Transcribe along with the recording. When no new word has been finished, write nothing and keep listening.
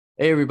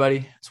Hey,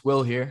 everybody, it's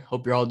Will here.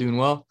 Hope you're all doing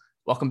well.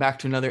 Welcome back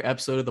to another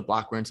episode of the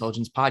Blockware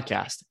Intelligence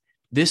Podcast.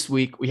 This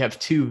week, we have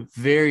two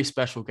very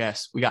special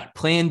guests. We got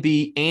Plan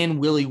B and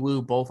Willy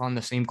Woo both on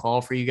the same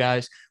call for you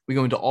guys. We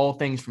go into all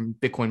things from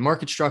Bitcoin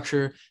market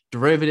structure,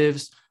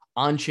 derivatives,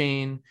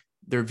 on-chain,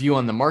 their view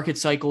on the market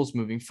cycles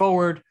moving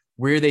forward,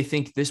 where they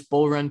think this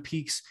bull run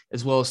peaks,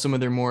 as well as some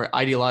of their more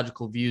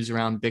ideological views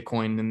around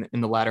Bitcoin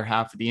in the latter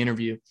half of the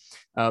interview.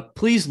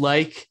 Please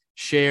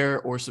share,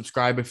 or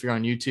subscribe if you're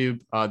on YouTube,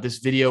 this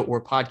video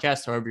or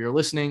podcast, however you're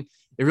listening.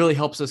 It really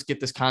helps us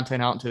get this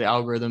content out into the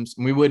algorithms,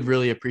 and we would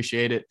really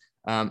appreciate it.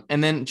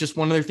 And then just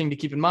one other thing to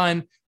keep in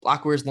mind,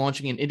 Blockware is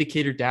launching an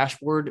indicator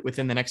dashboard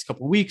within the next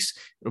couple of weeks.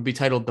 It'll be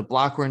titled the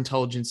Blockware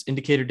Intelligence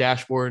Indicator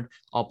Dashboard.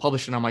 I'll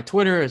publish it on my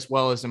Twitter as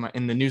well as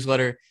in the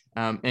newsletter.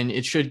 And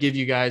it should give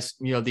you guys,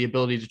 the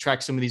ability to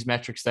track some of these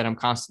metrics that I'm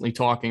constantly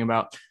talking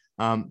about.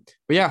 But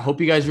yeah,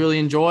 hope you guys really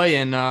enjoy.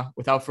 And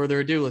without further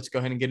ado, let's go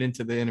ahead and get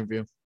into the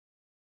interview.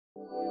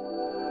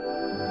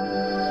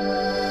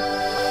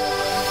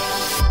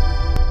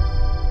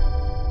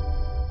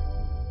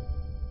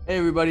 Hey,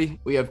 everybody.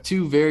 We have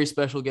two very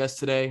special guests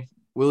today,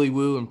 Willy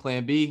Woo and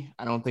Plan B.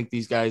 I don't think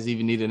these guys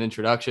even need an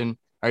introduction.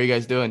 How are you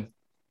guys doing?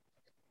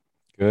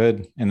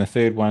 Good. And the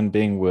third one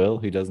being Will,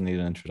 who doesn't need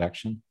an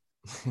introduction.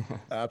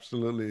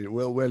 Absolutely.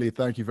 Willie,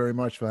 thank you very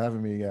much for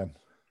having me again.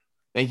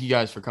 Thank you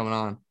guys for coming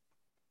on.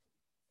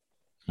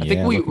 I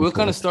think we'll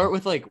kind of start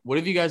with what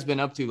have you guys been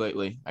up to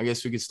lately? I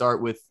guess we could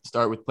start with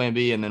Plan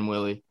B and then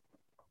Willie.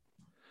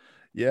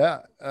 Yeah.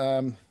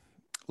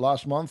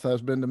 Last month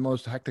has been the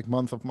most hectic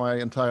month of my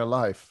entire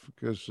life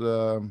because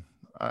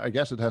I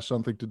guess it has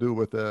something to do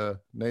with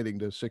nating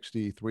the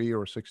 63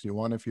 or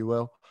 61, if you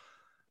will.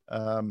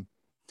 And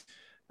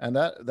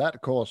that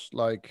cost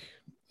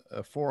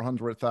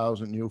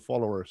 400,000 new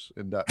followers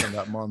in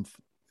that month.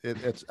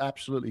 It's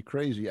absolutely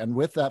crazy. And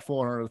with that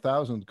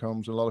 400,000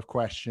 comes a lot of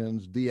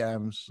questions,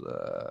 DMs,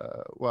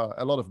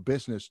 a lot of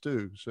business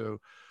too. So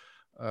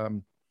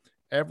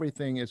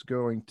everything is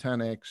going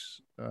 10x.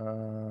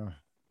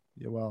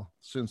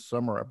 Since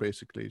summer,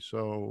 basically.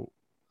 So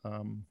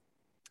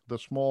the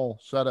small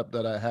setup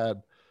that I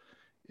had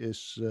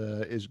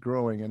is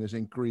growing and is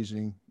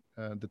increasing.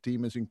 The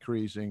team is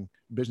increasing.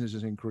 Business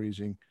is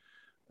increasing.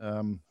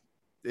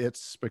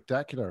 It's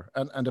spectacular.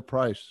 And the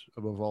price,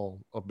 above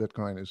all, of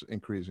Bitcoin is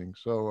increasing.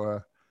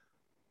 So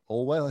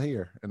all well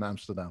here in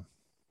Amsterdam.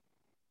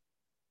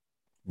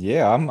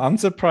 Yeah, I'm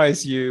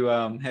surprised you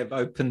have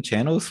open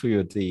channels for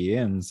your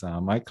DMs.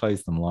 I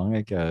closed them long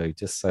ago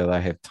just so I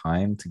have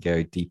time to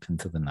go deep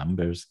into the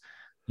numbers,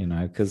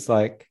 because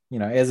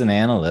as an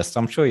analyst,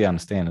 I'm sure you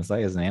understand, as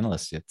an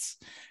analyst,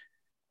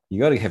 you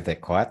got to have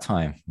that quiet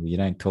time where you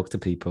don't talk to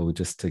people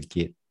just to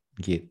get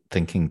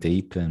thinking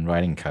deep and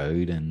writing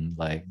code and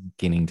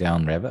getting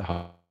down rabbit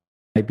hole.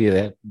 Maybe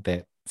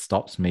that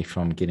stops me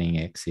from getting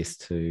access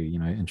to,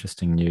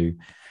 interesting new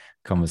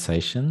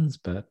conversations,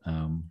 but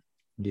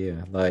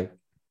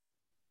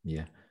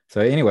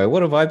So anyway,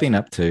 what have I been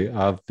up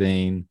to?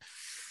 The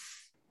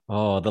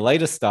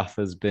latest stuff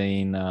has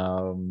been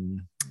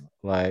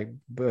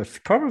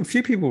probably a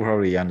few people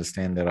probably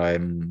understand that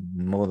I'm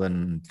more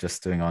than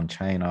just doing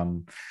on-chain.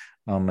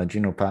 I'm a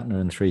general partner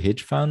in 3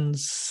 hedge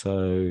funds.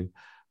 So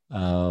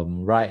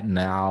right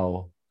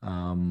now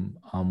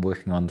I'm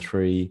working on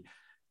 3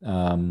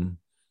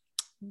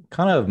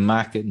 kind of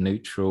market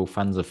neutral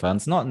funds of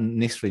funds, not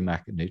necessarily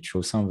market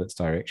neutral, some of it's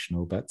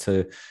directional, but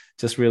to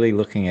just really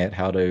looking at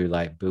how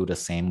to build a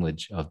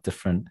sandwich of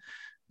different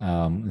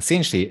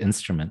essentially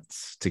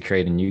instruments to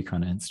create a new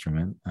kind of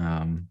instrument.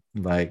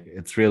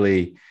 It's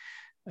really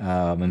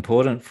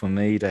important for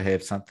me to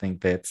have something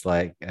that's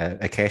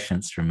a cash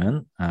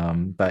instrument,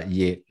 but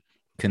yet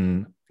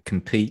can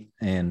compete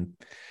and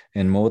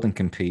more than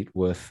compete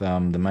with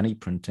the money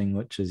printing,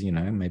 which is,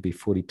 maybe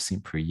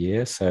 40% per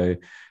year. So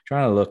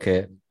trying to look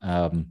at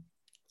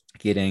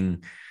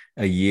getting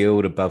a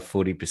yield above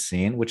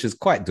 40%, which is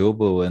quite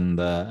doable in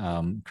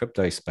the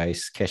crypto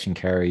space. Cash and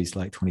carries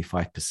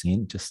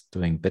 25% just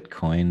doing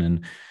Bitcoin.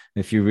 And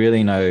if you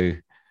really know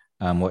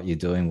what you're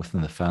doing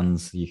within the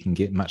funds, you can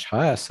get much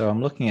higher. So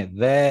I'm looking at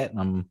that.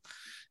 I'm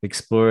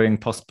exploring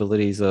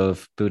possibilities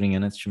of building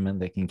an instrument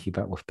that can keep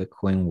up with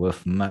Bitcoin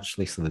with much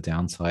less of the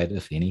downside,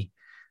 if any.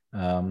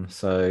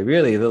 So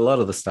really, a lot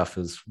of the stuff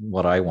is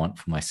what I want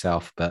for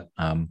myself, but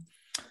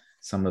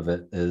some of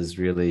it is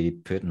really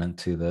pertinent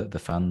to the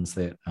funds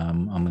that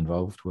I'm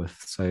involved with.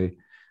 So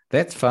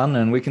that's fun,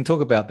 and we can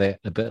talk about that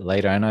a bit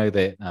later. I know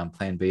that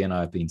Plan B and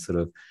I have been sort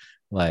of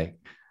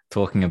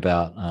talking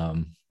about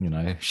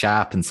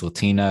Sharpe and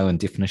Sortino and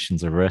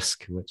definitions of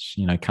risk, which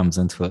comes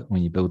into it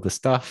when you build the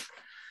stuff.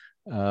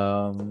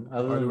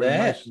 Other than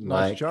that,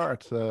 nice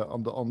chart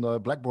on the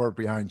blackboard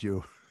behind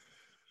you.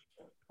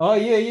 Oh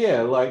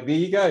yeah. There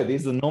you go.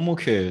 These are normal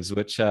curves,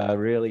 which are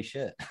really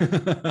shit.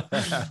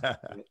 Yeah,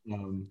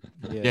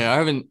 I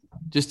haven't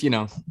just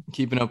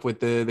keeping up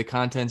with the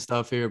content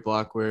stuff here at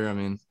Blockware. I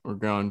mean, we're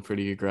growing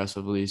pretty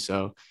aggressively,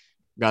 so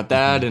got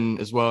that, and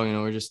as well,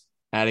 we're just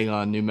adding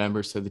on new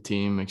members to the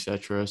team,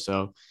 etc.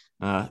 So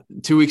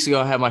 2 weeks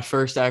ago, I had my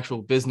first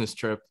actual business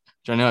trip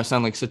which I know I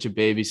sound like such a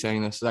baby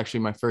saying this. It's actually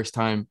my first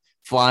time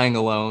flying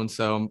alone.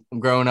 So I'm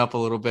growing up a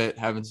little bit,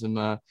 having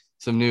some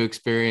new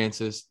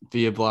experiences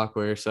via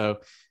Blockware. So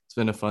it's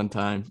been a fun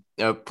time.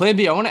 Plan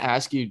B, I want to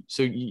ask you.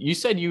 So you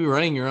said you were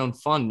running your own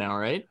fund now,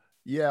 right?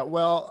 Yeah,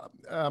 well,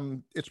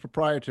 it's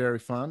proprietary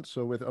fund,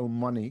 so with own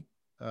money,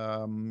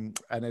 and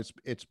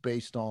it's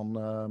based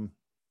on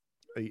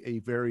a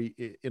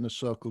very inner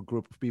circle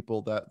group of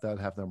people that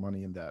have their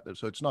money in that.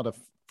 So it's not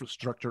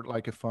structured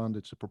like a fund;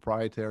 it's a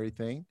proprietary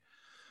thing.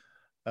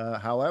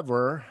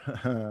 However,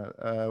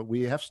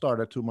 we have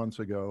started 2 months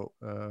ago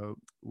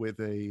with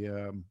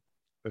a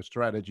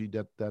strategy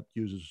that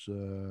uses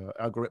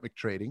algorithmic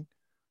trading,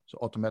 so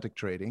automatic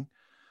trading,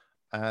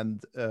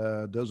 and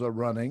those are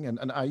running.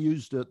 And I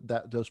used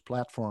those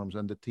platforms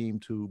and the team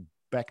to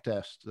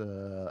backtest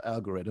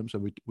algorithms,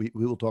 and we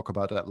will talk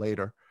about that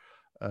later.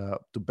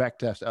 To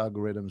backtest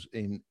algorithms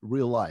in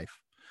real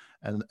life,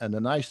 and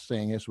the nice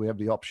thing is we have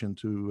the option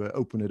to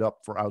open it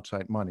up for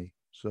outside money.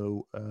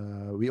 So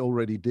we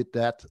already did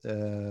that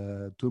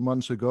 2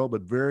 months ago,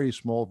 but very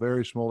small.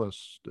 There's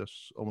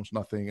almost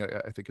nothing.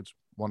 I think it's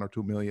 1 or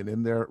 2 million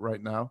in there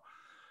right now.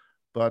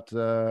 But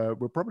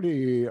we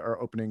probably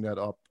are opening that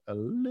up a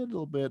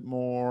little bit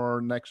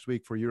more next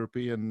week for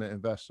European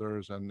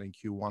investors and in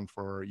Q1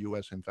 for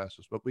US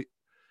investors. But we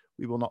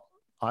will not.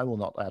 I will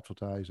not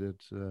advertise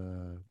it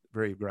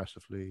very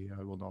aggressively.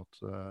 I will not.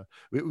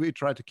 We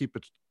try to keep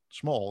it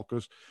small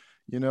because,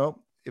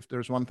 if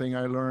there's one thing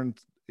I learned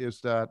is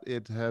that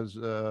it has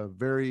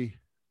very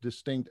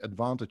distinct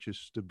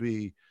advantages to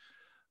be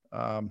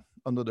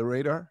under the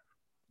radar,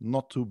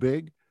 not too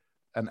big,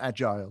 and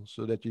agile,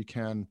 so that you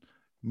can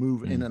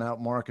move in and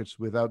out markets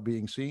without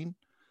being seen.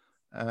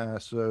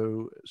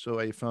 So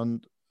a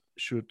fund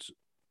should,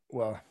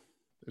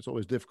 it's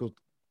always difficult.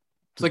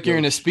 It's like you're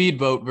in a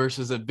speedboat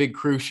versus a big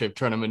cruise ship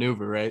trying to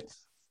maneuver, right?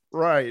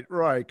 Right.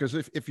 Because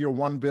if you're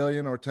 1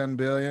 billion or 10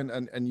 billion,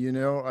 and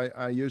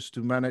I used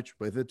to manage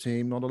with a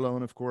team, not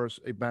alone, of course,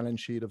 a balance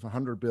sheet of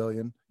 100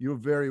 billion. You're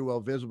very well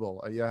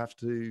visible. You have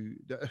to,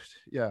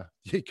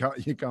 you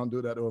can't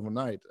do that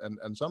overnight.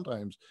 And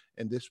sometimes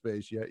in this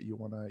space, you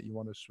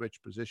wanna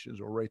switch positions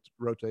or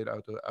rotate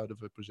out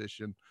of a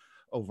position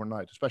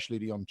overnight, especially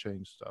the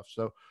on-chain stuff.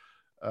 So,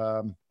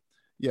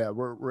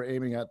 we're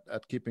aiming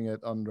at keeping it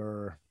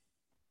under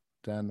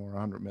 10 or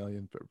 100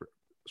 million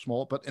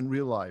small, but in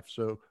real life.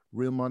 So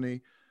real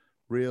money,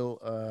 real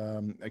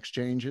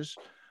exchanges,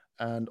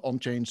 and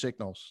on-chain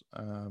signals.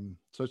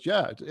 So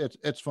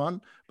it's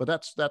fun, but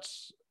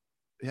that's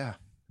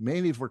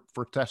mainly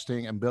for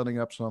testing and building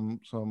up some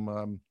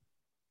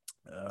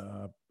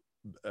how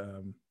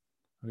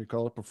do you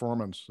call it,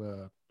 performance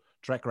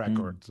track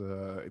record,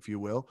 if you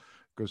will,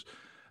 because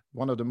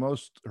one of the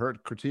most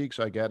heard critiques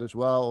I get is,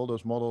 well, all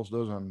those models,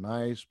 those are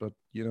nice, but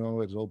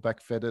it's all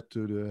backfitted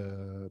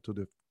to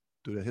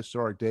the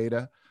historic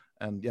data,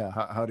 and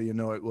how do you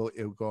know it will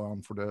go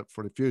on for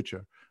the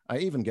future? I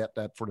even get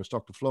that for the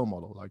stock to flow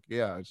model. Like,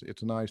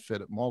 it's a nice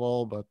fitted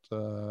model, but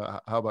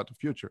how about the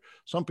future?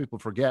 Some people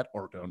forget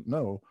or don't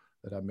know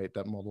that I made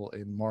that model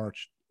in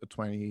March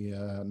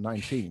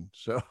 2019.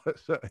 So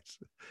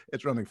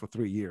it's running for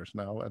 3 years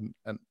now,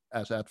 and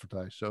as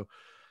advertised. So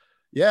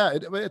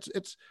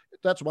it's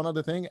that's one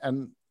other thing.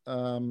 And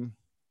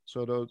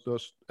so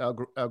those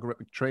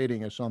algorithmic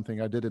trading is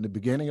something I did in the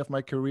beginning of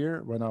my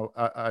career when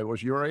I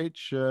was your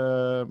age,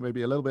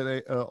 maybe a little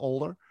bit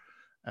older.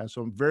 And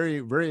so I'm very,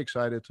 very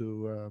excited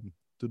to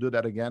do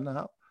that again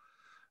now.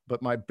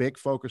 But my big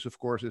focus, of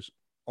course, is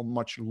on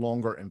much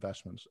longer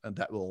investments, and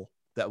that will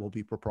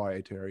be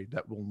proprietary.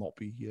 That will not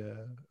be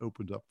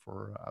opened up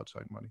for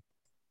outside money.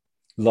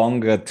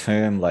 Longer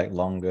term, like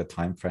longer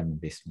time frame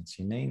investments,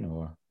 you mean,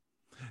 or?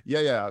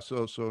 Yeah.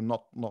 So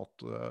not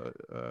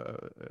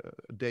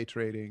day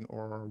trading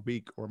or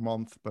week or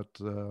month, but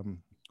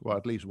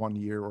at least 1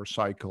 year or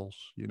cycles.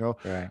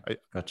 Right.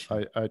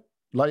 Gotcha. I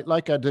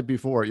like I did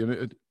before.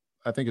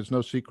 I think it's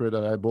no secret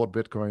that I bought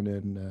Bitcoin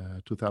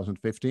in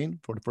 2015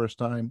 for the first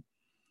time,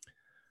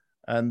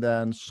 and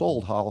then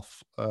sold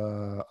half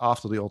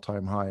after the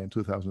all-time high in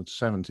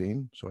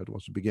 2017. So it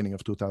was the beginning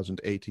of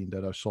 2018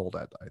 that I sold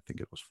at. I think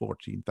it was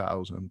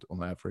 14,000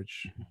 on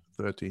average,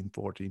 13,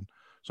 14.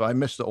 So I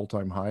missed the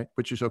all-time high,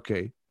 which is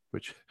okay,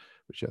 which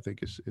I think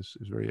is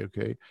very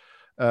okay.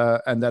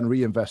 And then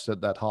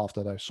reinvested that half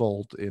that I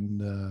sold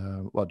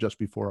in, just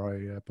before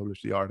I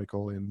published the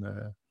article in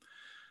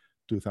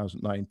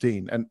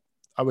 2019. And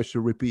I wish to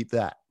repeat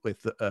that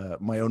with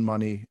my own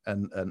money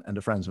and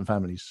the friends and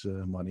family's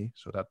money.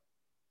 So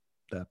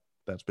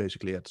that's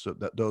basically it. So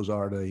those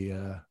are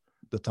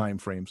the time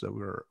frames that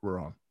we're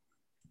on.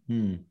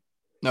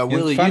 Now,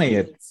 Willie, it's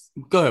funny.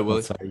 Go ahead, Willie.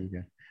 Oh, sorry, you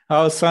go.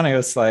 Oh, it's funny.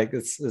 It's like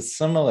it's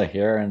similar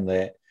here in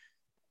that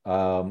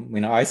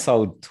I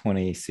sold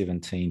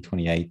 2017,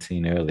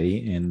 2018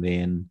 early, and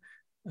then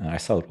I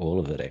sold all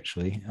of it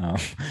actually.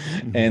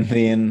 And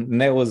then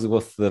that was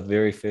with the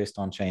very first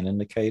on-chain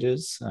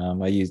indicators.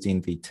 I used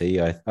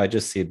NVT. I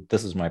just said,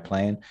 this is my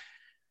plan.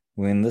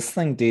 When this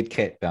thing dead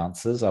cat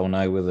bounces, I will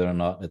know whether or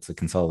not it's a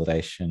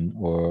consolidation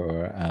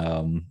or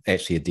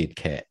actually a dead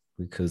cat.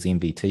 because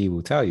MBT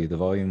will tell you the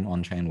volume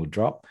on chain will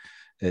drop.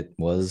 It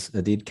was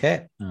a dead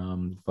cat.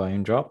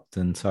 Volume dropped,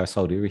 and so I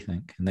sold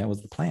everything, and that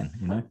was the plan,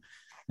 you know.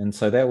 And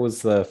so that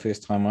was the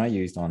first time I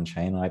used on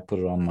chain. I put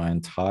it on my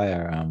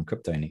entire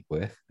crypto net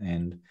worth,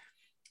 and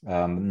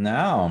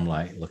now I'm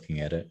like looking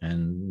at it,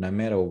 and no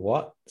matter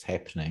what's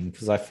happening,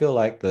 because I feel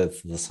like the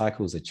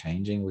cycles are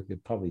changing. We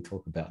could probably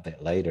talk about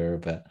that later,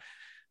 but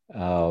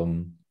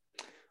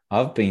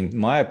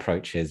my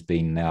approach has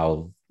been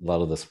now a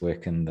lot of this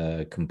work in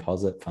the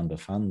composite fund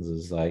of funds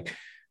is like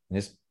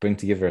let's bring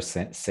together a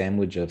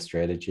sandwich of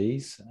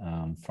strategies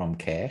from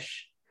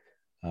cash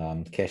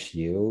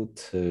yield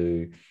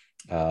to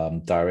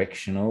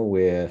directional,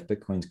 where if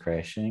Bitcoin's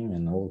crashing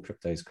and all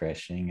crypto's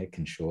crashing, it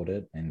can short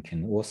it and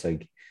can also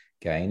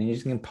gain. And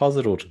you can pause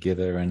it all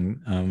together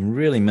and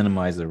really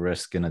minimize the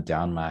risk in a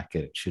down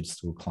market. It should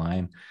still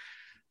climb.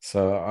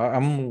 So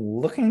I'm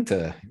looking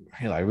to,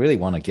 I really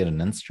want to get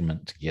an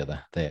instrument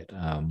together that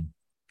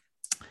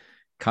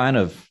kind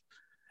of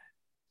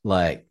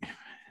like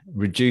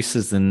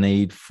reduces the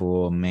need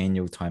for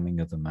manual timing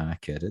of the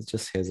market. It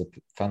just has a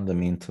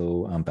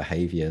fundamental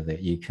behavior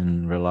that you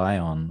can rely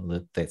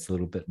on that's a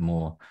little bit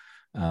more,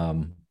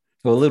 or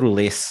a little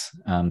less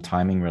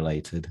timing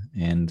related.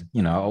 And,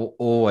 you know, I'll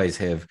always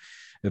have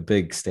a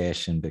big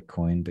stash in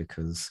Bitcoin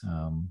because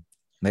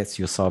that's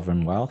your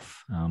sovereign wealth.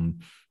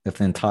 If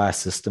the entire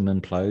system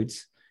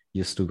implodes,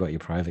 you've still got your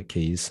private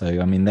keys. So,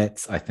 I mean,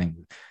 that's, I think,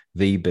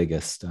 the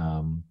biggest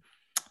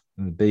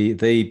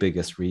the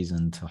biggest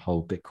reason to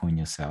hold Bitcoin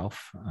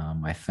yourself.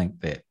 I think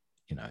that,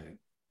 you know,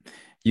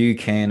 you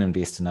can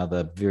invest in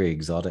other very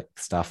exotic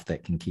stuff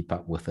that can keep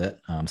up with it,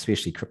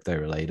 especially crypto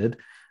related.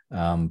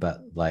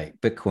 But like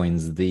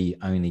Bitcoin's the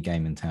only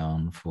game in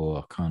town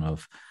for kind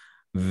of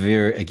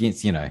very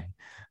against, you know,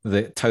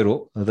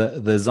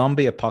 the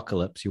zombie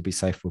apocalypse, you'll be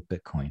safe with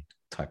Bitcoin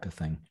type of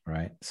thing,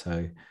 right?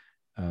 So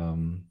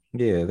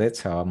yeah,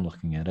 that's how I'm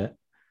looking at it.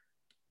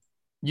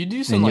 You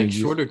do some like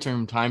shorter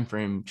term time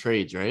frame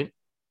trades, right?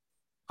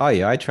 Oh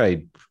yeah,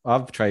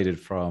 I've traded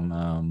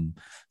from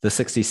the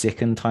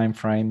 60-second time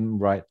frame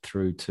right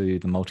through to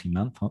the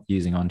multi-month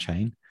using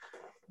on-chain.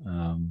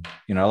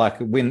 You know, like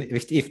when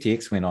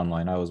FTX went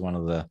online, I was one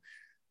of the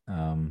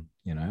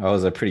you know, I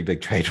was a pretty big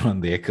trader on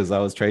there because I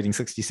was trading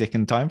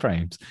 60-second time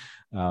frames.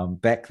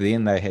 Back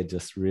then they had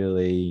just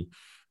really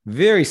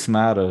very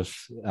smart of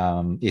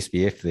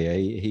SBF there.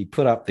 He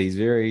put up these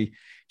very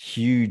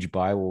huge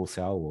buy wall,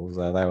 sell walls.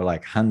 They were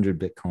like 100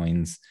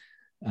 Bitcoins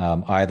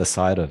either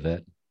side of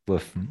it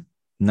with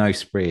no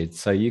spread.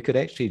 So you could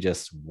actually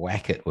just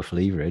whack it with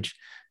leverage.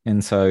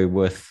 And so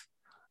with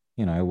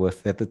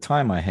at the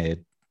time I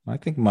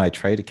think my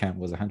trade account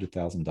was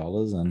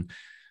 $100,000 and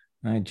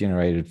I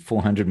generated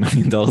 $400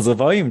 million of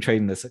volume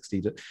trading the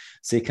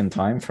 60-second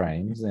time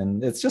frames.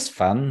 And it's just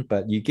fun,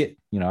 but you get,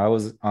 you know,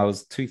 I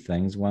was two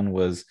things. One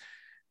was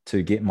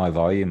to get my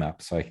volume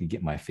up so I could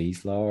get my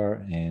fees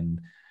lower,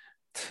 and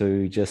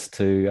to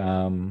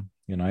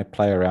you know,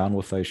 play around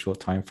with those short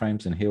time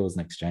frames. And here was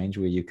an exchange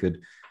where you could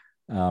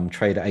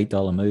trade an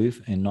 $8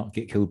 move and not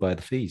get killed by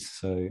the fees.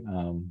 So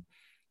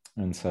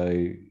and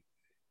so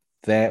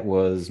that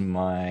was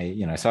my,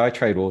 you know, so I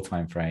trade all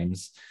time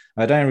frames.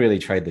 I don't really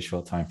trade the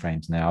short time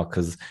frames now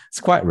because it's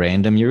quite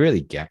random. You're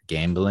really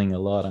gambling a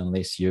lot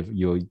unless you're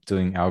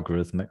doing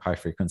algorithmic high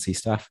frequency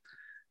stuff.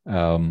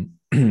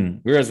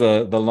 Whereas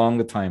the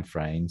longer time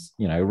frames,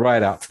 you know,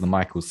 right out to the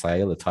Michael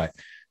Saylor type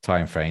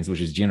time frames,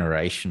 which is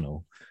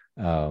generational,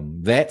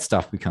 that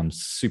stuff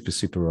becomes super,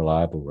 super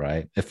reliable,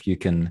 right? If you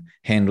can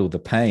handle the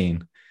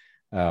pain,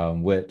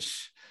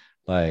 which,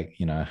 like,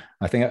 you know,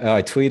 I think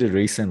I tweeted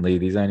recently,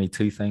 there's only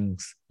two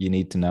things you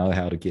need to know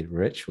how to get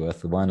rich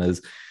with. One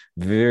is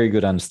very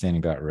good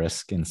understanding about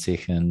risk, and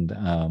second,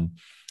 a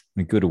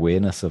good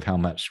awareness of how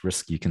much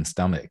risk you can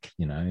stomach,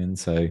 you know. And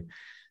so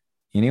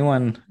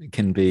anyone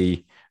can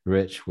be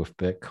rich with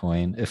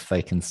Bitcoin if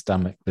they can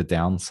stomach the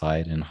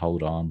downside and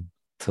hold on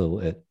till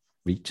it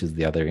reaches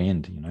the other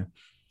end, you know.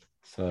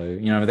 So,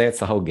 you know, that's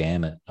the whole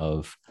gamut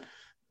of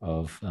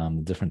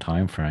different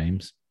time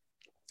frames.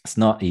 It's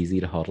not easy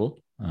to hodl,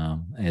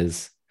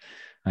 as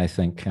I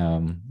think, you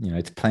know,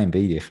 it's plan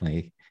B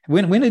definitely.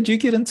 When did you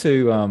get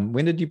into,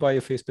 when did you buy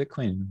your first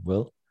Bitcoin,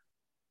 Will?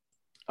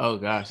 Oh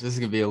gosh, this is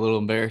gonna be a little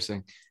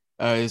embarrassing.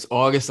 It's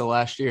August of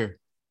last year.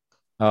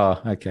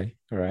 Oh, okay.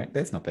 All right.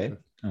 That's not bad.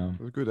 A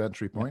good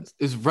entry point.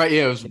 It's right.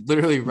 Yeah, it was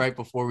literally right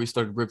before we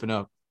started ripping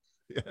up.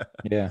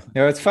 Yeah. You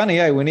know, it's funny.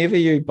 Whenever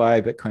you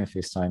buy Bitcoin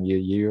first time,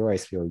 you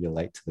always feel you're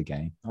late to the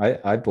game.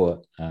 I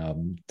bought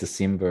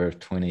December of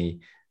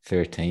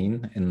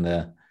 2013 in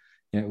the,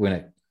 you know,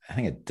 when I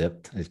think it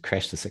dipped, it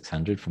crashed to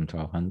 600 from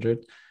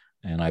 1200.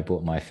 And I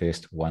bought my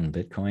first one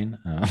Bitcoin.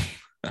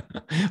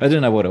 I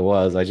didn't know what it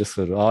was. I just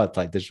sort of, oh, it's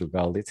like digital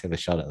gold. Let's have a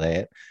shot at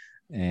that.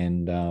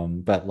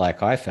 And but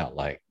like I felt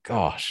like,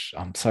 gosh,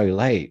 I'm so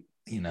late,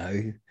 you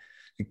know.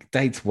 It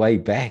dates way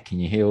back,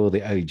 and you hear all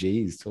the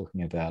OGs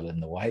talking about it in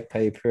the white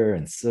paper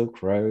and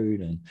Silk Road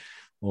and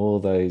all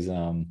those you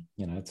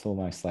know, it's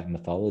almost like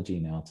mythology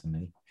now to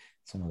me,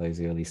 some of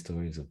those early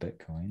stories of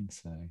Bitcoin.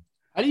 So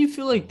How do you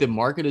feel like the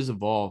market has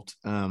evolved?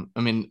 I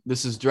mean,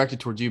 this is directed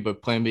towards you,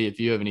 but Plan B, if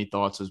you have any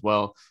thoughts as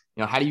well,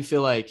 how do you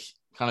feel like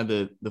kind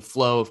of the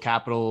flow of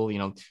capital,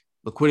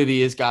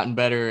 liquidity has gotten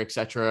better, et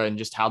cetera, and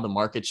just how the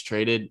market's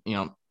traded,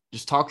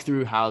 just talk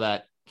through how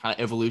that kind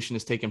of evolution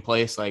has taken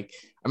place. Like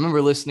I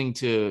remember listening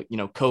to,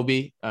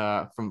 Kobe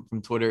from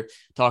Twitter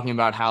talking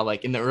about how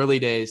like in the early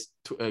days,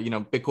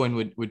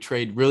 Bitcoin would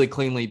trade really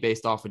cleanly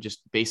based off of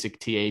just basic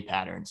TA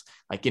patterns.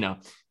 Like,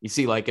 you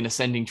see like an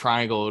ascending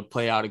triangle would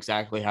play out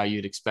exactly how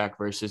you'd expect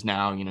versus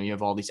now, you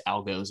have all these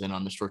algos in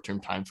on the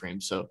short-term time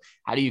frame. So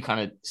how do you kind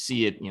of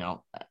see it,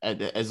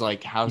 as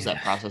like, how's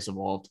that process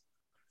evolved?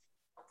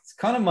 It's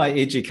kind of my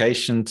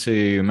education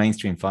to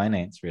mainstream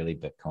finance, really,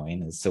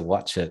 Bitcoin, is to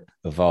watch it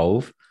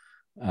evolve.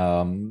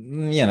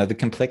 The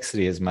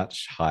complexity is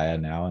much higher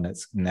now, and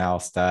it's now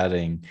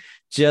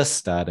just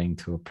starting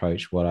to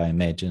approach what I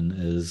imagine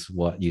is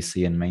what you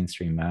see in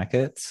mainstream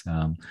markets.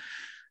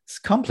 It's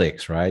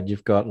complex, right?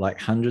 You've got like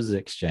hundreds of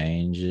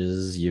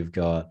exchanges, you've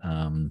got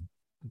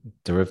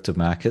derivative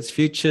markets,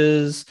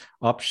 futures,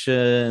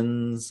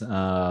 options,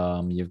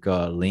 you've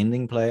got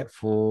lending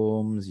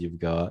platforms, you've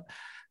got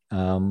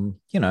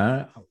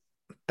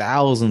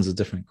thousands of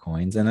different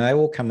coins, and they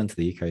all come into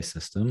the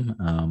ecosystem.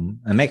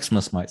 And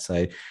Maximus might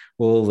say,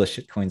 well, the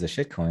shit coins are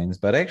shit coins,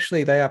 but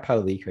actually they are part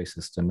of the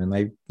ecosystem,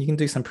 and you can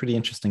do some pretty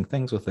interesting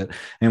things with it.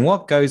 And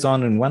what goes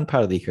on in one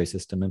part of the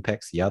ecosystem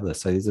impacts the other.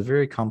 So there's a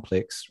very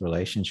complex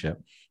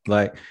relationship.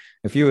 Like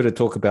if you were to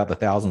talk about the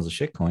thousands of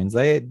shit coins,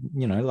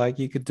 like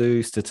you could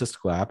do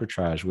statistical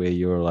arbitrage where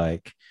you're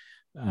like,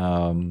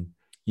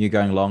 you're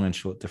going long and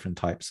short different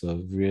types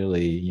of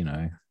really,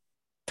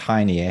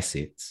 tiny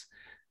assets,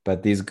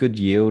 but there's good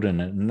yield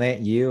in it, and that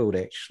yield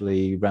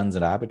actually runs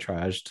an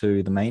arbitrage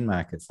to the main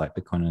markets like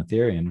Bitcoin and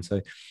Ethereum. So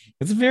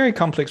it's very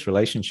complex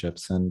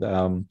relationships,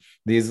 and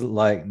there's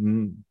like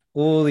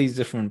all these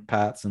different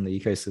parts in the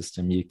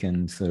ecosystem you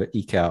can sort of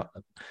eke out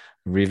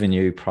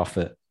revenue,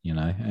 profit,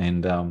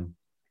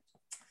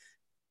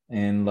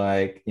 and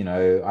like,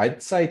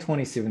 I'd say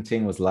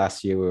 2017 was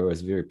last year where it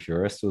was very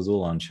purist. It was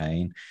all on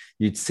chain.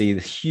 You'd see the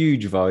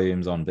huge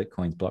volumes on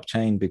Bitcoin's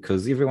blockchain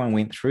because everyone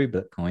went through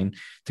Bitcoin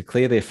to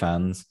clear their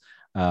funds.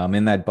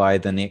 And they'd buy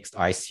the next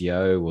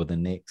ICO or the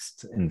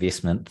next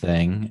investment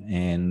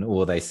thing,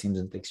 or they send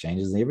it to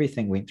exchanges, and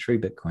everything went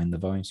through Bitcoin. The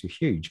volumes were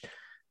huge.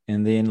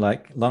 And then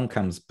like along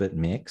comes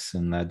BitMEX,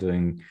 and they're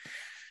doing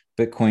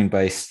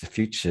Bitcoin-based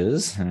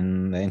futures,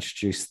 and they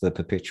introduced the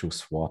perpetual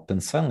swap,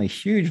 and suddenly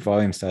huge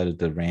volume started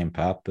to ramp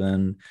up,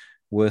 and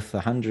with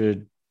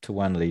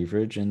 100-to-1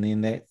 leverage, and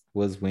then that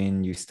was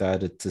when you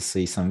started to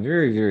see some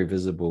very, very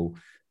visible,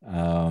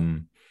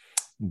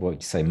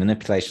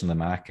 manipulation of the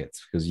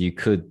markets, because you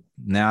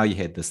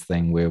had this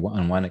thing where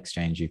on one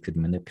exchange you could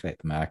manipulate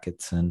the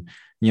markets, and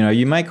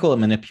you may call it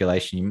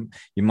manipulation.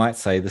 You might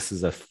say this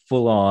is a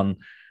full-on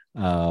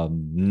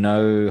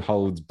no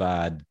holds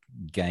barred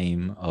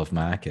game of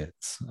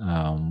markets,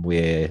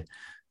 where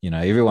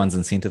everyone's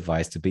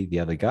incentivized to beat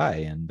the other guy,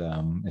 and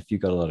if you've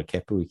got a lot of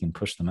capital, you can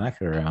push the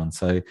market around.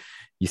 So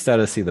you start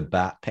to see the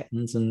BART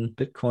patterns in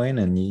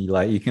Bitcoin, and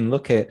you can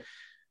look at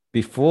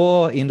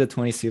before end of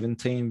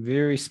 2017,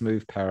 very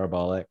smooth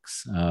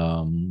parabolics,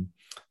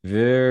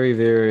 very,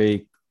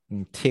 very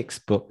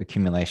textbook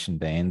accumulation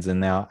bands, and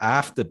now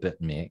after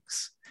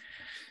BitMEX,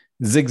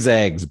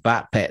 zigzags,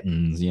 BART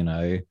patterns,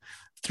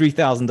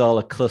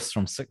 $3,000 cliffs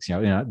from six,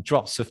 it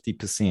drops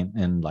 50%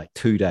 in like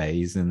 2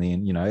 days, and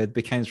then it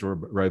becomes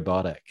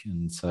robotic.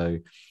 And so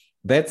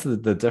that's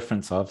the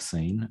difference I've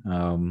seen.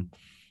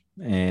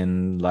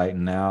 And like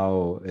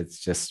now it's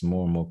just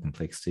more and more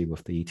complexity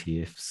with the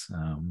ETFs,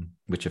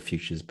 which are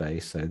futures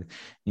based. So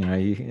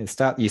you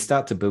start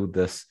to build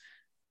this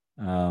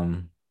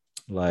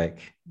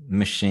like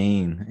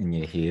machine in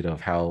your head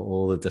of how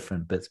all the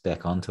different bits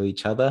back onto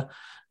each other,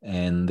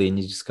 and then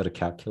you just got to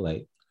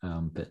calculate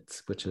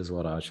bits, which is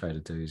what I try to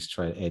do, is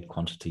try to add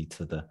quantity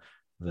to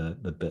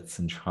the bits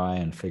and try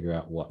and figure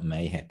out what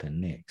may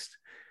happen next.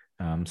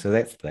 So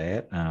that's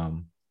that.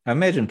 I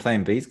imagine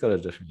Plan B's got a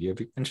different view. I'd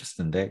be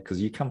interested in that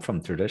because you come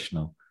from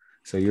traditional,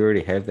 so you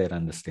already have that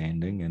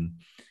understanding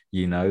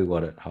and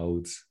what it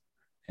holds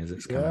as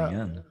it's coming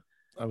in.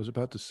 I was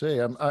about to say,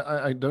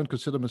 I don't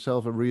consider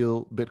myself a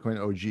real Bitcoin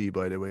OG,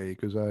 by the way,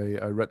 because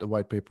I read the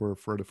white paper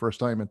for the first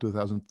time in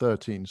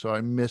 2013. So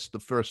I missed the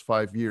first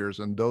 5 years,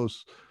 and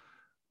those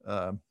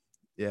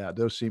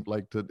seemed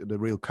like the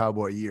real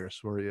cowboy years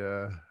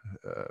where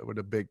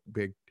the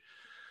big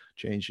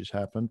changes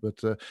happened.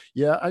 But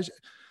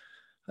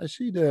I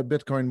see the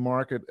Bitcoin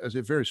market as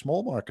a very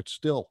small market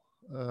still.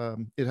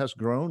 It has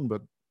grown,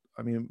 but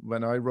I mean,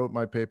 when I wrote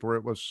my paper,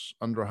 it was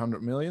under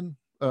 100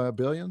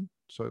 billion.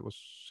 So it was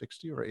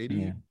 60 or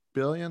 80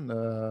 billion.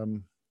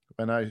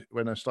 When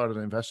I started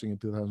investing in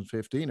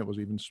 2015, it was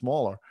even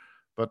smaller.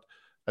 But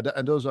and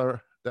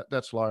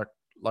that's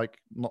like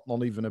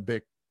not even a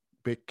big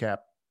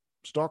cap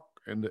stock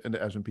in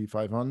the S&P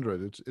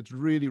 500. It's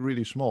really,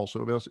 really small.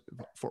 So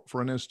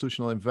for an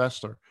institutional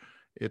investor,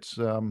 it's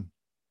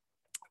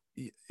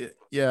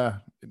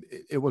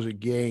it was a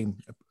game,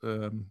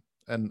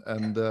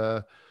 and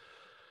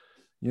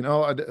You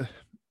know,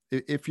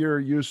 if you're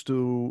used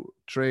to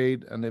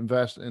trade and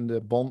invest in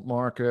the bond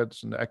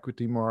markets and the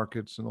equity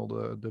markets and all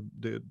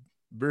the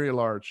very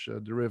large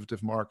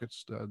derivative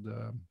markets,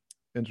 the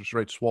interest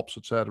rate swaps,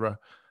 etc.,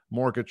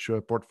 mortgage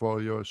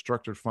portfolio,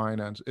 structured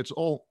finance, it's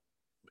all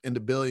in the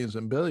billions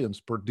and billions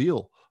per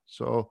deal.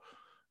 So,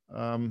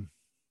 and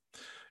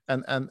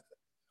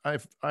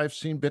I've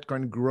seen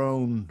Bitcoin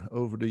grown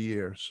over the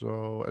years.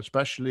 So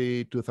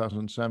especially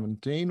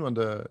 2017 when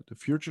the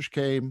futures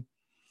came,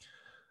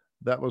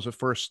 that was a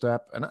first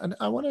step. And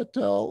I want to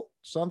tell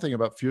something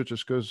about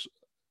futures because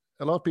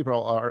a lot of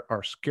people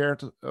are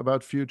scared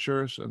about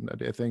futures and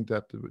they think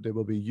that they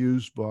will be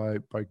used by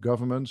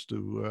governments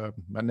to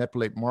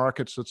manipulate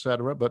markets,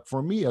 etc. But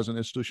for me, as an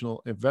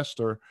institutional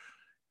investor,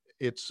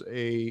 it's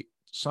a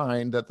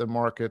sign that the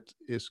market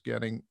is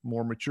getting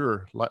more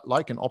mature,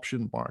 like an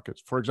option market.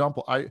 For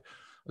example,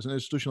 as an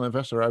institutional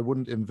investor, I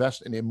wouldn't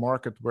invest in a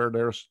market where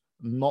there's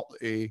not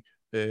a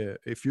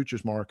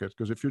futures market,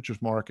 because a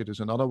futures market is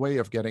another way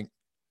of getting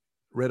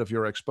rid of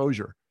your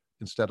exposure.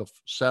 Instead of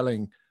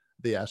selling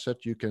the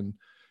asset, you can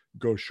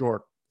go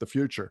short the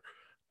future.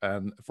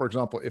 And for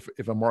example,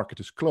 if a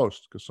market is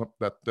closed, because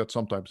that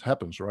sometimes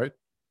happens, right?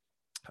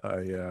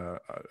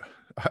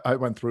 I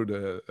went through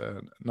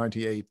the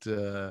 98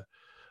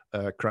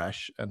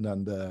 crash and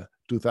then the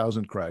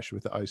 2000 crash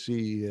with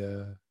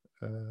the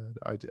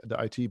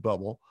IT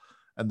bubble,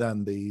 and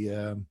then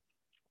the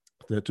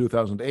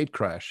 2008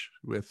 crash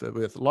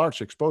with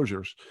large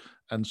exposures.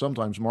 And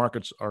sometimes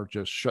markets are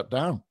just shut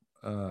down,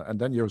 and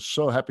then you're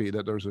so happy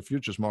that there's a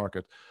futures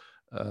market,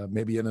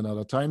 maybe in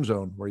another time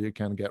zone, where you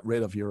can get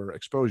rid of your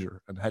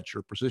exposure and hedge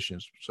your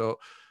positions. So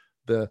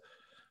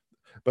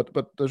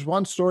but there's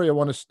one story I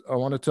want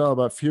to tell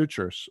about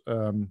futures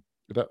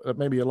that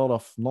maybe a lot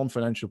of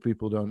non-financial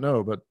people don't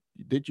know. But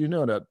did you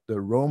know that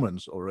the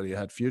Romans already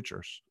had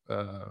futures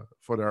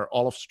for their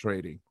olives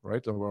trading?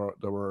 Right, there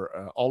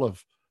were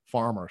olive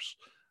farmers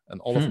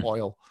and olive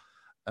oil,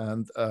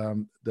 and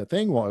the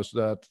thing was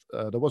that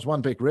there was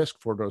one big risk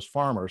for those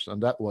farmers,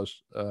 and that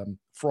was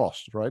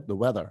frost. Right, the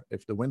weather.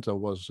 If the winter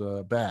was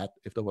bad,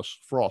 if there was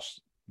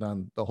frost,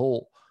 then the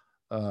whole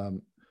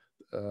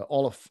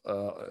olive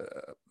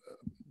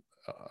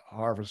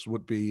harvest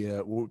would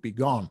be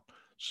gone.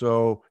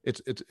 So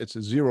it's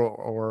a zero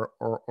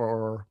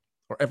or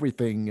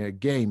everything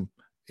game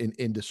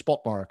in the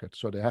spot market.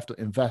 So they have to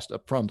invest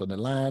up front on the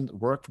land,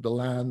 work for the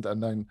land,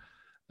 and then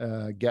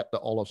get the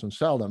olives and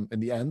sell them in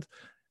the end.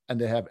 And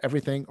they have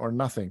everything or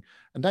nothing.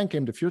 And then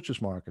came the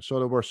futures market. So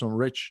there were some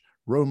rich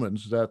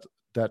Romans that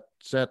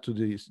said to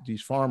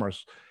these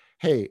farmers,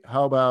 "Hey,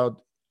 how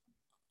about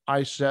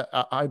I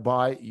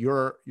buy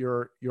your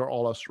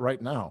olives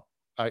right now?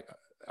 I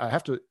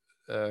have to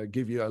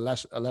give you a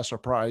lesser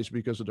price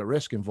because of the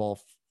risk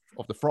involved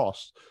of the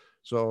frost.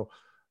 So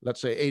let's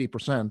say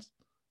 80%."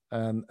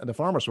 And the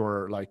farmers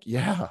were like,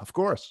 "Yeah, of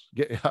course,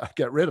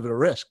 get rid of the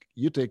risk.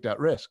 You take that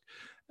risk,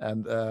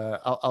 and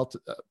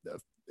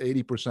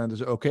 80%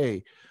 is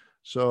okay."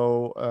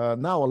 So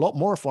now a lot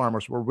more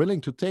farmers were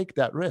willing to take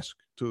that risk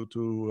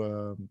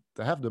to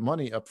have the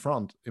money up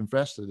front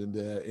invested in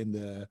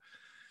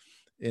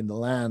the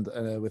land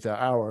with their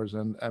hours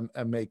and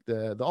make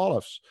the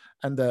olives.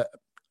 And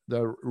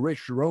the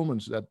rich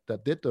Romans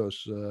that did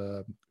those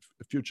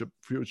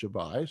future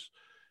buys,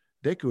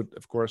 they could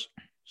of course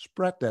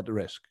spread that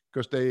risk,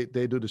 because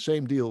they do the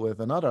same deal with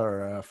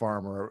another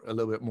farmer a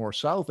little bit more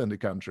south in the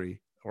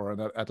country, or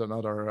at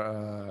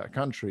another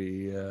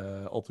country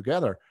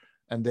altogether,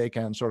 and they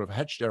can sort of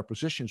hedge their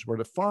positions where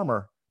the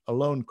farmer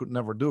alone could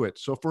never do it.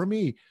 So for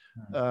me,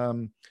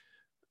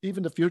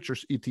 even the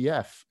futures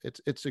ETF,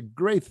 it's a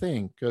great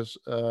thing, because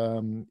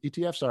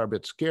ETFs are a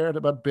bit scared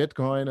about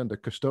Bitcoin and the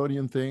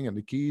custodian thing and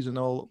the keys and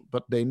all,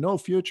 but they know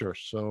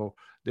futures, so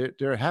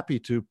they're happy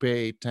to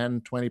pay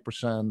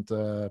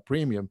 10-20%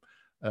 premium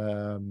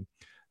and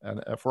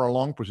for a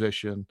long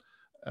position,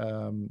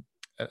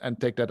 and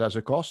take that as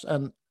a cost.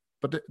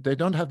 But they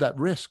don't have that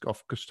risk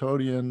of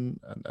custodian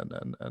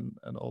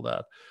and all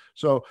that.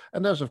 So,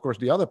 and there's of course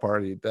the other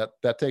party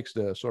that takes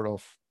the sort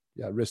of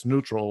risk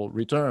neutral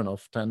return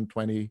of 10,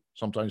 20,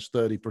 sometimes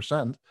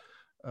 30%.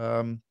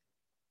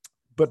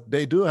 But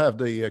they do have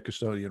the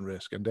custodian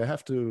risk, and they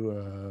have to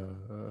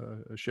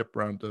ship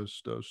around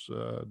those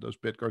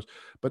Bitcoins.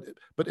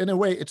 But in a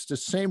way, it's the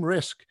same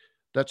risk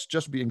that's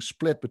just being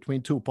split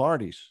between two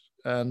parties.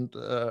 And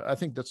I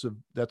think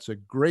that's a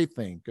great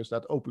thing, because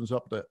that opens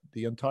up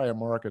the entire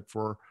market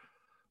for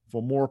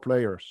more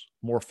players,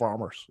 more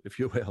farmers, if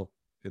you will,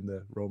 in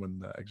the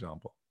Roman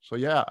example. So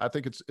yeah, I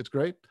think it's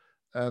great,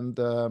 and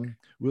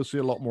we'll see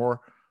a lot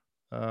more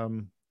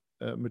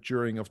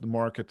maturing of the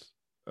market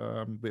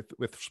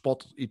with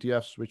spot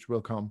ETFs, which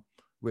will come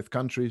with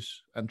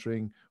countries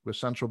entering, with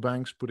central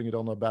banks putting it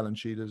on their balance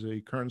sheet as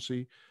a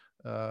currency.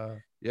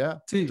 The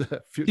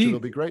future will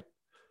be great.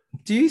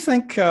 Do you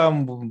think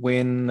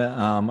when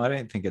I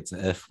don't think it's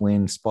if,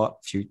 when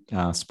spot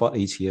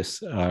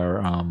ETFs are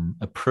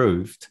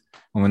approved,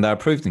 and when they're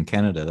approved in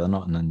Canada, they're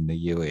not in the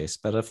US,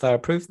 but if they're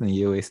approved in the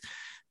US,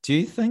 Do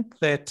you think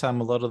that a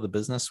lot of the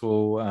business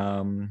will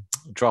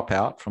drop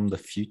out from the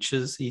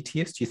futures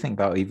ETFs? Do you think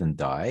they'll even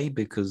die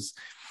because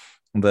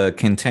the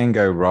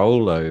contango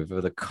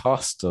rollover, the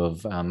cost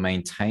of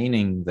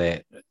maintaining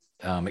that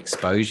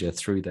exposure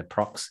through the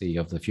proxy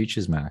of the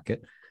futures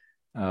market,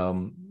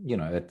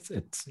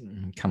 it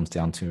comes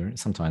down to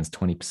sometimes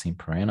 20%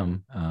 per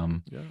annum.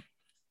 Yeah.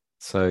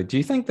 So do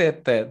you think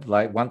that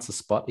like once a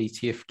spot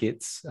ETF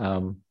gets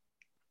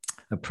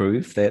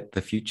approved, that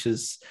the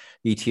futures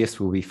ETFs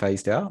will be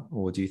phased out,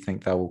 or do you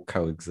think they will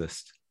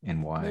coexist,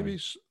 and why? Maybe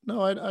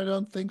no, I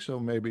don't think so.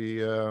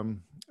 Maybe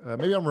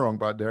maybe I'm wrong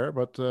about there,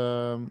 but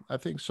I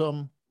think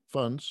some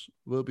funds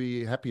will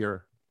be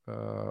happier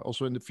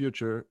also in the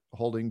future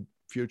holding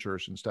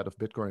futures instead of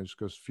bitcoins,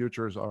 because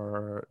futures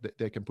are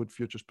they can put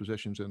futures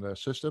positions in their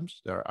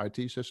systems, their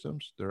IT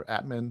systems, their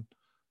admin,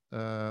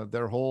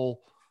 their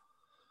whole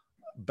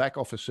back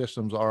office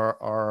systems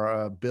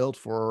are built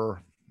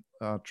for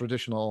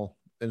traditional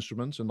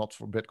instruments and not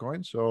for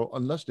Bitcoin. So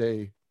unless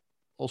they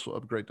also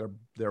upgrade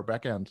their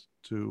backend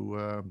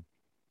to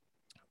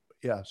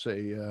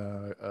say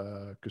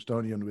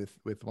custodian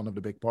with one of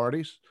the big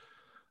parties,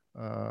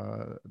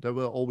 there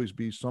will always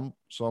be some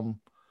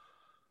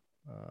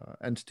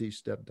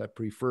entities that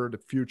prefer the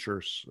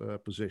futures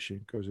position,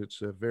 because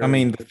it's a very... I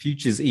mean, the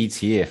futures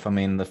ETF, I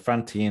mean, the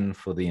front end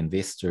for the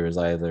investor is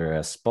either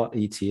a spot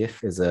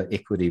ETF as an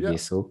equity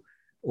vessel,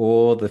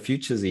 or the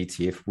futures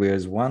ETF,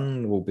 whereas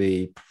one will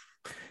be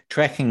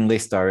tracking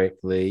less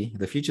directly.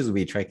 The futures will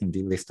be tracking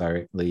less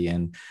directly,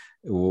 and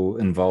it will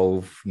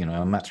involve,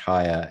 a much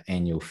higher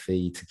annual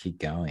fee to keep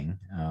going.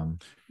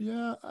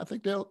 I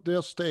think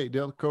they'll stay.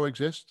 They'll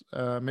coexist.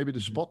 Maybe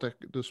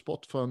the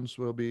spot funds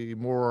will be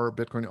more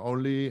Bitcoin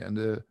only, and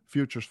the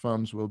futures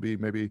funds will be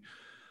maybe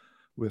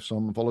with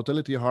some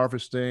volatility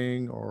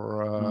harvesting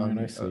or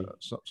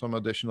some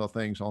additional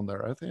things on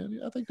there. I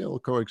think they will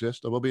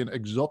coexist. There will be an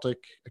exotic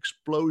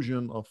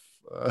explosion of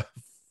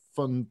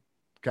fund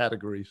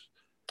categories.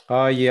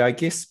 Oh, yeah, I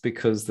guess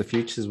because the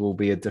futures will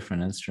be a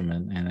different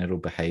instrument and it'll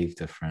behave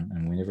different.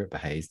 And whenever it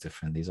behaves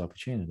different, there's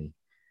opportunity.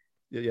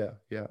 Yeah.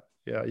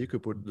 You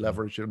could put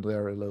leverage in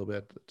there a little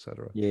bit,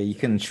 etc. Yeah, you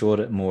can short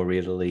it more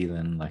readily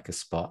than like a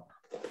spot.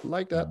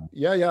 Like that.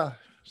 Yeah.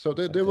 So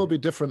there will be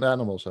different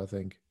animals, I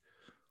think.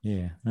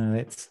 Yeah, no,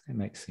 that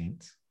makes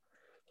sense.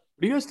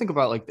 What do you guys think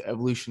about like the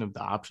evolution of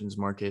the options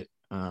market?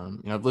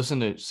 I've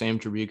listened to Sam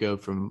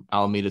Tribico from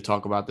Alameda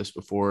talk about this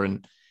before,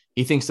 and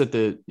he thinks that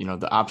the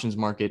options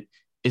market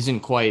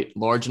isn't quite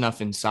large enough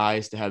in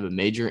size to have a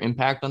major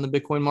impact on the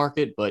Bitcoin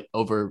market, but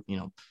over,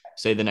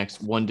 say the next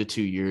 1 to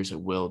 2 years,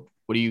 it will.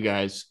 What do you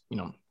guys,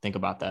 think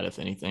about that, if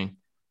anything?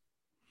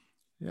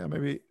 Yeah,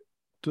 maybe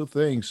two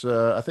things.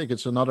 I think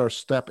it's another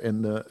step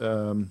in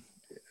the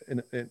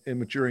in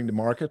maturing the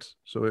market.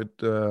 So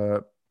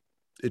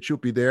it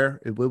should be there.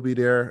 It will be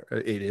there.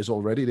 It is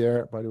already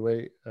there, by the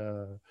way.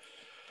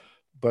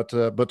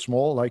 But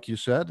small, like you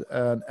said,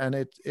 and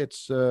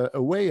it's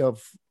a way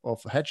of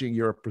hedging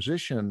your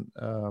position.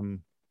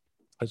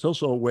 It's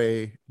also a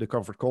way, the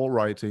covered call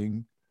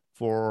writing,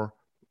 for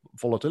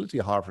volatility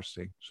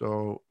harvesting.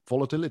 So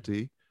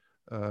volatility,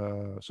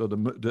 so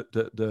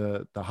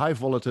the high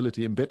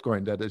volatility in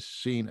Bitcoin that is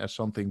seen as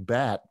something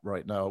bad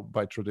right now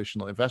by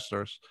traditional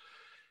investors,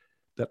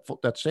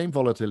 that same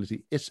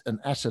volatility is an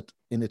asset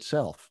in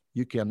itself.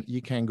 You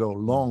can go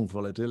long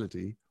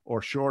volatility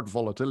or short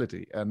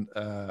volatility, and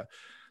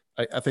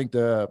I think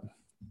the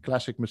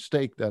classic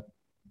mistake that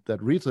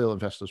retail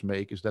investors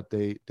make is that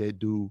they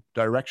do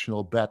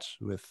directional bets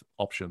with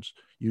options.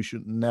 You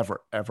should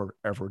never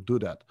ever do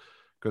that,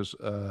 because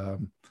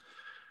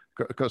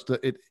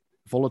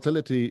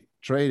volatility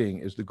trading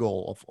is the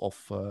goal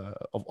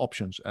of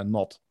options and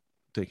not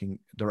taking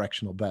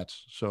directional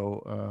bets.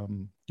 So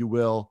you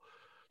will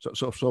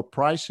so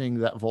pricing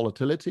that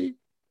volatility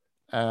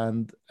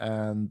and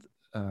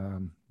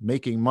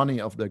making money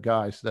of the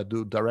guys that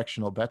do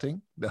directional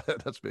betting.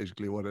 That's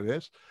basically what it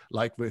is.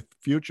 Like with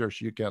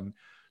futures, you can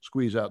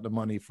squeeze out the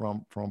money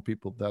from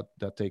people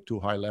that take too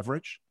high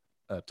leverage,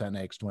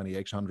 10x,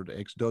 20x,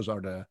 100x. Those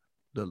are the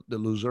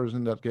losers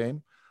in that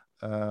game,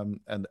 and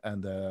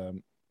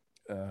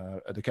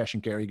the cash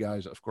and carry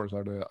guys, of course,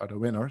 are the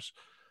winners.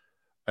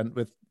 And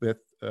with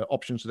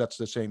options, that's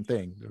the same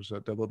thing.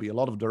 There will be a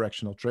lot of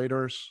directional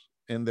traders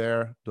in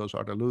there. Those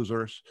are the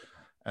losers,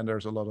 and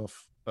there's a lot of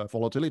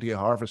volatility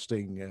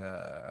harvesting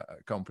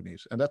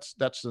companies, and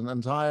that's an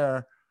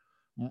entire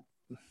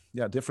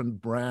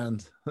different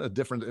brand, a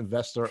different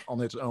investor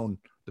on its own.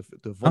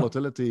 The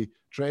volatility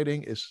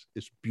trading is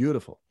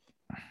beautiful.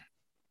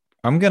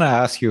 I'm going to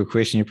ask you a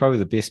question. You're probably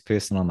the best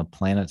person on the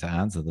planet to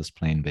answer this,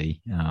 Plan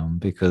B,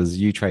 because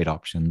you trade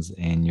options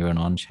and you're an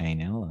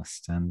on-chain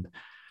analyst. And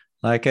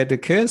like, it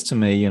occurs to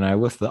me,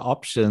 with the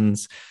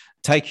options,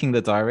 taking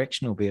the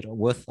directional bet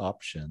with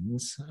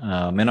options.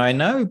 And I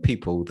know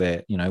people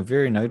that,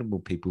 very notable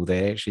people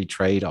that actually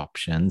trade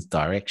options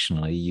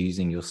directionally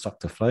using your stock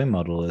to flow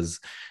model as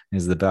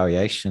the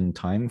valuation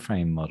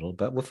timeframe model.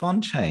 But with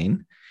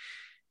on-chain,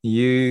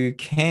 you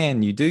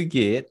do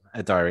get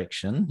a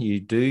direction. You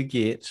do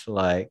get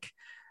like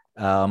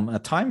a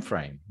time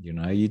frame.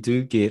 You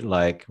do get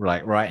like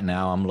right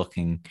now I'm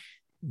looking,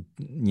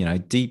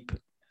 deep,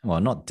 well,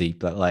 not deep,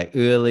 but like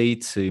early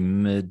to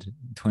mid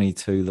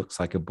 22 looks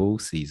like a bull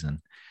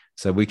season.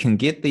 So we can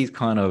get these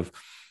kind of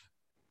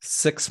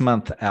 6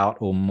 month out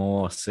or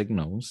more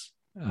signals.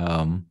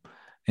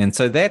 And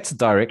so that's a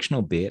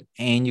directional bet,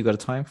 and you've got a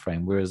time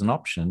frame, whereas an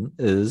option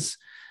is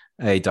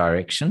a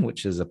direction,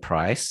 which is a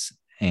price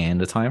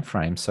and a time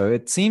frame. So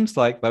it seems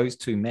like those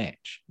two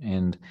match.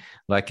 And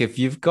like if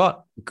you've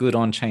got good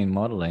on-chain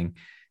modeling,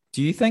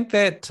 do you think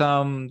that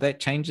that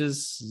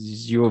changes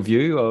your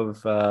view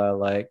of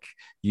like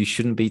you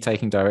shouldn't be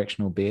taking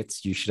directional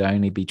bets? You should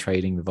only be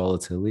trading the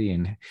volatility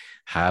and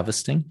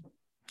harvesting?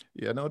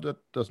 Yeah, no, that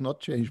does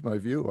not change my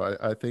view.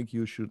 I think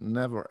you should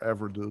never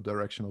ever do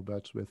directional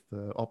bets with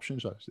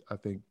options. I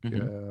think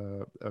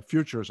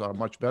futures are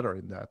much better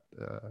in that,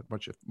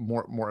 much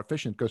more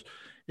efficient. Because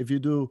if you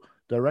do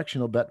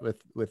directional bet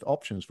with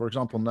options, for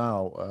example,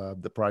 now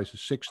the price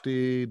is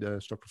 60, the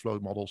stock to flow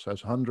model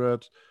says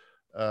 100.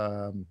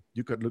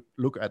 You could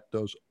look at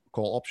those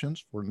call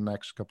options for the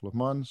next couple of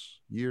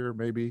months, year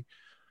maybe,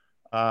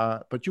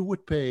 but you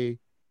would pay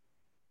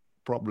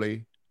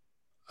probably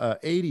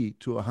 80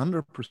 to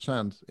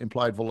 100%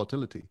 implied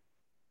volatility.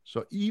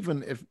 So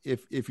even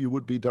if you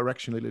would be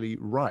directionally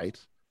right,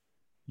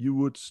 you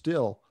would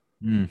still.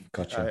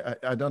 Gotcha.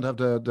 I don't have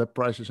the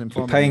prices in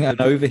front You're paying of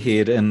an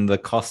overhead in the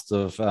cost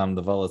of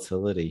the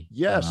volatility.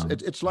 Yes,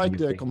 it's like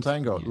the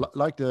contango,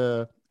 like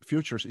the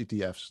futures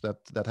ETFs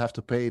that have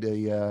to pay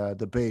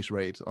the base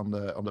rate on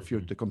the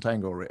future, the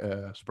contango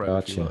spread.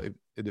 Gotcha. If you will.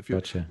 In the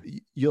future,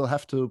 you'll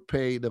have to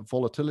pay the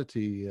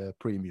volatility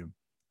premium,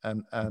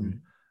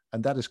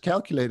 and that is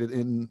calculated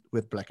in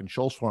with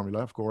Black-Scholes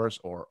formula, of course,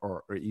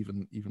 or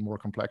even more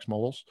complex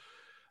models.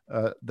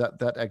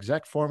 That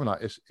exact formula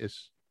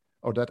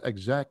or that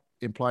exact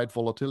implied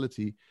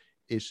volatility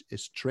is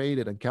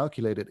traded and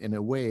calculated in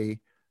a way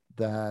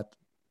that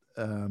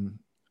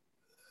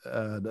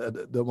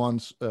the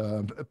ones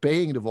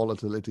paying the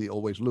volatility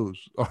always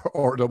lose,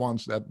 or the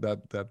ones that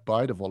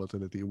buy the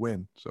volatility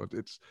win. So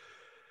it's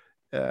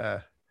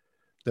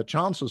the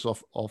chances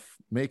of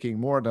making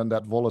more than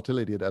that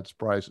volatility that's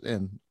priced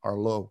in are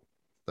low.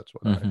 That's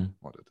what I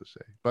wanted to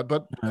say.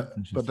 But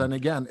then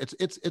again,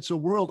 it's a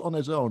world on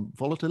its own.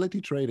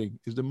 Volatility trading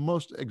is the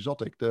most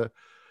exotic, the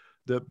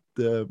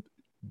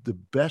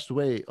best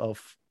way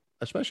of,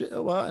 especially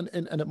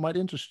and it might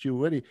interest you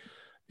really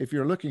if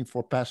you're looking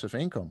for passive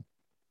income.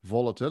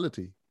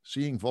 Volatility,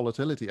 seeing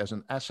volatility as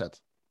an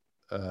asset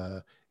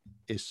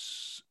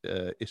is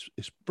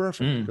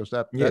perfect, because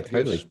that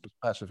totally gives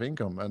passive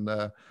income, and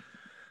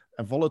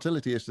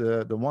volatility is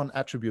the one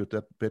attribute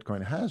that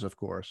Bitcoin has, of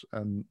course,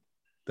 and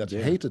that's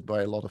hated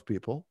by a lot of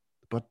people.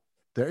 But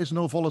there is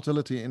no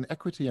volatility in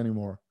equity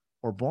anymore,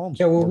 or bonds.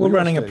 Yeah, well, we're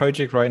running a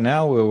project right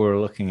now where we're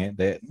looking at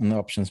that in the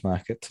options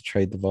market to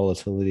trade the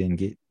volatility and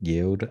get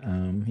yield.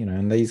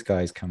 And these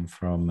guys come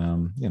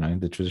from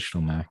the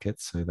traditional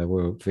market, so they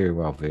were very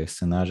well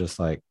versed, and they're just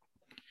like,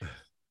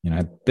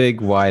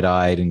 big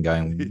wide-eyed and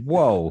going,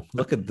 "Whoa,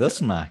 look at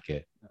this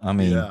market." I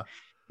mean, I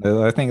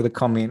think the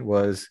comment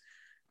was,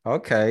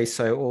 "Okay,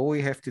 so all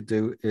we have to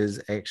do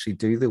is actually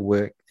do the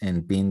work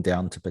and bend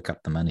down to pick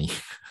up the money."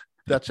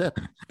 That's it.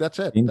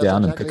 Bend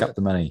down and pick up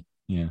the money.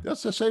 Yeah,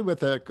 that's the same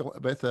with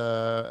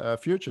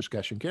futures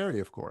cash and carry,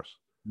 of course.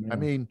 I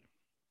mean,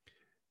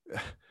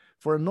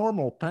 for a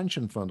normal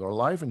pension fund or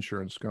life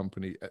insurance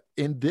company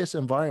in this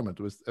environment,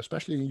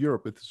 especially in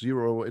Europe with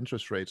zero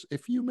interest rates,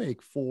 if you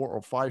make 4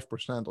 or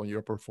 5% on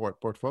your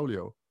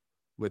portfolio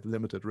with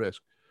limited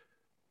risk,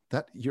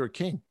 that you're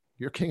king.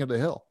 You're king of the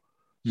hill.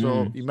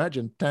 So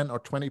imagine 10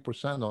 or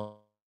 20%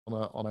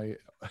 on a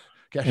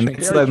cash and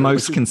it's the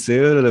most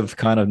conservative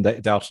kind of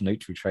delta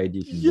neutral trade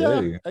you can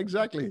do.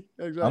 Exactly.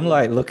 I'm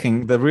like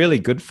looking, the really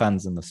good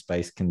funds in the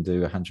space can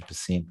do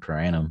 100% per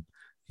annum.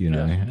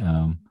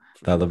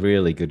 They're the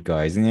really good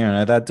guys, and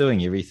they're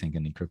doing everything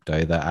in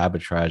crypto. They're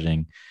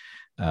arbitraging,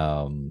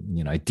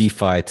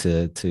 DeFi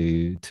to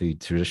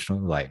traditional,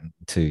 like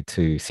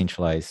to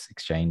centralized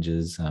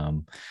exchanges,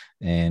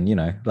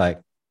 and like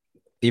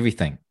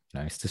everything.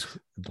 It's just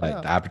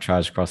like the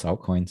arbitrage across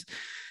altcoins.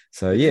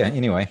 So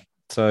anyway.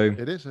 So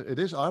it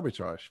is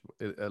arbitrage,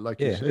 like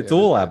you say. It's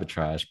all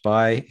arbitrage,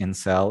 buy and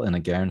sell in a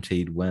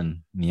guaranteed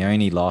win. The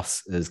only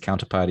loss is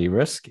counterparty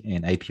risk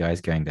and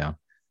APIs going down.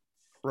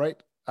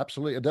 Right,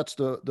 absolutely. That's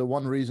the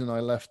one reason I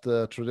left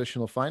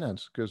traditional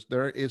finance, because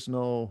there is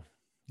no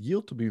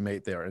yield to be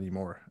made there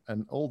anymore,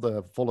 and all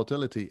the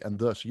volatility and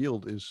thus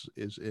yield is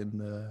in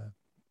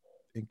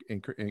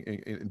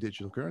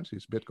digital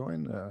currencies,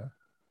 Bitcoin.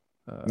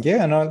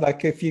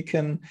 Like if you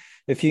can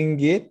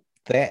get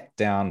that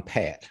down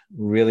pat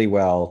really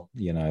well,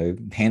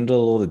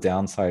 handle all the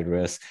downside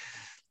risk,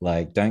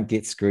 like don't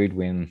get screwed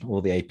when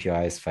all the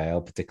APIs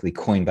fail, particularly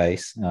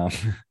Coinbase,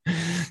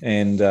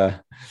 and then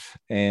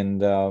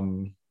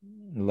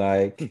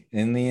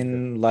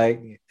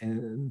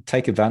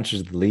take advantage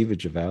of the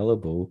leverage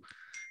available.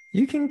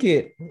 you can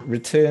get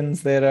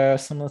returns that are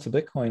similar to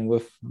Bitcoin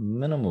with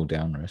minimal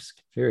down risk,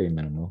 very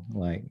minimal.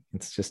 Like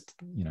it's just,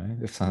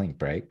 if something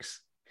breaks.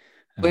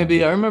 Plan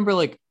B, I remember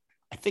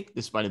I think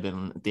this might have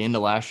been at the end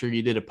of last year.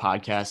 You did a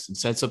podcast and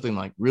said something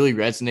like really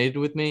resonated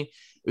with me.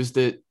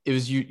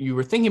 You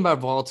were thinking about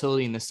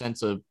volatility in the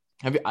sense of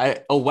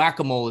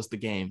whack-a-mole is the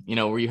game,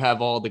 where you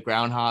have all the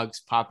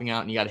groundhogs popping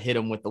out and you got to hit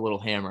them with the little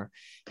hammer.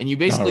 And you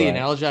basically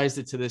analogized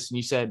it to this and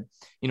you said,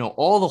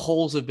 all the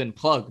holes have been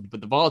plugged,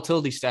 but the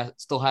volatility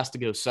still has to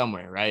go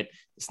somewhere, right?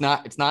 It's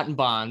not in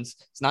bonds.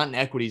 It's not in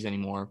equities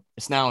anymore.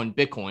 It's now in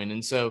Bitcoin.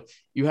 And so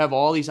you have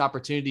all these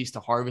opportunities to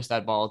harvest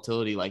that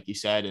volatility, like you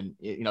said. And,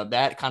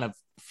 that kind of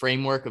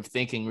framework of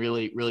thinking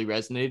really, really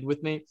resonated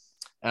with me.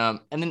 And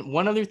then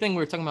one other thing we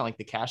were talking about, like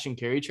the cash and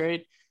carry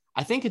trade.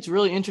 I think it's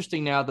really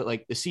interesting now that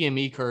like the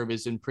CME curve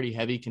is in pretty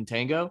heavy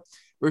contango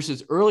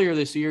versus earlier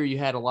this year, you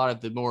had a lot of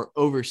the more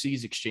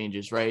overseas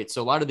exchanges, right?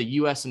 So a lot of the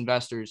US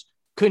investors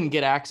couldn't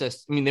get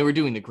access. I mean, they were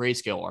doing the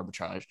grayscale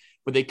arbitrage,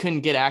 but they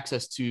couldn't get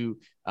access to,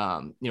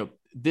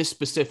 this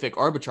specific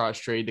arbitrage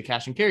trade, the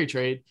cash and carry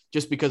trade,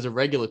 just because of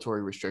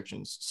regulatory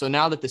restrictions. So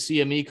now that the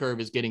CME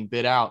curve is getting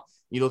bid out,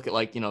 you look at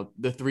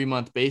the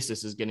 3-month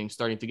basis is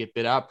starting to get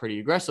bid out pretty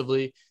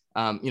aggressively.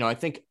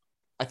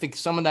 I think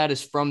some of that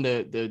is from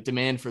the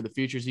demand for the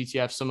futures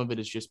ETF. Some of it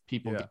is just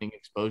people getting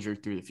exposure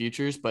through the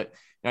futures. But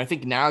I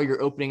think now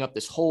you're opening up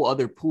this whole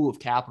other pool of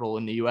capital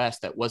in the US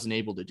that wasn't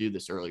able to do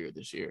this earlier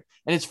this year.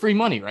 And it's free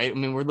money, right? I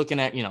mean, we're looking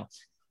at,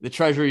 the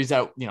treasuries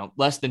at,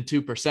 less than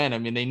 2%. I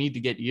mean, they need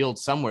to get yield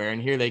somewhere.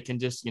 And here they can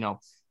just,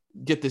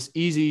 get this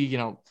easy,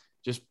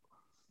 just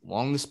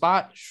long the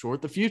spot,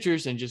 short the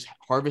futures and just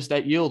harvest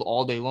that yield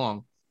all day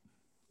long.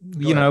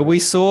 We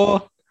saw,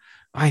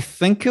 I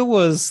think it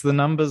was the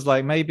numbers,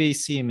 like maybe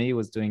CME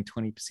was doing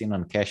 20%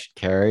 on cash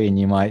carry and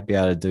you might be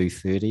able to do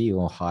 30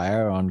 or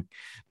higher on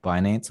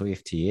Binance or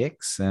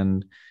FTX.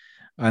 And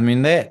I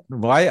mean,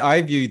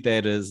 I viewed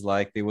that as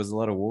like there was a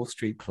lot of Wall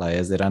Street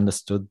players that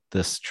understood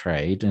this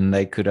trade and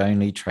they could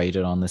only trade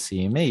it on the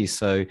CME.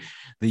 So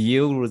the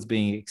yield was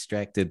being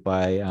extracted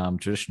by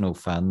traditional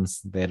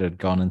funds that had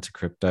gone into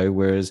crypto,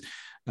 whereas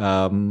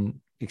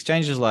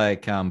exchanges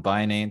like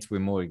Binance were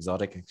more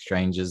exotic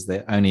exchanges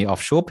that only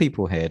offshore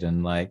people had.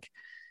 And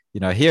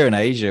here in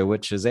Asia,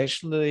 which is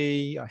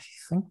actually, I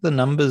think the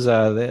numbers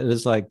are that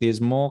is like there's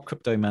more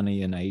crypto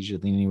money in Asia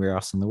than anywhere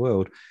else in the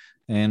world.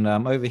 And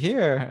over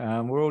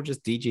here, we're all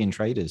just DGen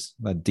traders,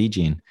 like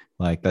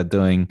they're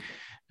doing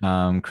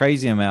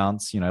crazy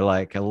amounts,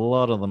 like a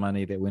lot of the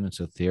money that went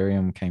into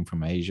Ethereum came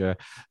from Asia.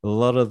 A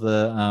lot of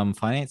the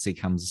financing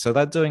comes. So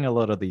they're doing a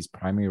lot of these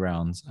primary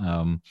rounds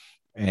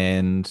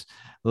and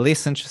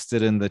less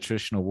interested in the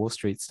traditional Wall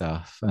Street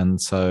stuff. And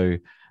so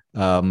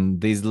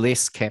there's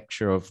less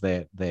capture of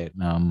that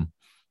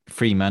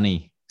free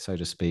money, so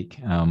to speak,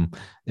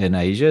 in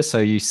Asia. So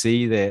you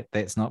see that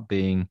that's not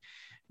being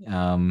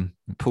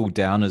pulled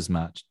down as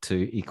much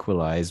to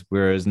equalize,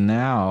 whereas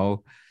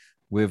now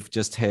we've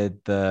just had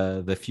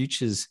the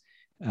futures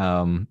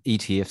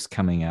ETFs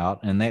coming out,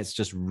 and that's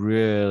just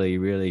really,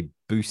 really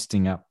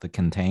boosting up the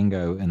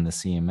contango in the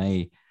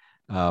CME,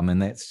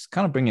 and that's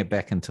kind of bring it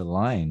back into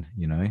line,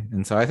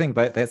 And so I think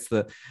that's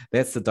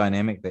the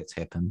dynamic that's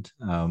happened.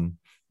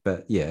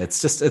 But yeah,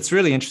 it's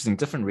really interesting.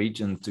 Different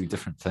regions do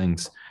different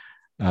things.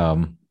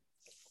 And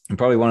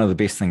probably one of the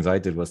best things I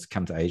did was to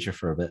come to Asia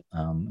for a bit,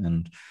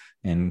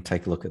 and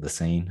take a look at the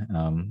scene.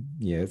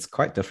 It's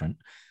quite different.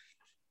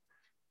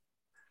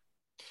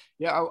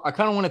 Yeah, I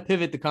kind of want to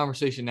pivot the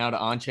conversation now to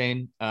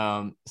on-chain.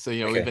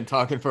 We've been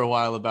talking for a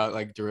while about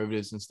like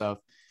derivatives and stuff.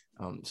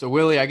 So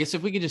Willie, I guess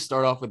if we could just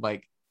start off with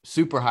like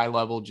super high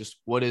level,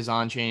 just what is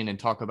on-chain and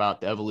talk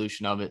about the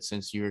evolution of it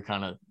since you're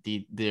kind of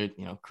the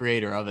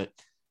creator of it.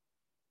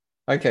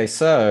 Okay,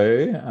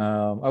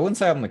 so I wouldn't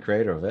say I'm the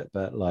creator of it,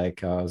 but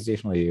like I was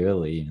definitely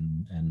early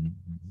in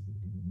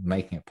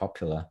making it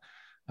popular.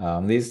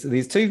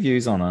 There's two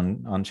views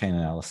on-chain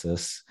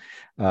analysis.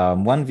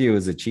 One view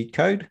is a cheat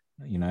code,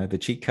 the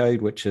cheat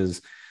code, which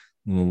is,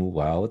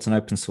 well, it's an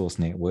open source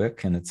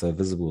network and it's a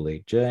visible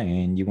ledger,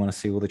 and you want to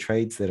see all the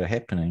trades that are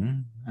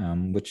happening,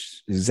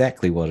 which is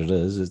exactly what it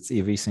is. It's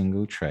every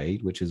single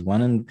trade, which is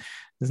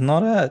it's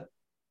not a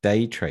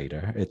day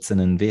trader, it's an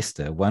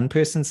investor. One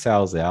person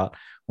sells out,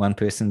 one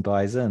person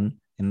buys in,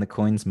 and the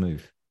coins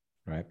move.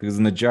 Right? Because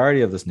the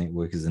majority of this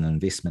network is an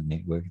investment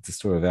network. It's a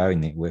store of value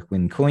network.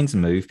 When coins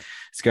move,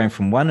 it's going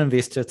from one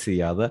investor to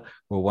the other,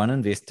 or one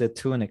investor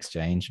to an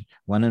exchange,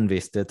 one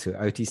investor to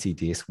OTC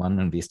desk, one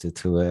investor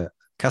to a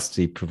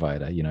custody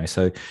provider,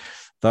 So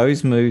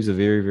those moves are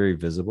very, very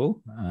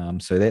visible.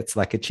 So that's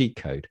like a cheat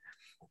code.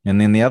 And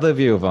then the other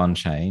view of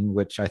on-chain,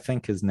 which I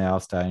think is now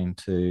starting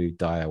to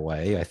die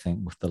away, I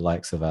think with the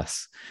likes of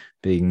us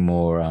being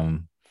more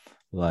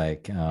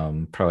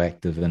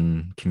proactive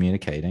in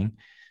communicating,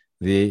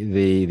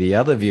 the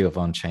other view of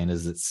on-chain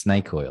is it's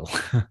snake oil,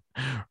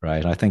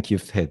 right? I think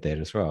you've had that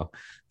as well.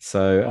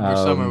 So over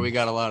summer we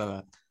got a lot of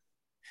that.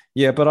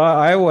 Yeah, but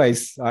I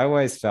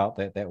always felt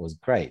that was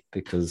great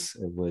because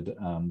it would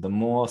the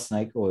more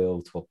snake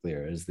oil talk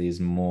there is, there's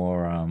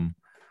more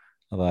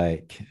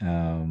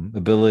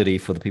ability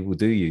for the people who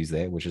do use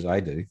that, which is I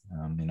do.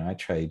 I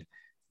trade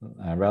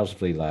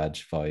relatively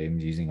large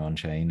volumes using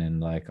on-chain,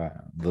 and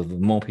the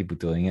more people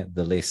doing it,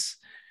 the less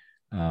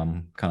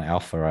kind of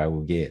alpha I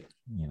will get.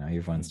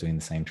 Everyone's doing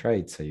the same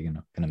trade, so you're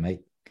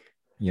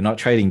not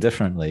trading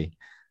differently.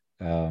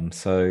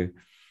 So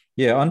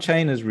yeah,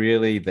 on-chain is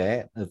really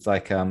that. It's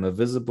like a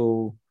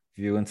visible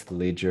view into the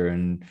ledger,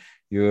 and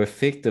you're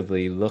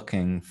effectively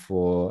looking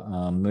for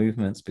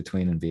movements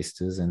between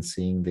investors and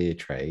seeing their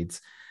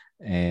trades.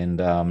 And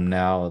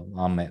now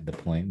I'm at the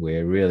point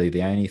where really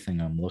the only thing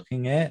I'm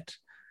looking at,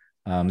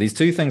 these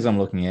two things I'm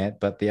looking at,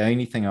 but the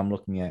only thing I'm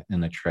looking at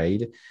in a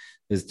trade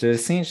is to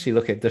essentially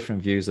look at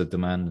different views of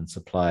demand and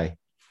supply.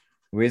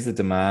 Where's the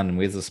demand and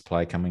where's the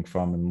supply coming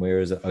from, and where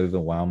is it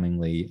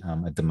overwhelmingly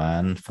a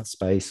demand for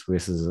space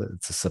versus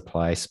it's a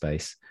supply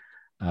space?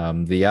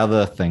 The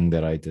other thing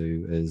that I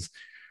do is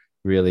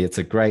really it's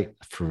a great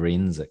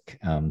forensic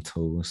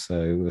tool.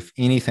 So if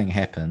anything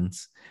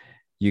happens,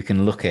 you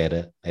can look at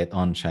it at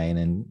on-chain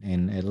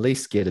and at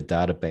least get a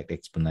data-backed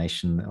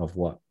explanation of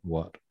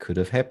what could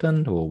have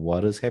happened or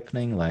what is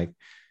happening. Like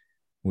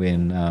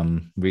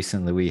when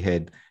recently we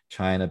had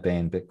China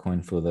ban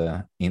Bitcoin for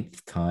the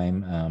nth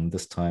time.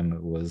 This time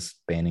it was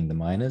banning the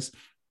miners.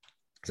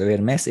 So we had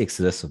a mass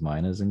exodus of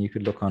miners, and you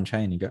could look on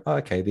chain and go, oh,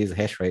 okay, there's a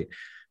hash rate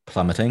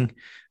plummeting.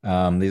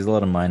 There's a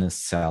lot of miners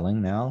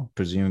selling now,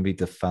 presumably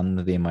to fund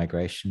their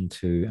migration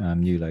to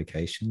new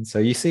locations. So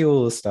you see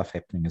all this stuff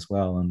happening as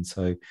well. And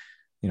so,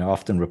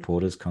 often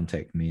reporters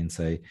contact me and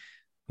say,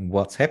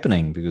 what's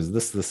happening? Because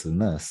this,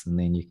 and this. And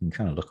then you can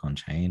kind of look on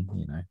chain,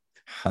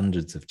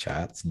 hundreds of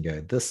charts and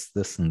go, this,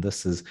 and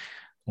this is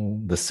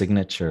the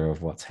signature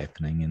of what's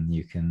happening, and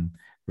you can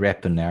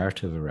wrap a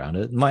narrative around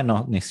it. It might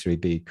not necessarily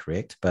be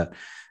correct, but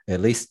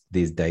at least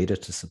there's data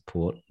to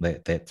support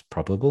that that's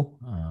probable.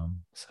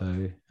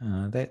 So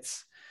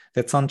that's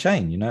on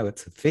chain.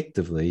 It's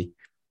effectively,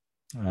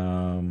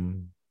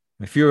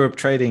 if you're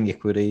trading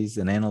equities,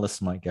 an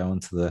analyst might go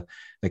into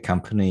the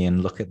company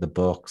and look at the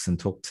books and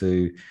talk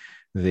to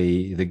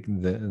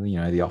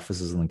the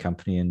officers in the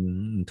company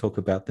and talk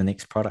about the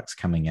next products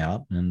coming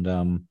out. And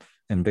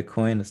in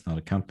Bitcoin, it's not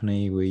a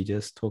company. We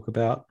just talk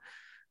about,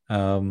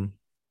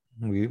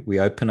 we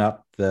open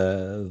up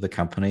the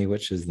company,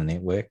 which is the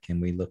network,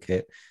 and we look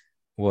at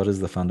what is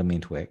the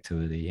fundamental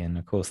activity. And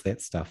of course,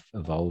 that stuff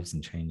evolves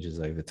and changes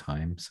over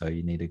time. So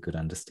you need a good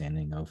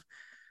understanding of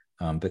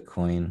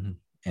Bitcoin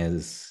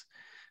as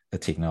a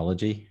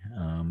technology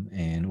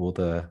and all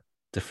the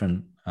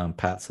different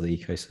parts of the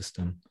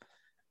ecosystem.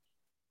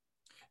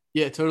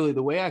 Yeah, totally.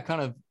 The way I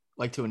kind of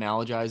like to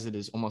analogize it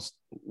is almost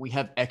we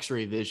have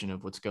X-ray vision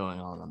of what's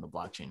going on the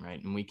blockchain,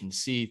 right? And we can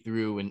see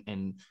through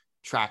and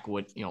track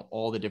what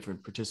all the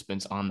different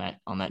participants on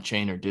that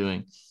chain are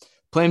doing.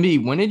 Plan B,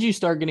 when did you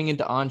start getting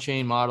into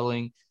on-chain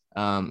modeling?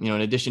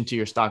 In addition to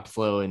your stock to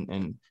flow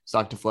and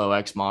stock to flow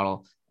X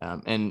model,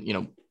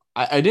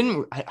 I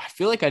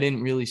feel like I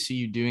didn't really see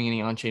you doing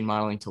any on-chain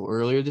modeling until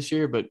earlier this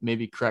year, but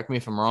maybe correct me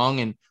if I'm wrong.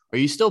 And are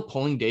you still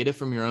pulling data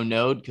from your own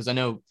node? Because I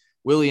know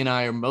Willie and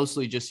I are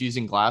mostly just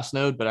using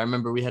Glassnode, but I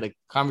remember we had a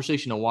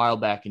conversation a while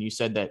back and you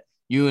said that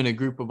you and a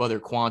group of other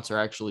quants are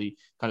actually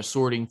kind of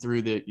sorting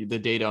through the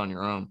data on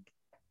your own.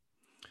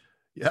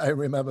 Yeah, I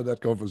remember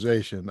that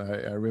conversation.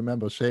 I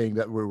remember saying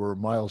that we were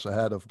miles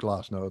ahead of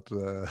Glassnode.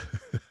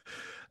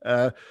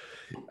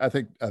 I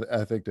think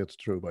that's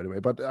true, by the way.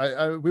 But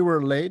we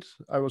were late.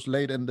 I was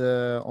late in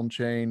the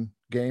on-chain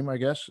game, I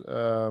guess,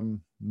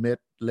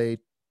 late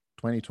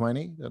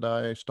 2020 that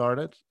I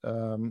started.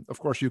 Of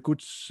course, you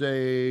could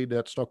say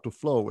that stock to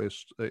flow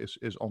is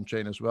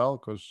on-chain as well,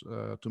 because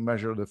to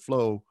measure the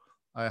flow,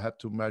 I had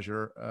to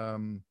measure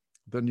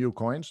the new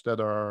coins that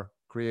are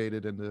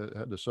created in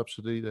the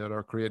subsidy that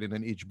are created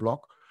in each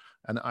block.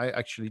 And I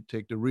actually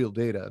take the real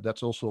data.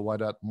 That's also why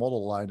that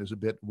model line is a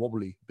bit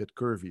wobbly, a bit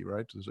curvy,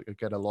 right? I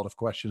get a lot of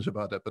questions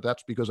about that, but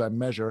that's because I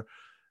measure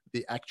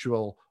the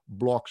actual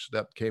blocks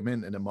that came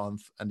in a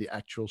month and the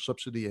actual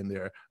subsidy in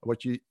there.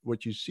 What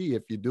you see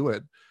if you do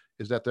it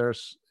is that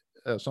there's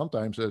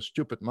sometimes a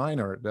stupid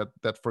miner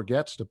that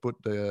forgets to put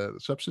the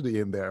subsidy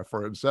in there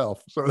for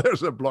himself. So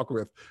there's a block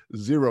with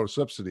 0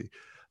 subsidy,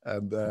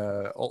 and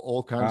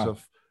all kinds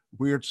of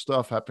weird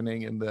stuff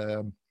happening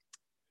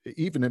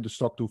even in the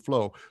stock to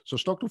flow. So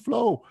stock to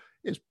flow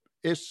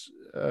uses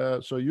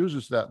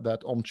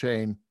that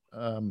on-chain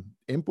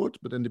input,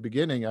 but in the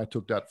beginning I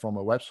took that from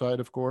a website,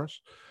 of course,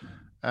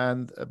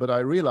 but I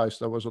realized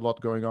there was a lot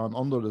going on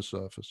under the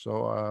surface.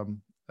 So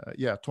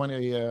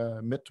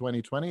mid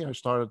 2020 I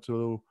started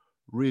to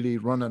really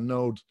run a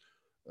node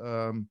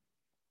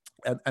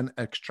and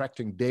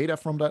extracting data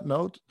from that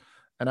node.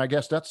 And I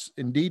guess that's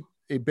indeed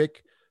a big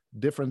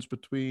difference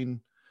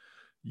between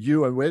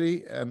you and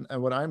Willie and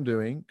what I'm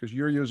doing, because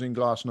you're using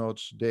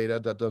Glassnode's data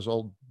that does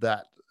all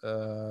that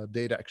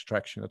data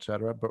extraction,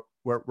 etc. But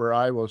where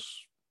I was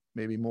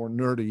maybe more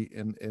nerdy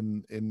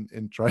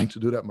in trying to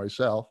do that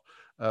myself.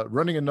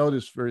 Running a node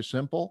is very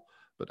simple,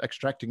 but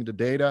extracting the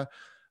data,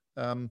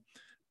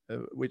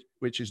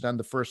 which is then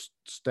the first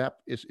step,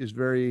 is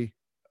very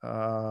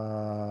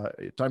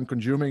time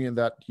consuming in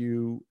that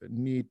you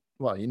need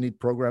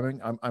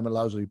programming. I'm a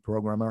lousy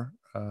programmer.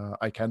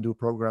 I can do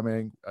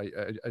programming.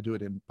 I do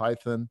it in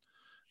Python.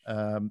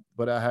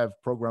 But I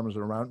have programmers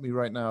around me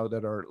right now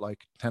that are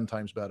like 10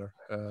 times better,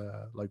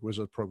 like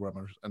wizard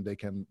programmers, and they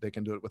can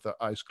do it with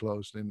their eyes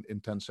closed in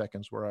 10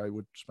 seconds, where I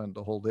would spend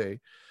the whole day.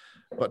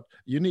 But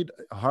you need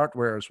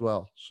hardware as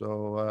well.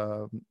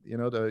 So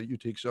the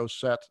UTXO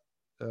set,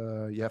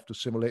 you have to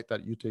simulate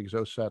that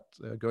UTXO set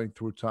going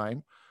through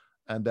time,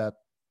 and that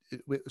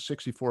with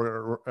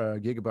 64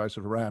 gigabytes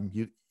of RAM,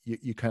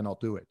 you cannot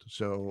do it.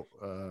 So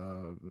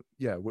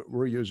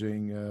we're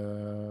using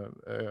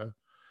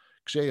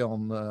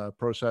Xeon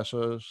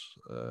processors,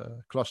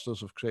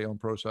 clusters of Xeon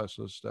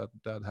processors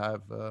that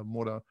have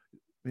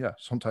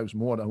sometimes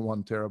more than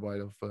 1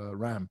 terabyte of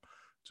RAM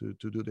to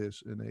do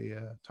this in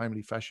a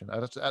timely fashion.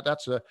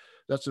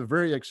 That's a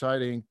very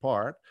exciting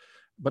part.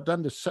 But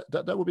then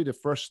that will be the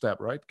first step,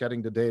 right?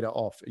 Getting the data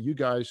off. You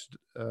guys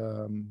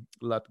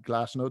let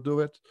Glassnode do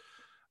it,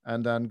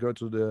 and then go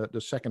to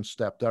the second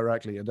step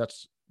directly, and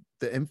that's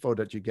the info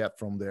that you get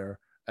from there.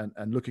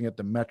 And looking at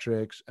the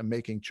metrics and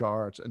making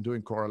charts and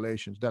doing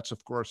correlations. That's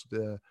of course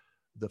the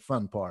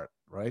fun part,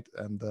 right?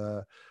 And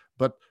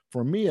but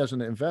for me as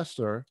an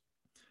investor,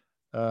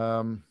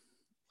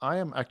 I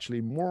am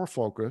actually more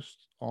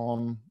focused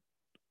on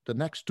the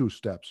next 2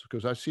 steps,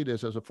 because I see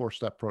this as a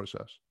 4-step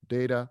process: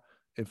 data,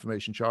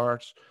 information,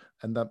 charts,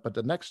 but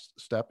the next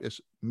step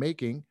is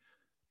making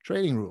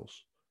trading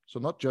rules. So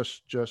not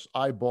just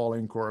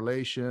eyeballing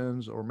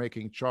correlations or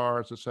making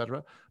charts,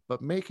 etc.,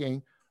 but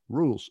making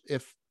rules.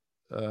 If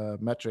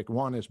metric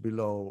 1 is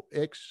below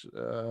X,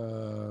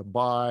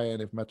 buy,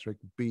 and if metric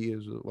B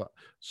is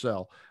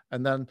sell.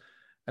 And then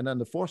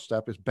the 4th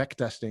step is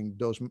backtesting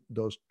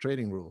those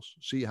trading rules,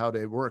 see how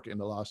they work in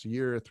the last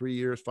year, 3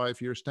 years, 5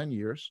 years, 10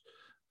 years,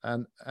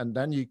 and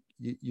then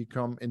you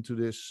come into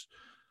this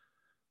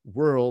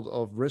world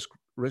of risk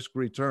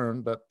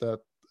return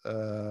that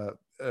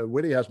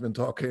Willie has been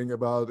talking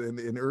about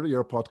in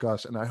earlier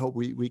podcasts, and I hope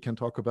we can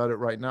talk about it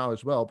right now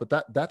as well. But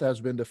that has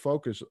been the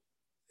focus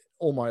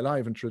all my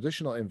life in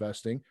traditional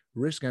investing: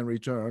 risk and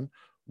return.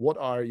 What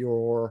are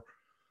your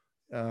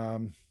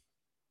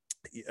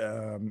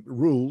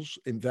rules,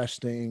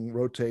 investing,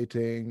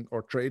 rotating,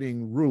 or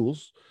trading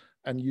rules?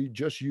 And you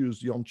just use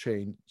the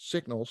on-chain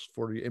signals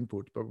for the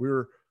input. But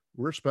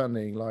we're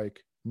spending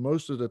like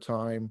most of the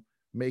time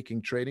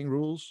making trading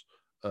rules,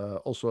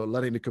 also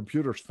letting the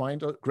computers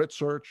grid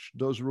search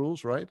those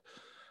rules, right?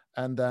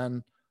 And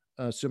then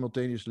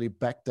simultaneously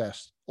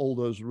backtest all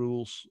those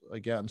rules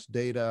against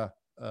data,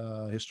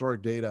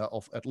 historic data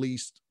of at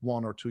least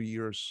 1 or 2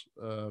 years,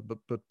 but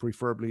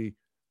preferably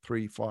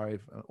 3,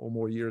 5 or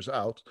more years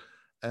out.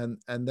 And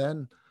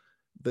then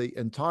the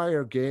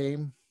entire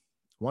game,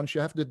 once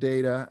you have the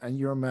data and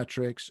your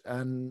metrics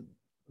and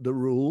the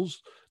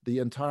rules, the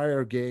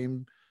entire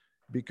game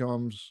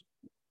becomes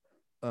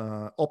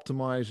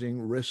optimizing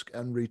risk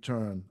and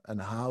return.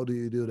 And how do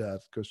you do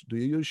that? Because do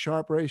you use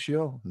Sharpe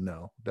ratio?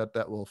 No,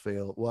 that will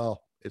fail.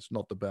 Well, it's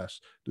not the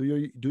best. Do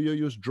you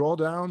use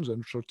drawdowns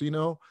and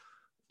Sortino?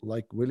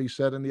 Like Willie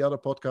said in the other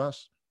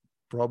podcast,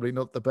 probably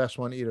not the best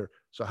one either.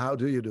 So how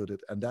do you do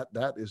it? And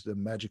that is the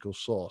magical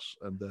sauce.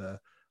 And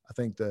I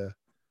think the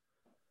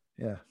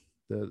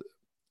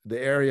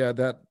area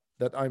that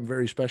I'm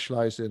very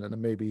specialized in,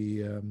 and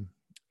maybe a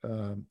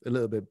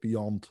little bit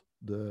beyond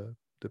the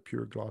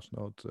pure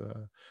Glassnode,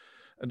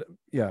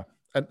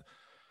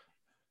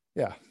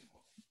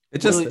 It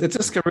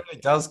just really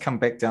does come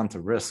back down to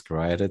risk,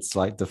 right? It's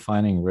like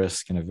defining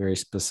risk in a very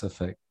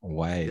specific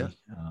way. Yes.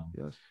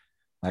 Yes.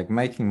 Like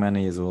making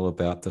money is all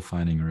about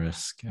defining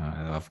risk.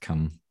 I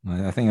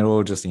think it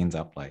all just ends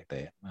up like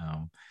that.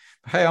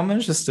 Hey, I'm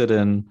interested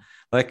in,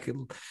 like,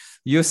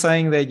 you're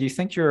saying that you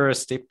think you're a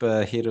step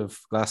ahead of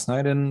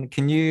Glassnode, and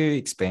can you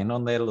expand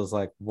on that? It was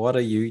like, what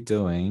are you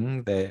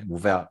doing that,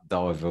 without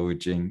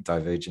divulging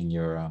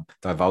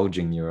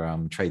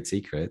your trade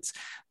secrets?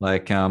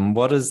 Like,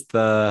 what is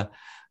the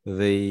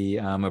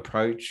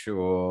approach,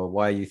 or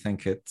why you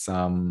think it's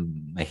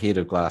ahead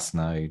of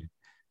Glassnode?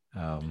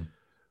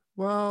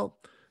 Well,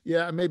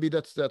 yeah, maybe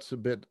that's a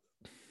bit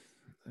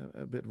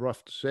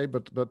rough to say,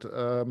 but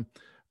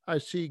I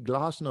see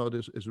Glassnode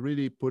is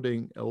really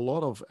putting a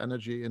lot of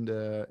energy in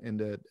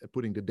the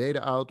putting the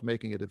data out,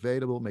 making it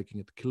available, making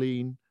it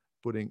clean,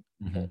 putting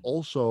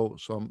also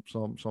some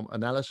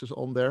analysis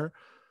on there,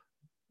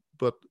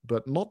 but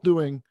not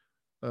doing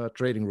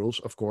trading rules,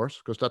 of course,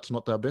 because that's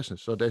not their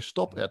business. So they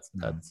stop at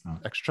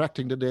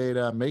extracting the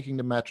data, making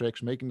the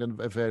metrics, making them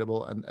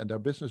available, and their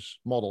business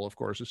model, of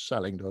course, is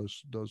selling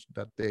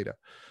that data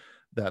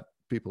that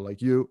people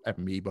like you and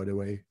me, by the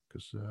way,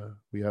 because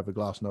we have a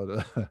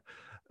Glassnode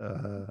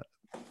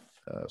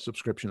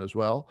subscription as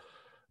well.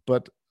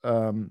 But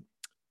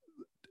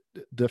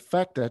the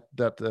fact that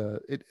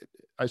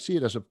I see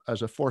it as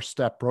a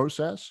 4-step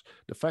process.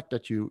 The fact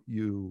that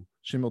you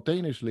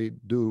simultaneously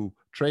do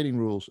trading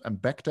rules and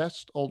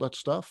backtest all that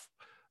stuff,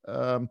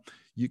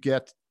 you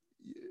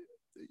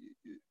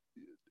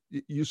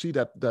see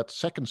that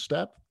second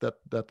step,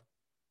 that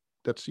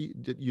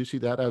you see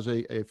that as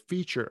a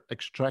feature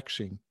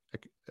extraction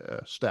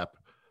step.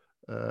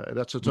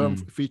 That's a term.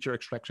 Feature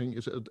extraction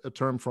is a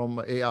term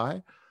from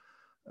AI.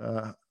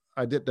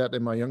 I did that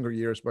in my younger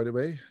years, by the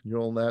way.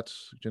 Neural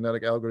nets,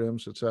 genetic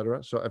algorithms,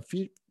 etc. So a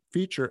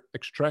feature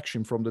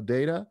extraction from the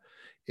data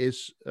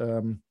is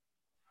a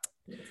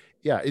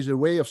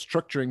way of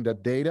structuring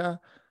that data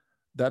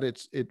that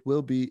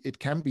it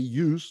can be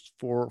used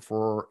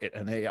for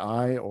an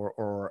AI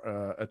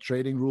or a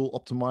trading rule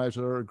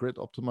optimizer, grid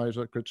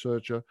optimizer, grid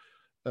searcher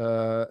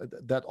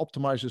that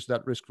optimizes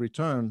that risk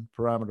return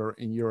parameter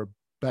in your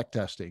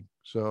backtesting.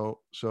 So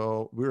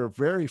we're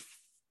very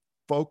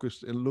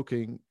focused in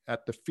looking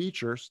at the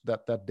features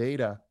that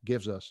data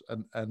gives us,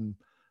 and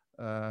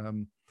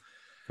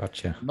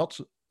Gotcha.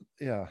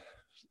 Yeah.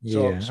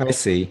 So, I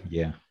see.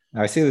 Yeah,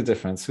 I see the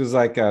difference. Because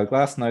like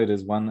Glassnode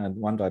is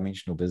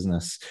one-dimensional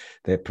business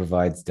that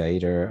provides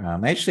data,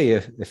 actually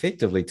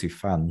effectively to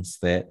funds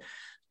that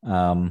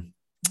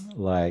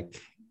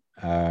like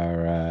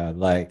are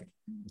like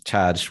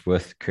charged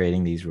with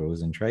creating these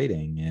rules and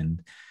trading.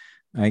 And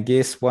I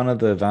guess one of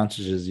the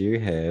advantages you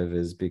have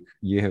is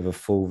you have a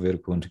full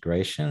vertical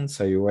integration,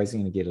 so you're always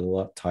going to get a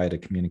lot tighter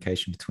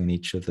communication between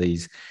each of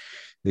these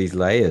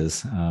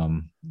layers.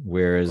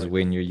 Whereas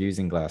when you're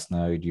using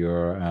Glassnode,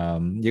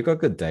 you've got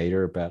good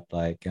data about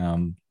like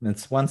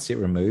it's one step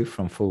removed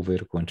from full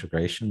vertical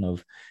integration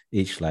of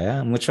each layer,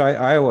 and which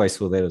I always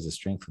saw that as a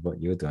strength of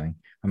what you're doing.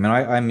 I mean,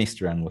 I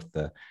messed around with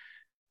the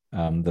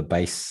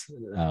base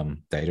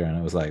data, and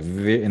it was like,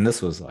 and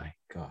this was like,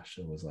 gosh,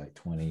 it was like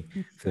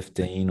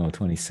 2015 or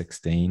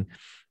 2016.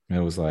 And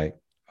it was like,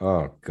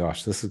 oh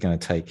gosh, this is going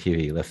to take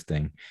heavy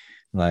lifting,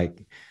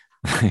 like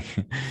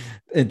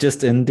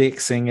just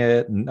indexing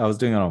it. And I was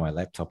doing it on my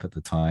laptop at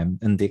the time,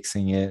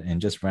 indexing it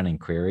and just running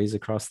queries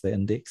across the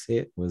index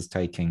set was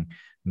taking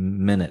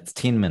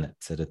 10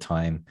 minutes at a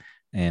time.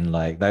 And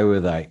like they were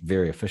like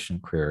very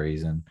efficient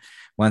queries. And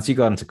once you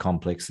got into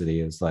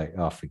complexity, it was like,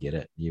 oh, forget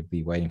it. You'd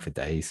be waiting for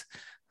days.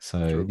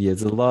 So yeah,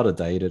 there's a lot of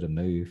data to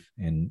move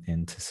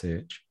and to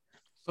search.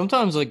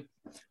 Sometimes like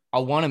I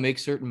want to make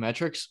certain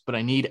metrics, but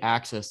I need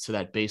access to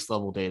that base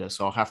level data.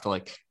 So I'll have to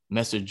like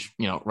message,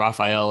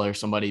 Raphael or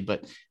somebody,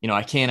 but,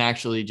 I can't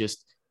actually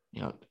just,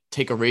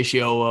 take a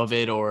ratio of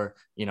it or,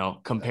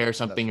 compare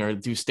something or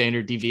do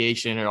standard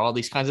deviation or all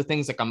these kinds of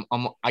things. Like I'm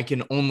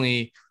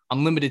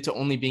limited to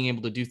only being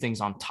able to do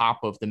things on top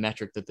of the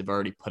metric that they've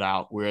already put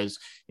out. Whereas,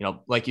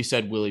 like you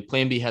said, Willie,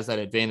 Plan B has that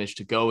advantage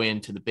to go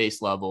into the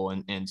base level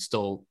and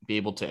still be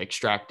able to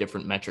extract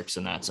different metrics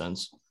in that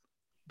sense.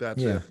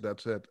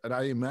 That's it. And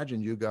I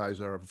imagine you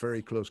guys are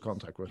very close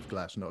contact with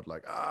Glassnode.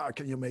 Like,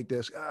 can you make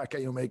this?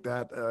 Can you make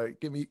that?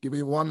 Give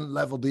me one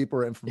level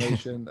deeper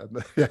information.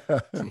 And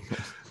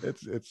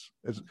it's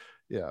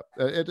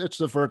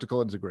the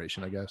vertical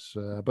integration, I guess.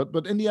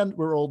 But in the end,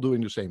 we're all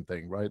doing the same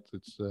thing, right?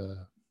 It's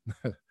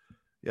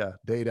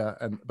data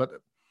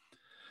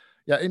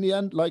in the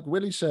end, like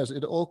Willie says,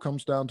 it all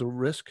comes down to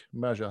risk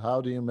measure. How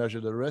do you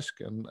measure the risk,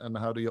 and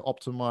how do you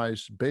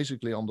optimize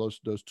basically on those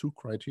two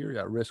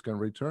criteria, risk and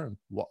return?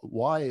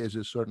 Why is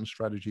a certain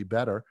strategy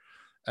better?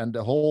 And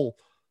the whole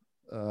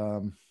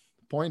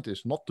point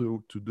is not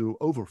to do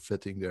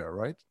overfitting there,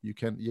 right? You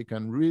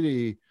can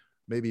really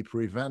maybe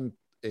prevent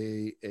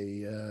a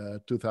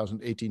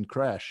 2018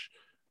 crash,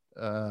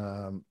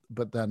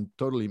 but then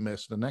totally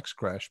miss the next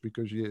crash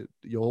because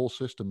your whole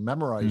system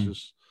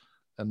memorizes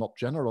and not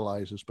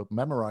generalizes, but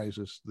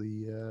memorizes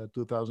the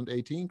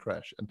 2018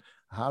 crash. And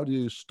how do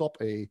you stop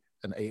an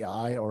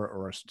AI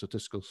or a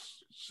statistical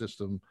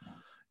system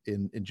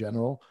in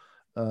general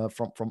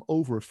from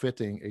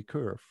overfitting a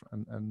curve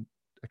and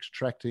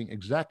extracting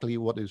exactly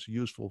what is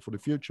useful for the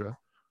future,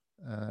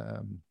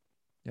 and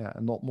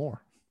not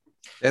more.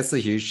 That's a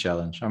huge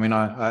challenge. I mean,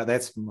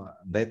 that's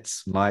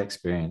my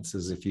experience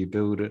is if you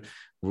build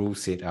rule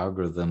set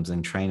algorithms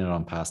and train it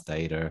on past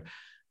data,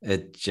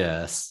 it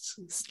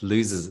just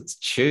loses its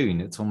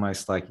tune. It's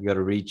almost like you got to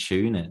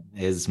retune it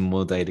as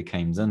more data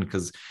comes in.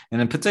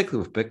 And in particular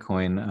with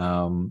Bitcoin,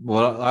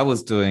 I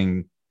was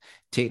doing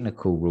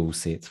technical rule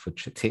sets for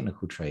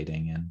technical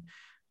trading,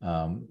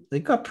 and they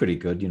got pretty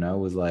good. It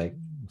was like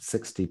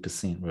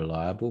 60%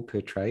 reliable per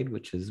trade,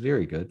 which is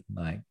very good.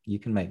 Like you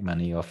can make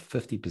money off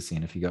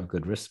 50% if you got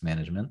good risk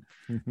management.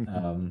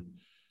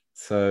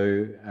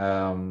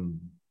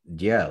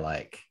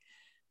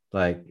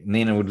 Like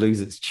then it would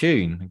lose its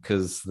tune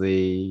because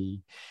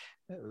the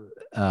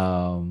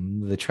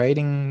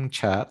trading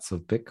charts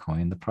of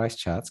Bitcoin, the price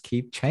charts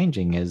keep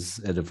changing as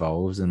it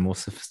evolves and more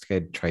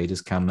sophisticated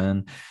traders come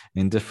in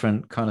and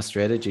different kind of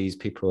strategies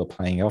people are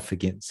playing off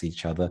against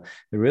each other.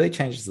 It really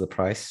changes the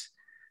price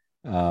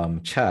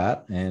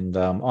chart, and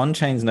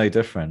on-chain's no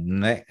different.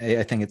 And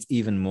I think it's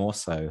even more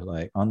so.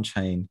 Like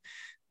on-chain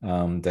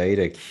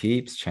data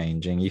keeps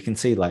changing. You can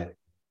see like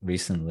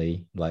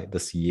recently, like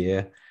this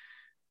year,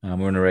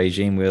 we're in a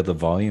regime where the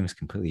volume's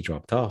completely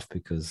dropped off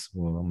because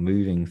we're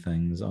moving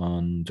things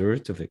on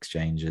derivative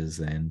exchanges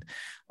and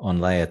on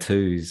layer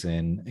twos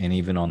and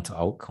even onto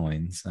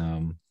altcoins.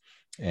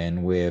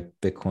 and where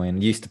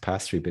Bitcoin used to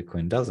pass through,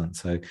 Bitcoin doesn't.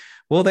 So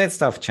all that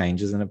stuff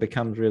changes, and it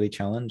becomes really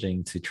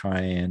challenging to try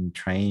and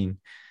train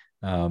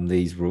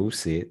these rule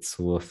sets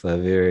with a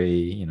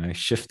very,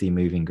 shifty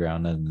moving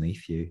ground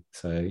underneath you.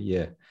 So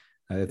yeah,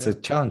 it's a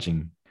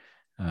challenging,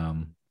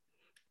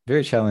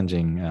 very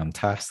challenging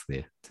task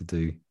there to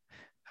do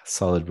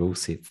solid rule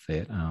sets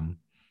that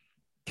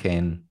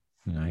can,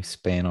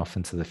 span off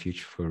into the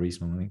future for a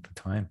reasonable length of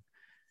time.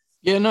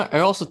 Yeah, no, I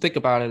also think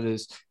about it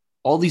as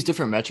all these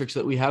different metrics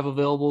that we have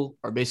available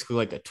are basically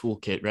like a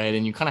toolkit, right?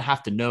 And you kind of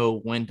have to know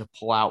when to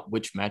pull out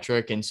which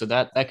metric. And so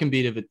that can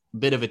be a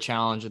bit of a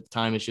challenge at the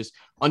time. It's just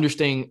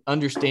understanding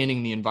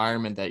the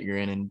environment that you're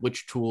in and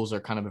which tools are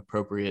kind of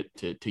appropriate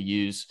to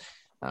use.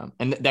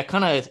 And that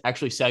kind of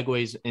actually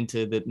segues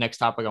into the next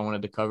topic I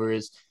wanted to cover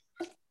is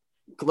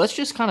let's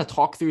just kind of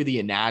talk through the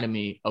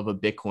anatomy of a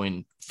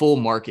Bitcoin full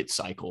market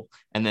cycle.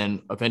 And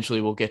then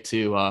eventually we'll get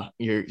to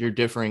your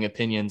differing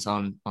opinions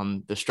on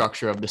the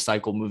structure of the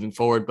cycle moving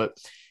forward. But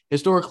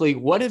historically,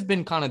 what have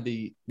been kind of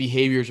the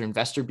behaviors or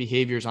investor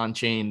behaviors on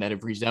chain that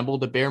have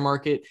resembled a bear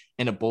market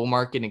and a bull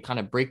market, and kind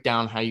of break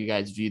down how you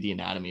guys view the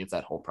anatomy of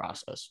that whole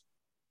process?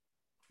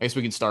 I guess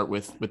we can start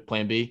with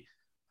Plan B.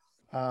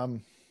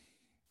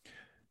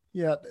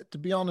 Yeah, to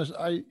be honest,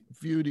 I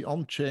view the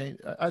on-chain,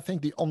 I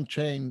think the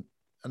on-chain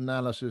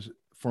analysis,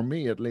 for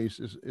me at least,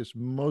 is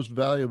most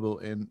valuable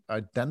in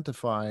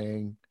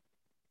identifying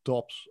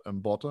tops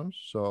and bottoms.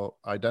 So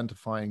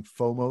identifying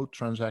FOMO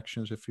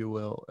transactions, if you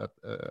will, at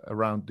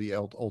around the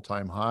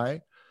all-time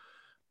high,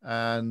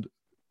 and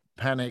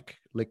panic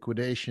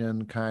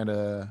liquidation kind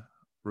of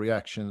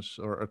reactions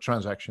or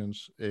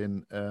transactions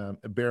in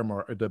a bear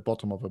market, at the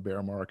bottom of a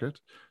bear market.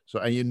 So,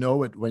 and you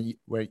know it when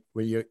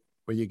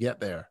you get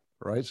there,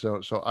 right?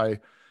 So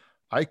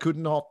I could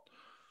not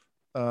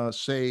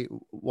say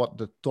what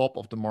the top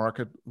of the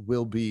market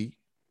will be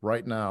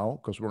right now,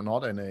 because we're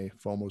not in a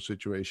FOMO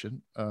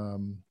situation.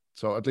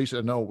 So at least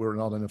I know we're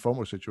not in a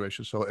FOMO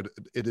situation. So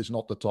it is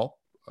not the top,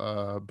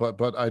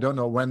 but I don't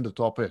know when the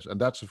top is, and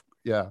that's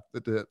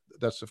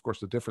that's of course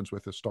the difference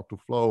with the stock to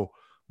flow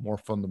more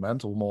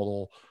fundamental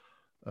model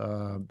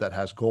that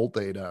has gold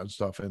data and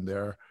stuff in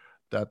there,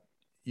 that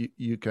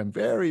you can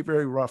very,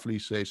 very roughly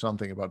say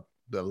something about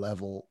the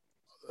level.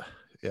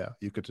 Yeah,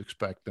 you could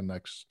expect the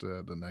next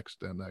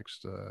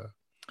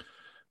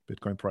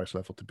Bitcoin price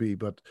level to be,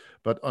 but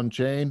on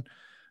chain,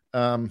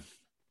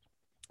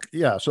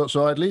 yeah.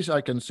 So at least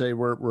I can say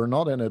we're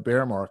not in a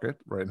bear market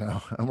right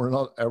now, and we're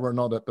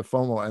not at the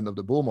FOMO end of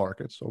the bull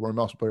market. So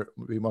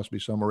we must be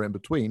somewhere in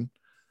between.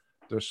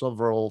 There's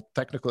several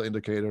technical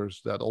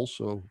indicators that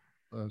also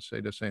say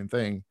the same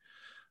thing,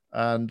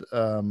 and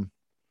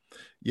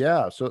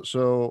yeah.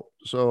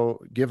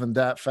 So given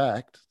that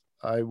fact,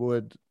 I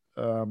would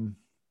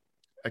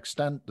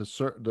extend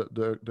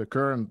the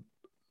current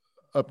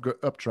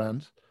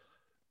uptrend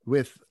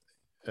with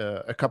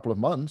a couple of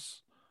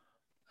months,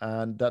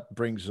 and that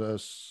brings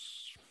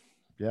us,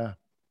 yeah.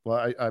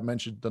 Well, I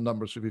mentioned the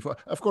numbers before.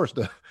 Of course,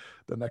 the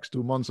next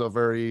 2 months are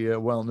very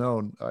well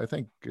known. I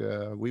think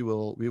we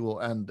will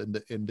end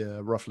in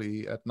the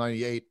roughly at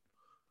 98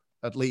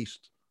 at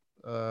least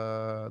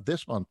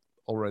this month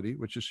already,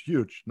 which is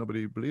huge.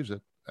 Nobody believes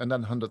it, and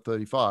then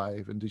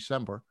 135 in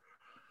December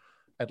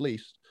at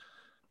least.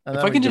 And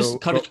if I can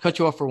just cut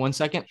you off for 1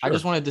 second, sure. I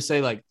just wanted to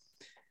say, like,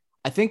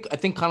 I think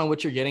kind of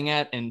what you're getting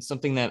at, and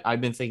something that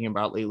I've been thinking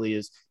about lately,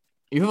 is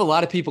you have a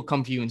lot of people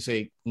come to you and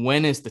say,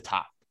 when is the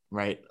top,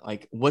 right?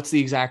 Like, what's the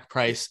exact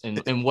price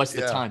and what's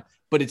the time?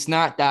 But it's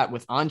not that.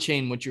 With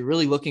on-chain, what you're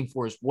really looking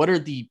for is what are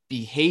the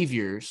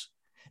behaviors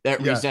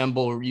that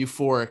resemble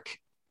euphoric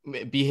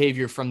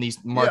behavior from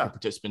these market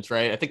participants,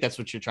 right? I think that's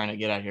what you're trying to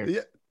get at here.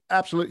 Yeah,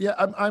 absolutely. Yeah,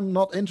 I'm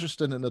not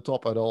interested in the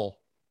top at all.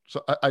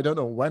 So I don't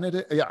know when it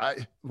is. Yeah,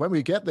 when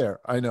we get there,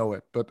 I know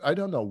it, but I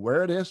don't know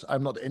where it is.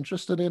 I'm not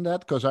interested in that,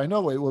 because I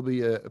know it will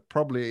be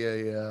probably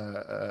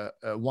a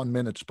 1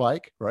 minute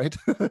spike, right?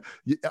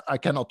 I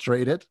cannot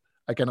trade it.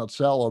 I cannot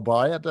sell or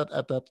buy at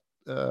that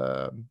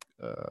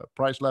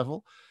price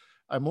level.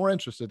 I'm more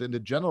interested in the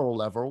general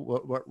level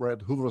where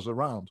it hovers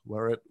around,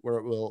 where it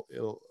will.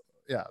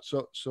 Yeah.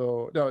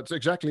 So no, it's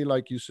exactly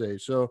like you say.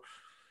 So,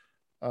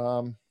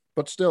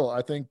 but still,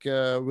 I think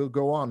we'll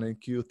go on in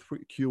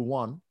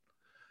Q1.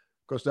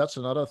 Because that's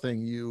another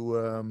thing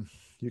you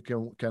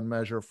can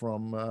measure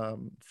from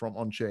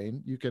on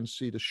chain. You can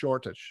see the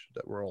shortage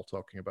that we're all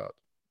talking about.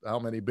 How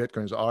many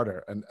Bitcoins are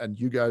there? And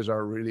you guys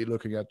are really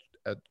looking at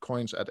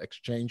coins at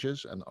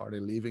exchanges, and are they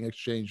leaving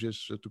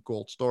exchanges to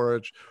cold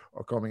storage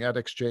or coming at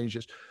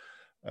exchanges?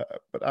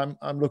 But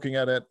I'm looking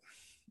at it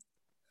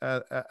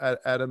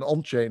at an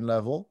on-chain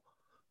level,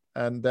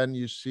 and then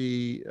you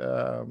see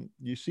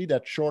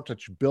that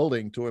shortage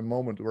building to a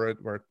moment where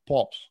it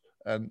pops,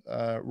 and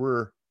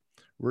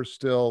we're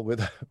still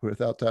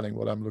without telling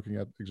what I'm looking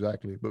at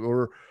exactly, but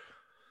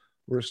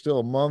we're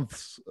still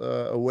months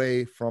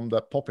away from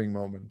that popping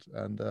moment.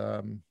 And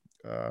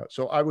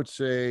so I would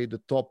say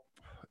the top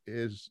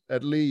is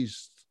at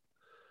least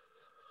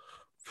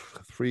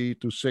 3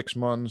 to 6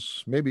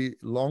 months, maybe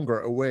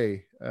longer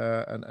away.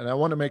 And I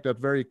want to make that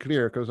very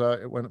clear, because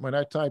when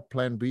I type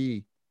Plan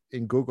B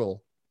in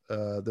Google,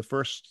 the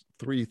first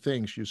three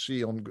things you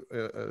see on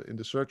in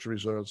the search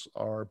results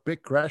are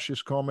big crash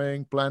is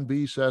coming. Plan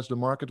B says the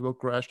market will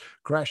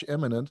crash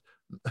imminent.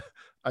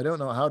 I don't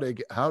know how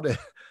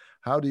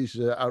these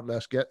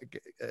outlets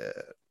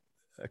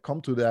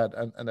come to that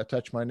and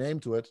attach my name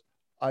to it.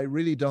 I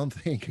really don't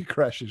think a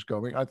crash is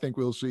coming. I think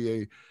we'll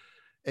see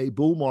a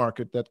bull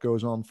market that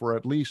goes on for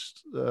at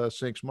least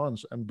 6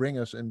 months and bring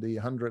us in the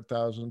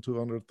 100,000,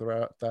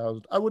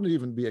 200,000. I wouldn't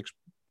even be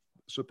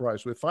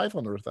surprised with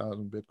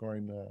 500,000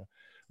 Bitcoin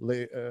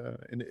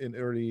in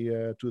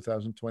early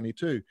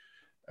 2022.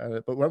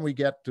 But when we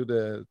get to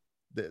the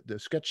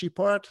sketchy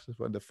part,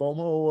 when the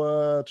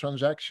FOMO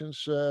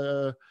transactions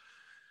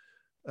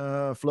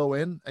flow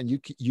in, and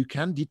you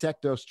can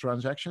detect those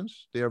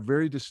transactions, they are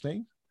very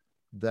distinct,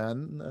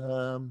 then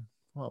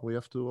we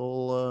have to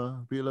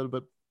all be a little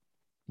bit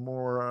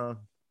more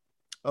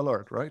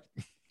alert, right?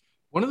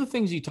 One of the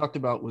things you talked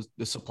about was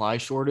the supply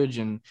shortage.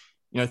 And,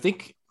 I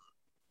think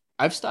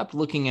I've stopped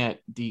looking at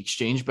the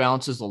exchange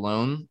balances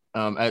alone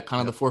at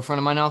kind of the forefront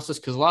of my analysis,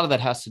 because a lot of that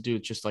has to do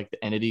with just like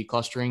the entity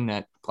clustering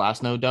that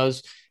Glassnode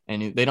does.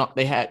 And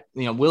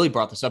Willie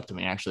brought this up to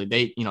me, actually.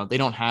 They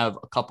don't have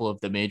a couple of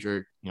the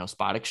major,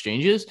 spot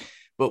exchanges.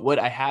 But what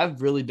I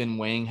have really been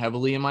weighing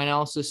heavily in my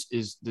analysis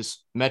is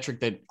this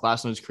metric that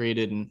Glassnode's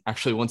created. And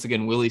actually, once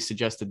again, Willie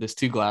suggested this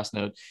to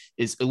Glassnode,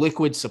 is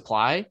illiquid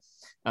supply.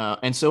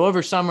 And so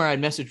over summer, I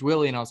messaged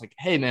Willie and I was like,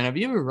 hey, man, have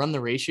you ever run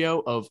the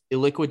ratio of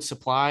illiquid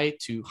supply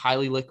to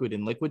highly liquid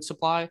and liquid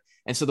supply?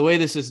 And so the way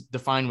this is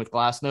defined with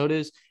Glassnode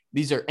is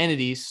these are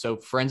entities, so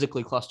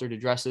forensically clustered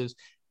addresses,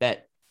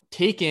 that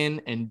take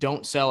in and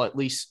don't sell at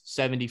least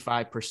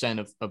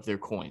 75% of their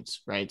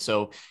coins, right?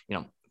 So,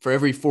 for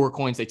every 4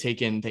 coins they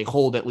take in, they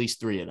hold at least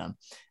 3 of them.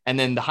 And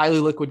then the highly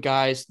liquid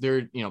guys,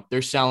 they're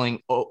selling,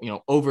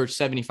 over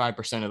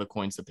 75% of the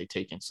coins that they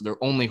take in. So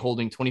they're only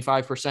holding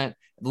 25%.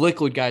 The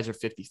liquid guys are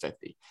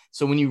 50-50.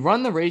 So when you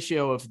run the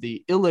ratio of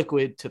the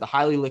illiquid to the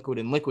highly liquid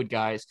and liquid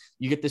guys,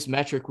 you get this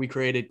metric we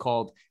created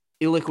called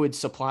illiquid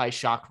supply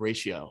shock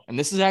ratio. And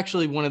this is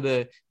actually one of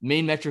the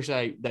main metrics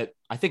that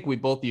I think we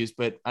both use,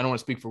 but I don't want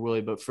to speak for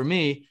Willie, but for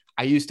me,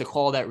 I used to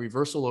call that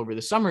reversal over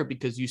the summer,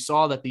 because you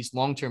saw that these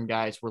long-term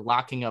guys were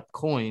locking up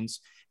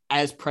coins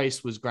as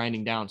price was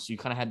grinding down. So you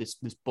kind of had this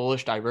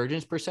bullish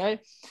divergence per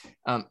se.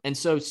 And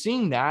so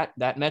seeing that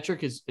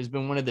metric has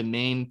been one of the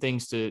main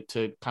things to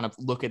kind of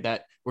look at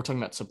that. We're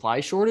talking about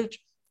supply shortage.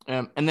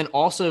 And then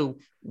also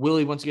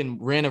Willie, once again,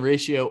 ran a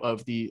ratio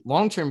of the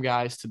long-term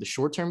guys to the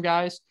short-term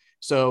guys.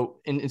 So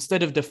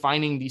instead of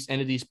defining these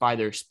entities by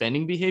their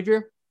spending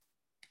behavior,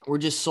 we're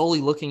just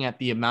solely looking at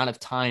the amount of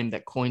time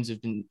that coins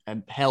have been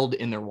held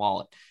in their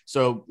wallet.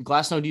 So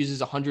Glassnode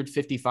uses a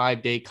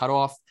 155-day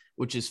cutoff,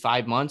 which is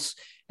 5 months.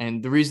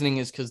 And the reasoning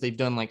is because they've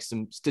done like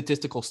some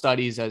statistical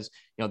studies, as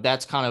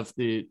that's kind of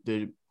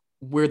the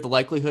where the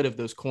likelihood of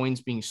those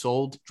coins being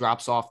sold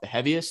drops off the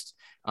heaviest.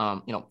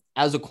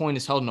 As a coin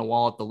is held in a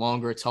wallet, the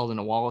longer it's held in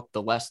a wallet,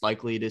 the less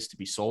likely it is to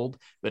be sold.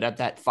 But at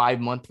that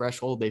 5-month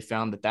threshold, they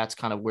found that that's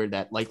kind of where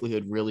that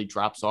likelihood really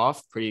drops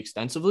off pretty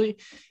extensively.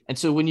 And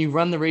so when you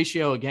run the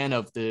ratio again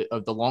of the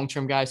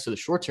long-term guys to the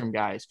short-term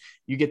guys,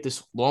 you get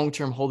this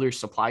long-term holder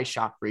supply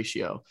shock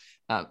ratio.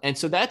 And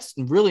so that's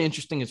really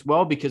interesting as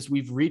well, because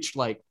we've reached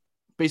like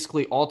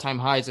basically all-time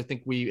highs. I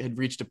think we had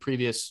reached a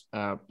previous,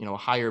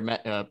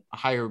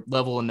 higher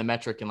level in the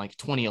metric in like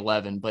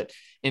 2011. But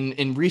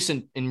in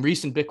recent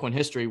Bitcoin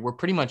history, we're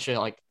pretty much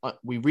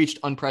we reached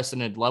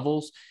unprecedented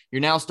levels.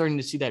 You're now starting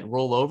to see that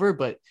roll over,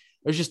 but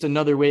there's just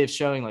another way of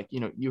showing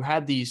you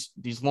had these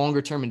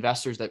longer-term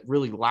investors that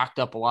really locked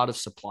up a lot of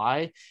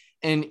supply.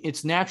 And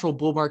it's natural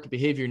bull market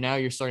behavior. Now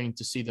you're starting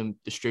to see them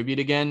distribute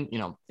again.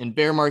 In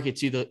bear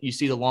markets, you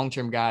see the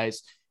long-term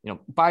guys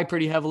buy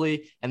pretty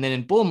heavily. And then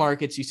in bull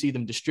markets, you see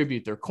them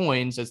distribute their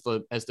coins as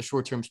the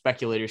short-term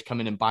speculators come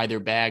in and buy their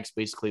bags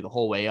basically the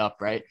whole way up.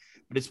 Right.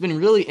 But it's been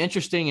really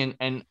interesting.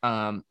 And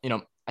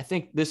I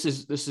think this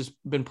has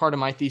been part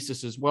of my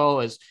thesis as well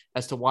as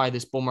to why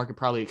this bull market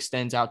probably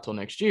extends out till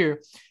next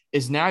year,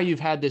 is now you've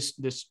had this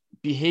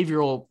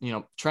behavioral,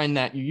 trend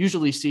that you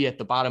usually see at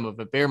the bottom of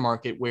a bear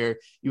market, where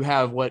you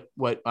have what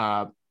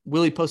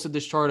Willie posted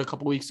this chart a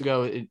couple of weeks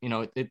ago.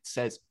 It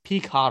says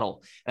peak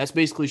HODL. That's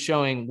basically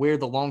showing where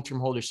the long-term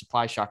holder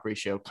supply shock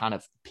ratio kind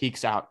of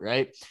peaks out,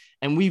 right?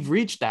 And we've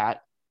reached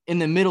that in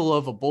the middle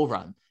of a bull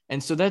run.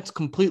 And so that's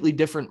completely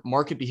different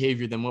market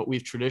behavior than what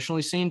we've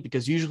traditionally seen,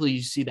 because usually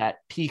you see that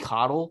peak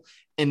HODL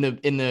in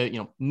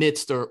the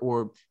midst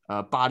or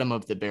bottom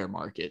of the bear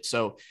market.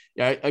 So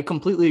yeah, I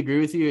completely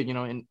agree with you.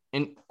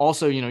 And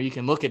also you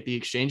can look at the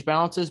exchange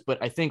balances, but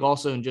I think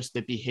also in just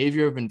the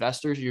behavior of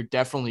investors, you're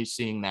definitely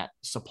seeing that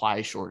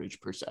supply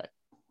shortage per se.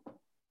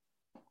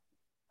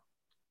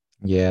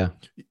 Yeah,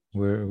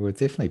 we're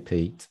definitely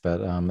peaked,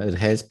 but it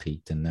has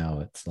peaked and now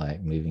it's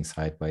like moving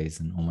sideways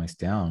and almost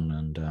down.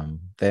 And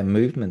that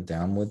movement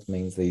downwards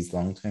means these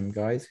long-term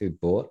guys who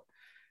bought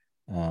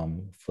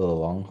for the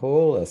long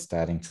haul are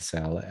starting to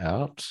sell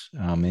out.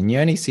 And you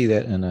only see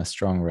that in a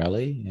strong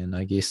rally. And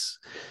I guess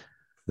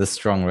this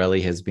strong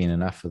rally has been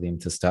enough for them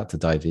to start to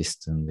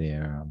divest in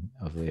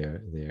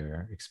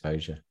their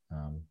exposure.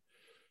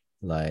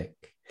 Like,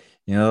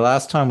 you know, the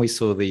last time we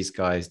saw these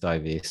guys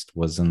divest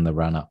was in the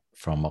run up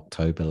from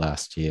October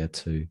last year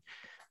to,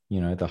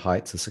 you know, the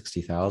heights of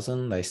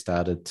 60,000. They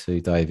started to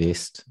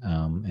divest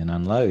and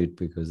unload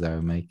because they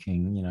were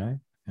making, you know,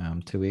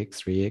 2x,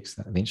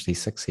 3x, eventually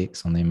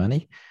 6x on their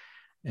money.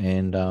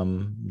 And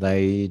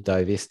they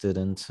divested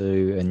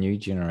into a new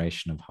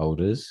generation of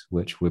holders,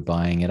 which were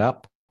buying it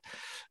up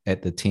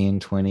at the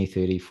 10, 20,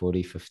 30,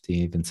 40, 50,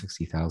 even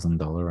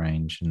 $60,000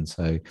 range. And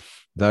so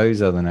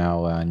those are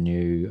now our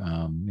new,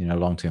 you know,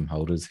 long-term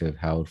holders who have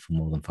held for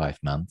more than 5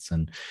 months.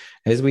 And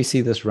as we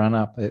see this run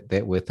up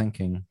that we're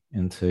thinking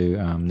into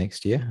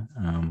next year,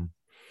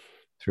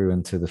 through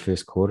into the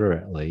first quarter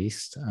at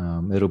least,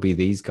 it'll be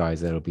these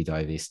guys that'll be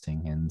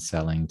divesting and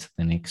selling to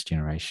the next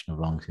generation of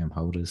long-term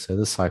holders. So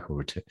this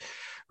cycle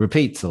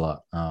repeats a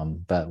lot,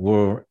 but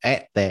we're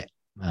at that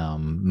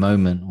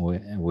moment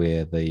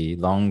where the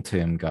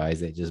long-term guys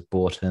that just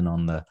bought in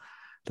on the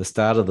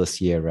start of this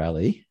year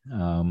rally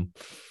are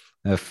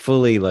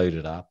fully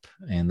loaded up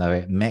and they're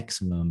at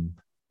maximum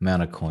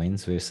amount of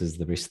coins versus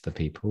the rest of the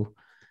people,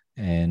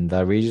 and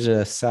they're ready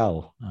to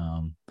sell.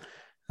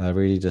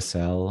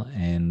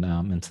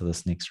 And into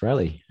this next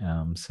rally.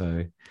 And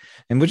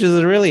which is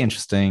a really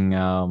interesting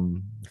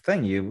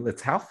thing.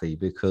 It's healthy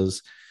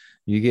because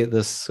you get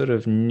this sort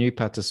of new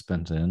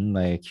participant in,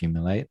 they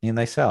accumulate and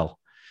they sell.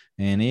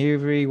 And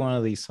every one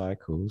of these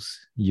cycles,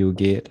 you'll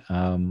get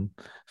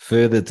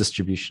further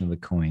distribution of the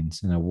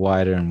coins and a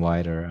wider and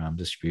wider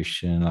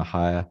distribution, a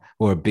higher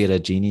or a better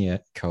Gini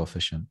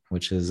coefficient,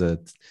 which is a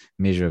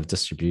measure of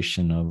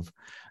distribution of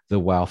the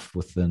wealth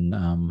within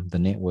the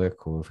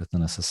network or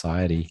within a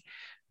society,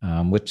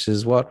 which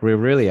is what we're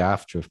really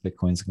after if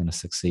Bitcoin's going to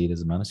succeed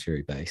as a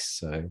monetary base.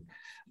 So,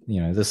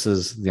 you know, this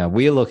is, you know,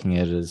 we're looking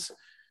at it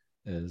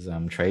as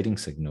trading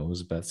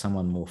signals, but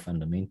someone more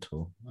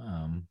fundamental,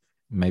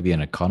 maybe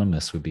an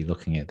economist would be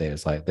looking at that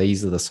as like,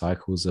 these are the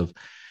cycles of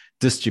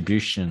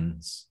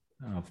distributions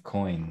of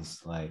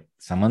coins. Like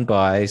someone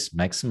buys,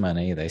 makes some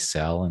money, they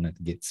sell, and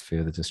it gets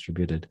further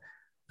distributed.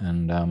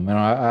 And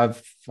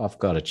I've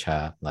got a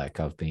chart,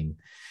 like I've been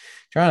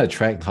trying to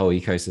track the whole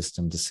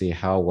ecosystem to see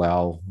how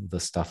well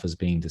the stuff is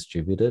being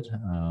distributed.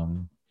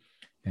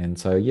 And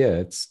so, yeah,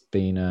 it's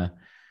been a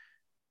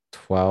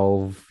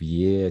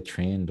 12-year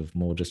trend of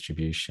more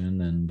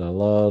distribution. And a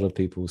lot of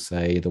people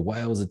say the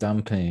whales are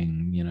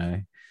dumping, you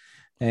know,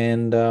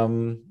 and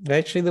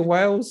actually the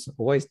whales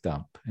always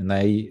dump, and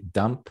they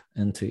dump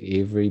into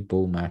every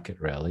bull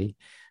market rally.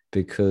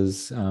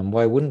 Because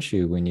why wouldn't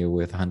you when you're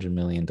worth $100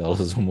 million or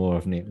more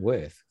of net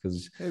worth?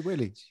 Because hey,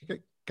 Willie,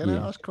 can I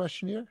ask a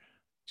question here?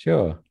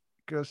 Sure.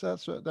 Because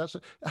that's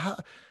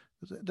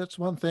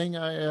one thing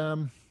I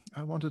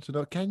wanted to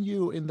know. Can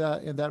you in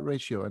that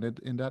ratio and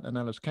in that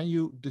analysis, can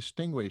you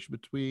distinguish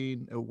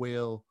between a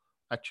whale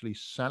actually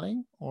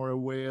selling or a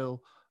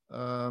whale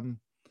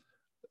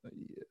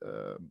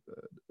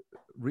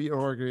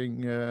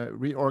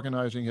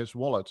reorganizing his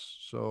wallets?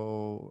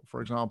 So,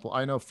 for example,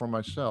 I know for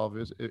myself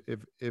is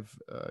if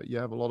you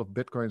have a lot of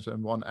bitcoins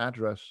in one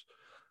address,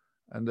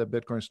 and the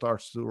Bitcoin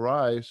starts to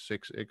rise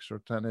 6x or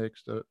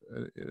 10x,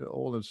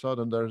 all of a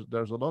sudden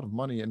there's a lot of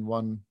money in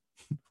one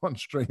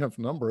string of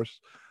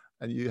numbers,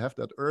 and you have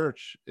that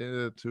urge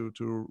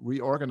to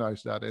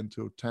reorganize that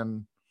into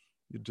 10.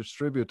 You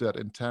distribute that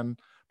in 10,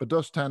 but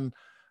those 10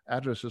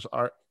 addresses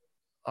are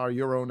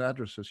your own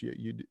addresses.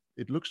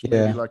 It looks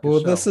maybe like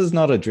well, this is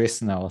not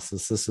address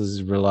analysis. This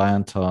is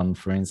reliant on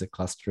forensic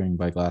clustering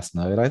by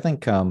Glassnode. I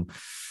think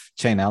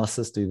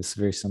Chainalysis do this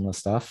very similar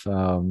stuff.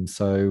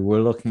 So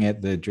we're looking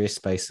at the address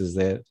spaces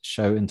that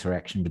show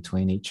interaction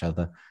between each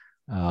other,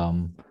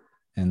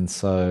 and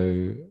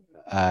so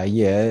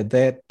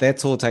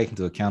that's all taken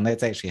into account.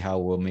 That's actually how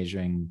we're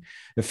measuring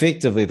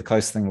effectively the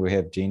closest thing we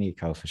have Gini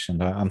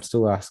coefficient. I'm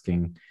still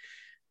asking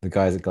the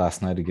guys at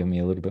Glassnode to give me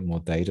a little bit more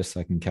data so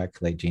I can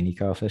calculate Gini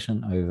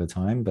coefficient over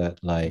time. But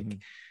like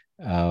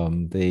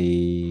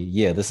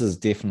this is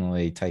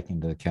definitely taking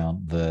into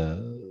account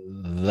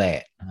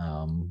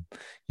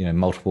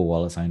multiple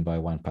wallets owned by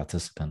one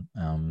participant.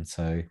 And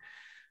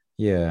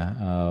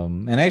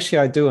actually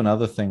I do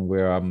another thing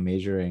where I'm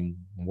measuring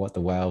what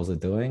the whales are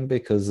doing,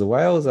 because the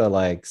whales are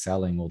like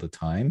selling all the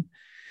time,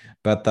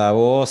 but they're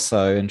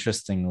also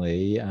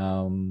interestingly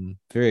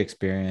very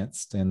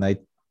experienced, and they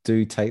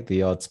do take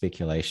the odd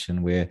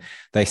speculation where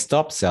they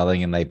stop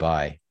selling and they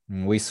buy.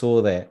 And we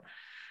saw that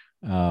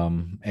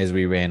as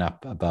we ran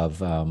up above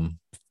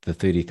the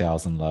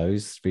 30,000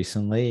 lows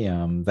recently.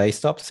 They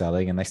stopped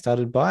selling and they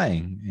started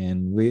buying.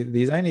 And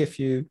there's only a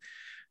few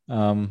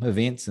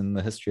events in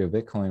the history of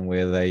Bitcoin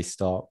where they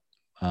stop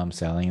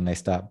selling and they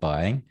start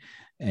buying,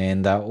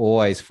 and they're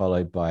always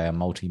followed by a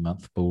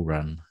multi-month bull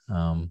run.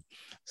 But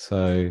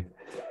in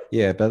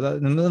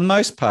the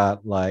most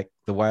part, like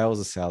the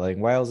whales are selling.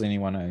 Whales,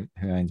 anyone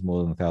who owns more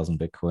than 1,000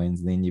 Bitcoins.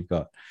 And then you've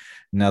got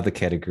another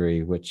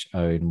category which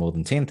own more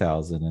than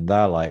 10,000, and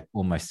they're like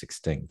almost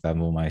extinct. They're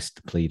almost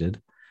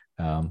depleted.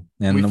 And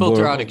we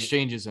filter out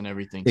exchanges and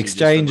everything.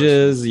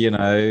 Exchanges,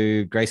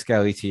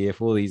 Grayscale ETF,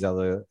 all these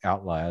other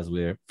outliers,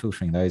 we're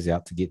filtering those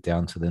out to get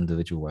down to the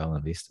individual whale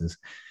investors.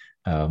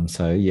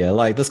 So yeah,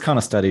 like this kind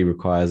of study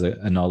requires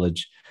a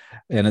knowledge,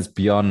 and it's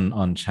beyond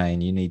on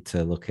chain. You need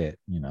to look at,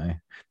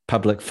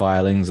 public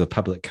filings of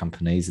public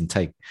companies and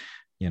take,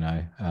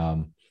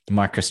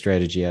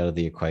 MicroStrategy out of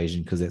the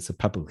equation, because it's a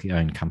publicly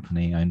owned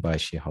company owned by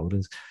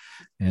shareholders.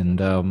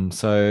 And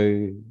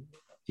so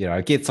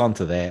it gets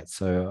onto that.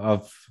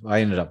 So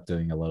I ended up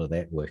doing a lot of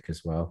that work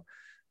as well.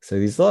 So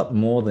there's a lot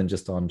more than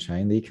just on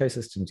chain. The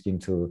ecosystem's getting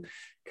to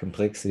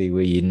complexity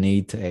where you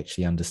need to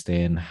actually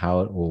understand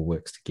how it all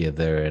works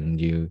together,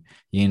 and you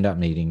end up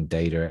needing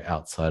data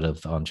outside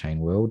of the on-chain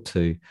world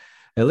to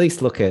at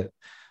least look at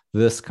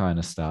this kind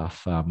of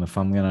stuff. If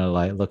I'm going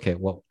to look at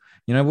what,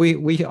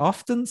 we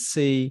often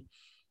see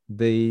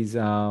these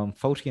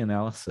faulty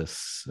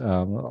analysis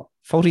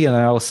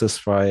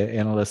by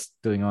analysts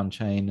doing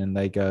on-chain, and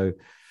they go,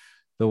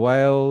 the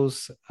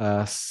whales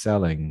are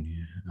selling,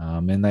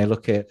 and they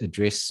look at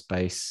address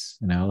space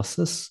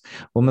analysis,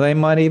 or they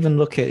might even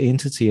look at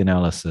entity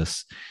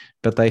analysis,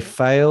 but they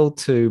fail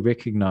to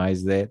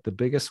recognize that the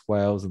biggest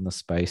whales in the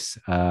space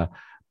are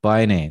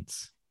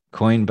Binance,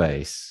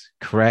 Coinbase,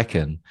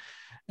 Kraken.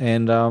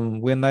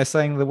 And when they're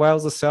saying the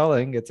whales are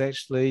selling, it's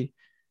actually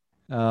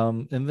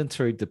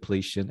inventory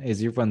depletion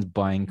as everyone's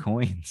buying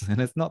coins, and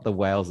it's not the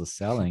whales are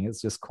selling,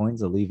 it's just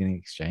coins are leaving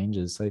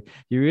exchanges. So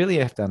you really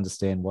have to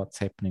understand what's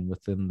happening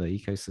within the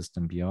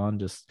ecosystem beyond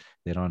just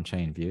that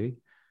on-chain view.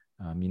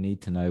 You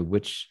need to know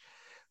which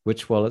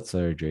wallets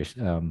are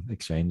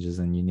exchanges,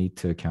 and you need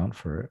to account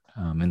for it.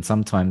 And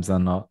sometimes they're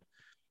not,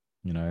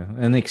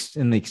 in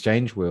the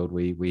exchange world,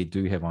 we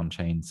do have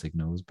on-chain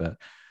signals, but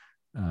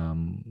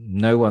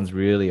no one's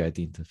really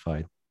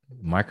identified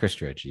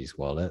MicroStrategy's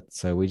wallet.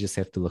 So we just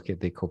have to look at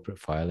their corporate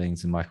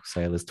filings and Michael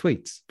Saylor's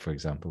tweets, for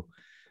example.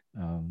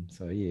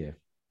 So yeah.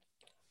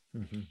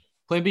 Mm-hmm.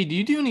 Plan B, do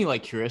you do any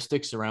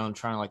heuristics around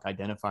trying to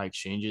identify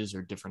exchanges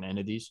or different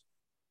entities?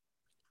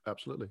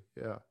 Absolutely.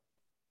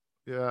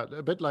 Yeah,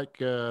 a bit like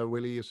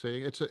Willie is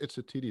saying, it's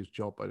a tedious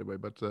job, by the way,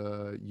 but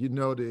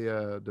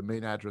the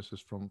main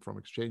addresses from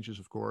exchanges,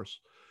 of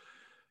course,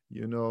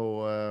 and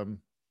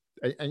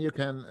you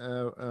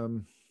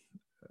can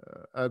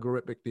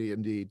algorithmically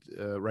indeed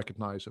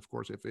recognize, of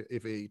course,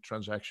 if a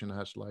transaction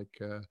has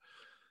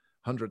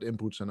 100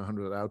 inputs and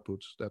 100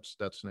 outputs, that's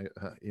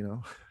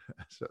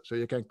so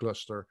you can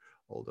cluster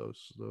all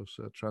those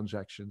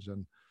transactions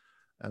and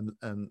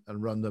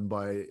run them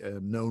by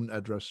known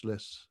address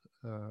lists.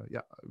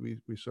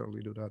 We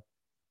certainly do that.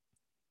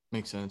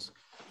 Makes sense.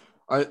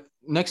 All right,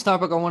 next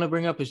topic I want to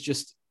bring up is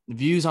just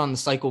views on the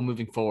cycle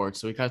moving forward.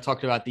 So we kind of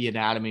talked about the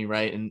anatomy,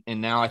 right?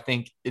 And now I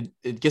think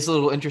it gets a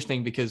little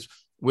interesting because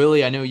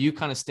Willie, I know you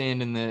kind of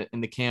stand in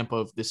the camp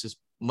of this is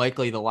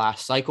likely the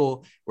last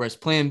cycle, whereas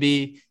Plan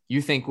B, you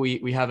think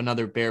we have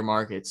another bear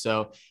market.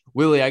 So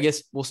Willie, I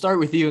guess we'll start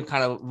with you and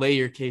kind of lay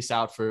your case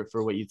out for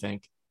what you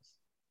think.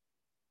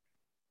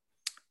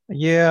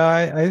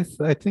 Yeah,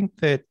 I think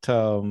that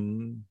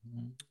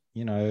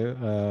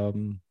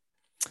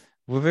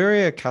we're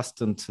very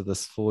accustomed to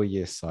this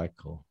 4-year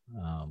cycle.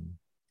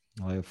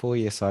 A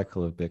 4-year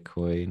cycle of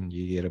Bitcoin,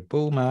 you get a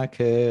bull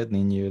market, and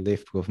then you're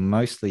left with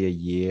mostly a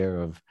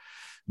year of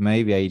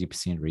maybe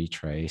 80%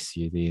 retrace.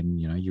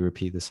 You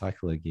repeat the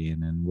cycle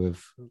again, and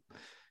we've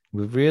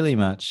really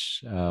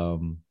much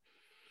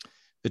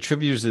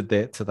attributed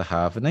that to the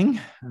halvening,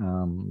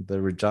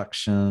 the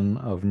reduction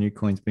of new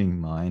coins being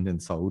mined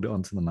and sold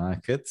onto the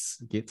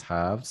markets gets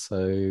halved,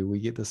 so we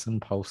get this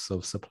impulse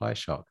of supply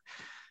shock.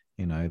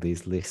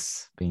 There's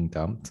less being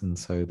dumped, and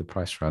so the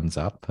price runs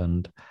up.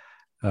 And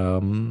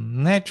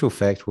in actual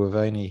fact, we've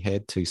only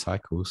had 2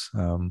 cycles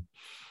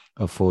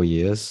of 4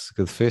 years,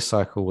 because the first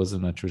cycle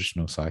wasn't a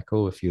traditional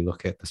cycle. If you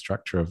look at the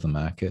structure of the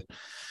market,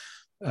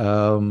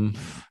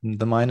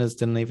 the miners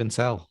didn't even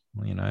sell.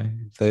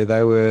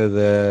 They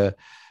were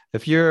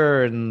if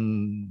you're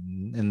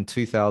in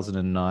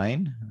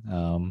 2009,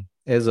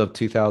 as of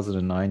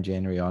 2009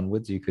 January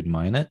onwards, you could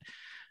mine it,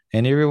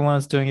 and everyone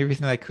was doing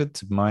everything they could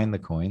to mine the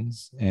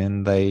coins,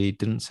 and they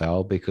didn't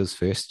sell because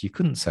first you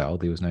couldn't sell,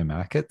 there was no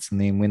markets, and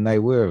then when they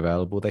were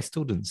available, they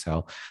still didn't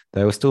sell.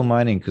 They were still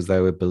mining because they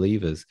were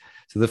believers.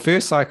 So the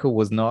first cycle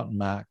was not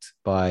marked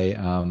by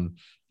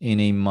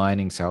any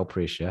mining sell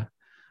pressure,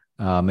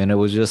 and it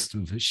was just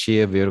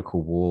sheer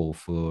vertical wall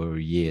for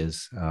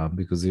years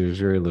because there was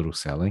very little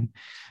selling,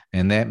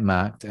 and that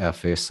marked our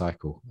first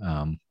cycle.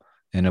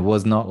 And it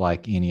was not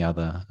like any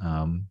other,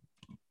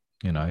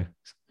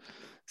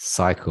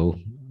 cycle.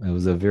 It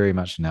was very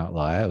much an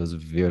outlier. It was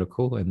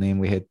vertical. And then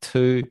we had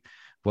 2,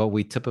 what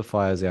we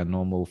typify as our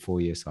normal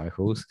 4-year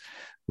cycles,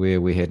 where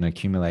we had an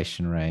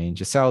accumulation range,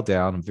 a sell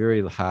down,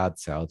 very hard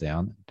sell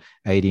down,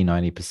 80,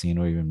 90%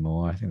 or even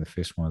more. I think the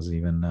first one was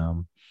even,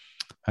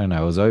 it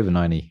was over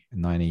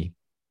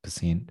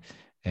 90%.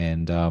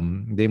 And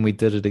then we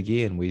did it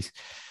again.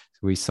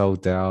 We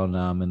sold down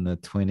in the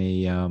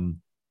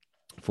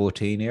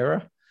 2014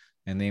 era,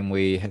 and then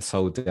we had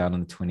sold down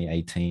in the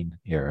 2018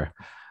 era.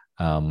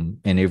 And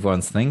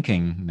everyone's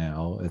thinking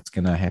now it's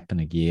going to happen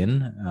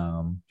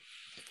again.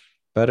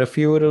 But if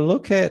you were to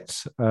look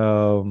at, like,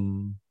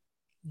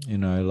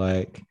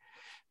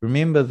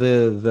 remember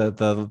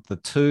the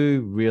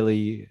two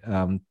really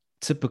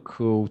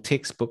typical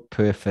textbook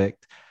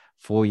perfect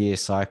 4-year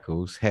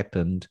cycles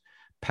happened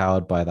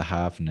powered by the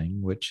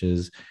halvening, which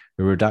is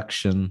a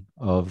reduction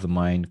of the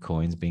mined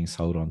coins being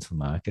sold onto the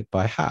market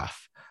by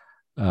half.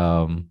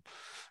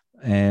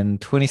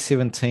 And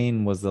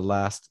 2017 was the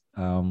last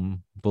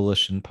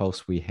bullish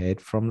impulse we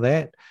had from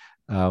that,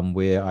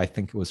 where I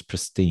think it was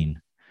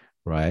pristine,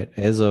 right?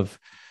 As of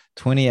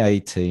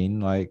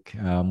 2018,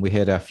 we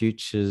had our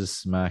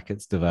futures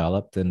markets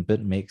developed and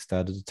BitMEX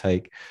started to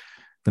take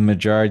the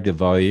majority of the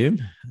volume.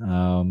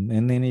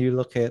 And then you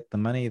look at the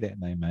money that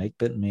they make.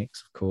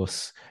 BitMEX, of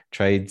course,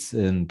 trades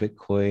in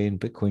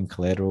Bitcoin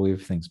collateral,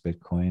 everything's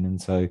Bitcoin.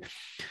 And so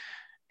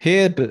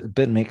here,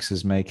 BitMEX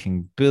is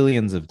making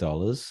billions of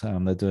dollars.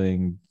 They're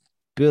doing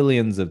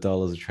billions of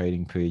dollars of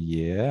trading per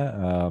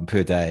year,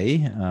 per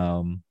day.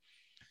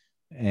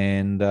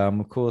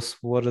 Of course,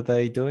 what are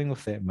they doing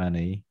with that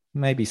money?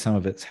 Maybe some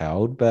of it's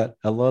held, but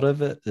a lot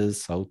of it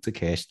is sold to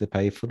cash to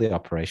pay for the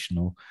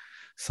operational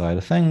side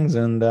of things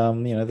and,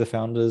 the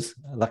founders'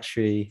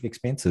 luxury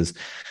expenses.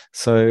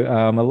 So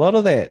a lot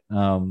of that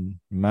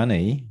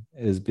money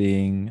is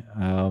being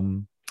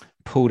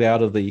pulled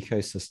out of the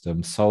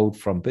ecosystem, sold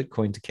from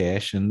Bitcoin to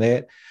cash, and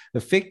that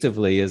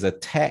effectively is a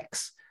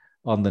tax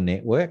on the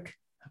network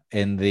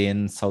and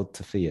then sold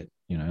to fiat.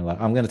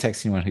 I'm going to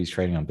tax anyone who's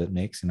trading on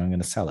BitMEX and I'm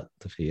going to sell it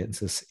to fiat.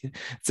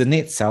 It's a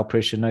net sell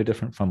pressure, no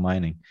different from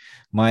mining.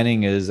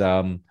 Mining is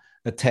a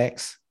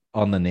tax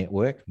on the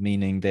network,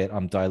 meaning that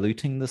I'm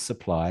diluting the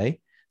supply.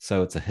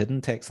 So it's a hidden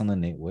tax on the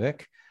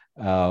network,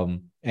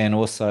 and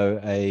also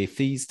a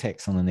fees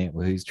tax on the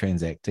network who's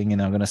transacting,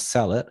 and I'm going to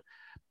sell it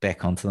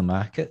back onto the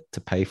market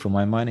to pay for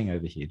my mining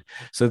overhead.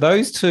 So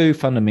those two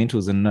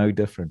fundamentals are no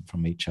different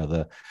from each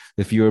other.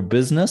 If you're a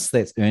business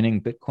that's earning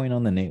Bitcoin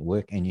on the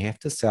network and you have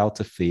to sell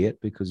to fiat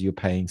because you're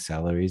paying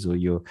salaries or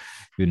you're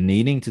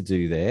needing to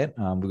do that,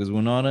 because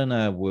we're not in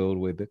a world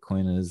where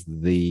Bitcoin is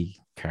the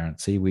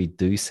currency, we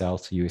do sell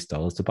to US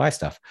dollars to buy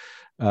stuff.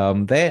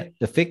 That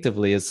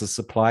effectively is the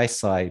supply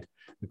side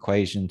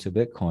equation to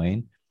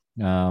Bitcoin,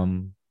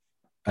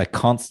 a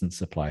constant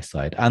supply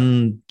side,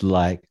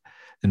 unlike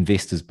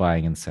investors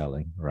buying and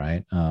selling,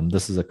 right?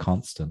 This is a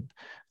constant.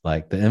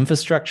 Like the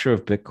infrastructure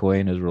of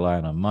Bitcoin is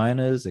relying on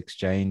miners,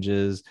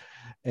 exchanges,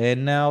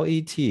 and now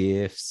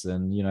ETFs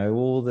and,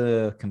 all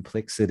the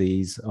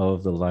complexities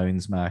of the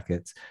loans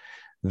markets.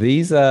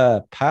 These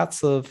are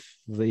parts of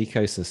the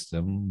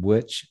ecosystem,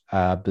 which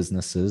are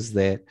businesses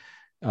that,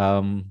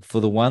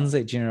 for the ones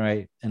that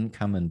generate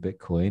income in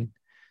Bitcoin,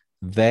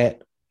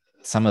 that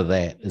some of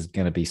that is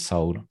going to be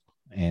sold.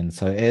 And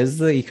so as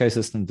the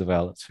ecosystem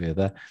develops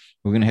further,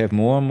 we're going to have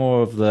more and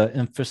more of the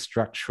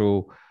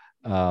infrastructural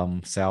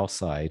sell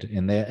side.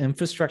 And that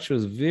infrastructure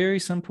was very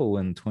simple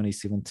in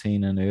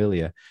 2017 and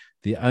earlier.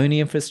 The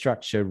only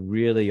infrastructure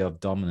really of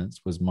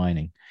dominance was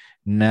mining.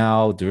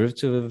 Now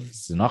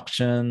derivatives and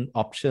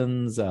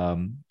options,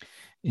 and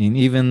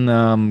even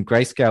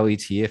Grayscale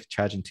ETF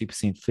charging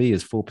 2% fee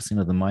is 4%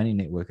 of the mining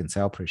network and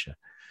sell pressure.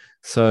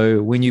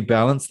 So when you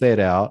balance that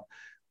out,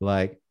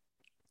 like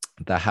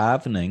the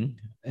halvening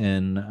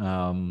in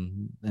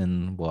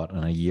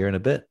a year and a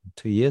bit,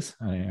 2 years,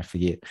 I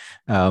forget,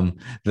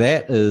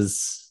 that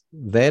is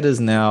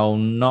now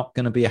not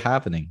going to be a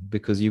halvening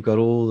because you've got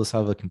all this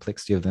other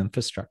complexity of the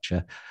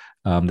infrastructure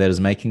that is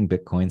making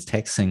Bitcoins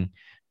taxing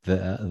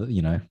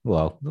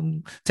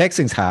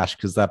taxing's harsh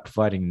because they're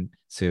providing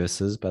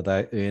services, but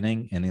they're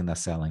earning and then they're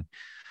selling.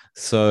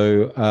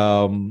 So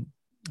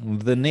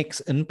the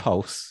next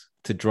impulse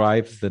to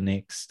drive the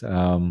next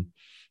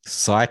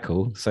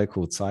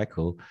so-called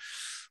cycle,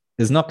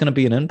 is not going to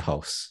be an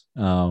impulse.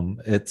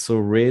 It's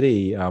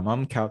already,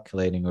 I'm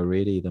calculating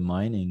already the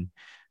mining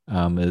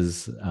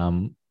is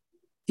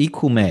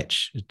equal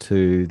match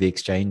to the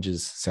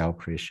exchange's sell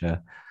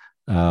pressure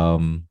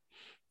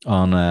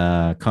on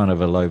a kind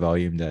of a low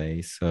volume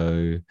day.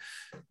 So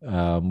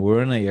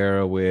we're in an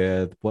era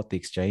where what the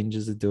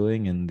exchanges are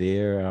doing in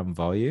their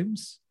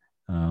volumes,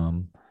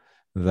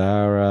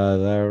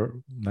 they're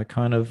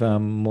kind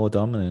of more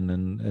dominant.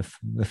 And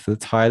if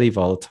it's highly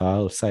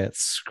volatile, if say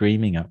it's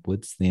screaming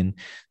upwards, then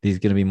there's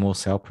going to be more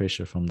sell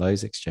pressure from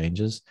those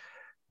exchanges.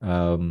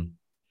 And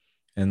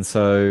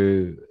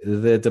so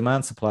the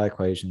demand supply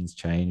equation's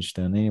changed,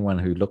 and anyone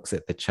who looks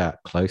at the chart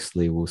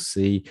closely will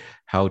see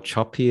how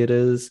choppy it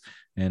is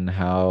and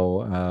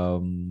how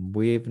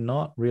we're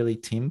not really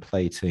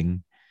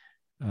templating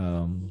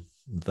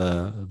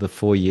the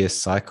 4-year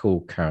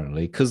cycle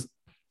currently, because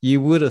you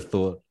would have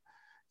thought,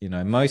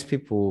 most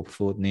people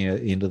thought near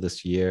the end of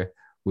this year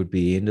would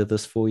be end of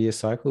this 4-year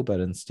cycle, but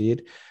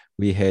instead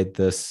we had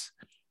this,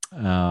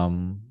 a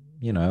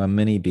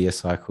mini bear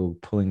cycle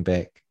pulling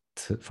back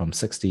from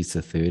 60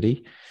 to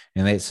 30,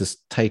 and that's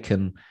just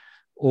taken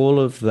all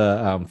of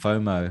the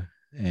FOMO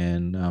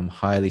and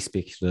highly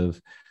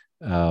speculative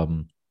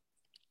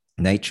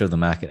nature of the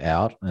market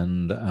out,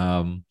 and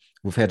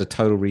we've had a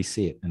total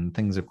reset, and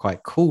things are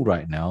quite cool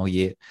right now.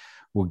 Yet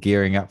we're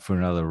gearing up for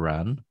another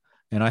run,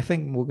 and I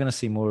think we're going to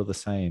see more of the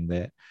same.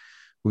 That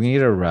we're going to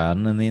get a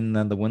run, and then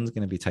the wind's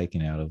going to be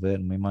taken out of it,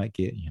 and we might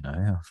get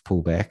a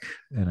pullback,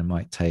 and it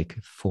might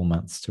take 4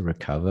 months to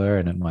recover,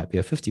 and it might be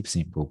a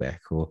 50% pullback.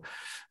 Or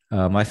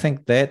I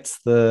think that's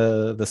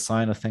the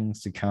sign of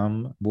things to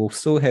come. We'll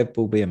still have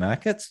bull bear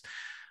markets.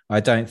 I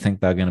don't think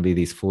they're going to be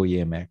these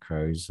 4-year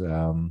macros.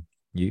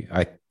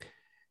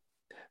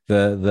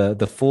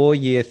 The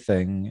 4-year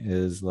thing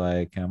is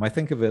like, I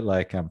think of it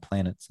like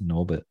planets in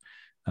orbit.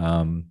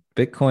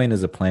 Bitcoin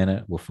is a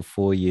planet with a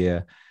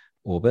 4-year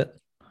orbit,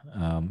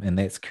 and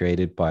that's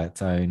created by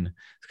its own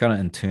kind of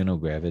internal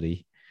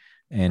gravity.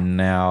 And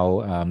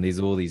now there's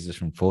all these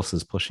different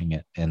forces pushing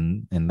it,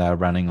 and they're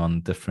running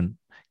on different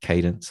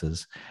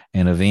cadences.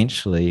 And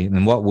eventually,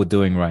 and what we're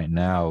doing right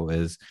now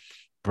is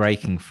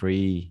breaking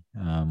free.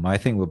 I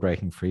think we're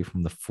breaking free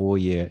from the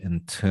 4-year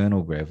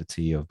internal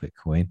gravity of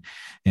Bitcoin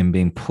and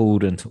being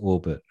pulled into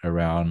orbit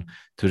around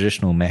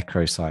traditional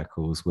macro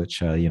cycles,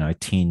 which are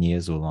 10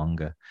 years or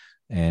longer.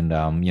 And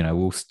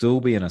we'll still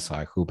be in a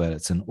cycle, but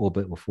it's in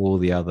orbit with all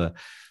the other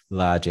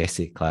large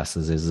asset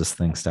classes as this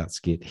thing starts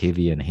to get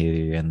heavier and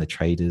heavier, and the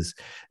traders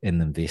and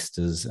the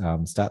investors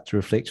start to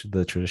reflect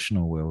the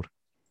traditional world.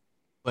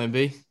 Plan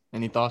B,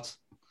 any thoughts?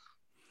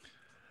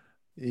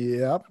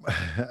 Yep.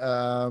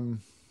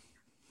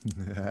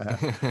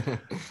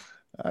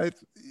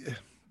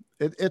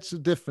 It's a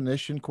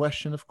definition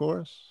question, of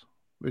course,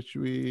 which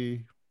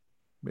we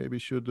maybe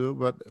should do,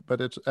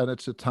 but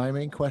it's a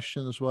timing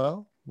question as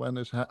well. When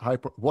is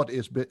what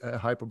is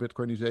hyper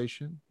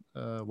Bitcoinization?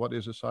 What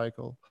is a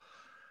cycle,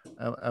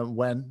 and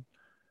when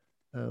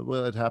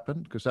will it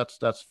happen? Because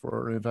that's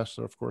for an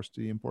investor, of course,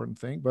 the important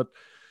thing. But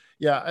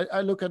yeah,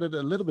 I look at it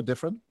a little bit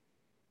different.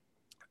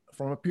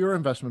 From a pure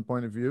investment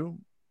point of view,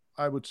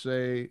 I would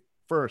say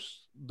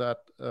first that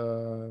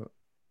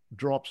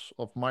drops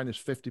of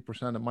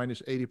 -50% and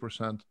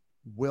 -80%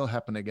 will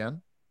happen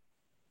again,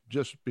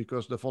 just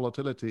because the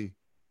volatility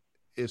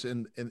is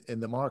in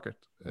the market.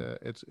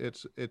 It's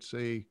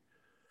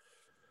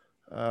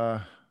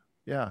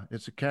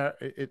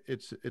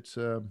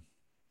a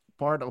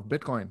part of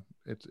Bitcoin.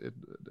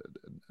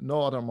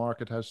 No other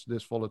market has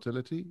this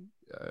volatility.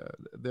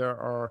 There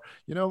are,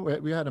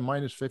 we had a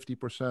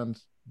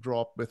 -50%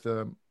 drop with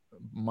a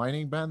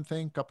mining ban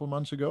thing a couple of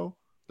months ago.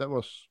 That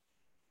was,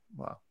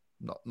 well,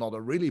 not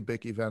a really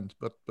big event,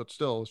 but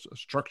still a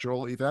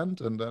structural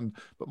event.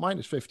 But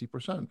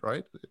 -50%,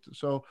 right?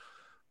 So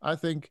I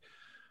think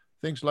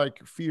things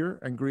like fear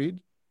and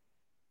greed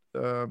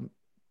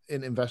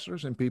in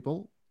investors and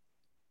people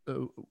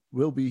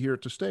will be here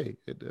to stay.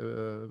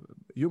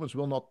 Humans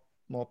will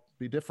not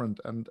be different,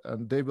 and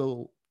they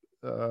will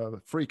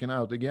freaking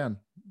out again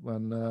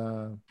when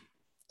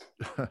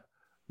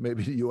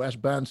maybe the US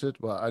bans it.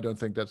 Well, I don't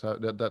think that's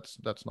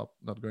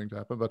not going to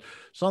happen, but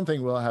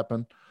something will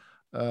happen.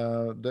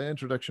 The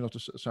introduction of the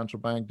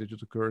central bank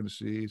digital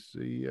currencies,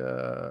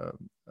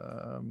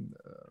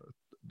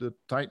 the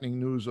tightening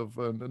news of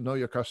know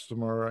your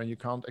customer, and you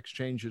can't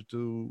exchange it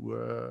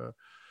to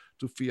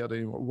fiat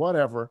anymore.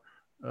 Whatever,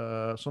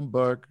 some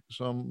bug,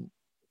 some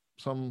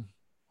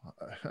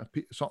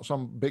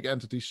big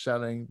entities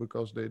selling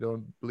because they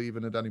don't believe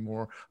in it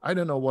anymore. I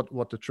don't know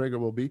what the trigger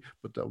will be,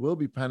 but there will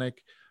be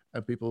panic,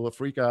 and people will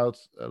freak out.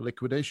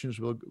 Liquidations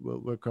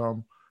will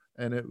come,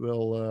 and it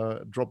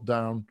will drop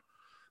down.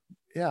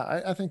 Yeah,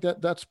 I think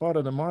that's part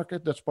of the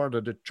market. That's part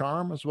of the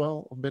charm as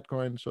well of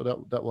Bitcoin. So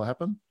that will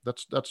happen.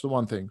 That's the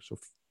one thing. So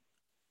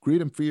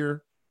greed and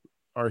fear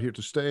are here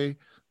to stay.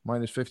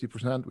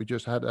 -50%. We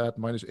just had that.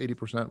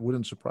 -80%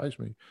 wouldn't surprise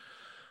me.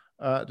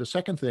 The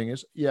second thing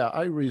is,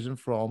 I reason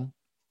from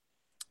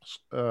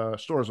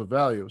stores of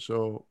value.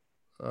 So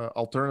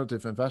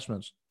alternative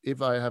investments.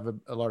 If I have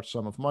a large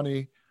sum of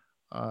money,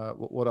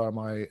 what are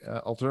my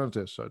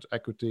alternatives? So it's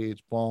equity,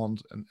 it's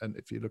bond, and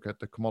if you look at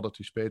the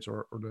commodity space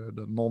or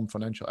the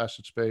non-financial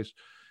asset space,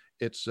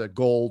 it's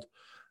gold,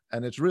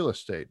 and it's real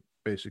estate,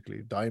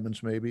 basically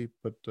diamonds maybe.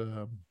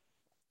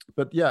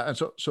 But yeah, and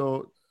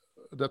so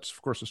that's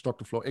of course the stock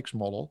to flow X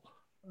model.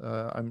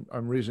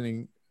 I'm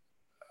reasoning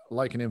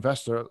like an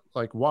investor,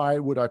 like why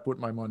would I put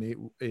my money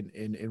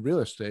in real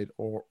estate,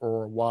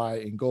 or why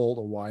in gold,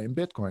 or why in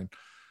Bitcoin?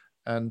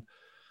 And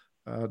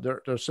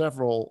there are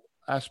several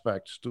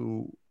aspects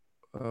to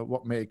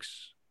what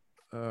makes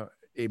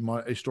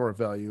a store of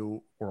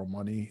value or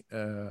money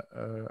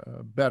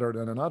better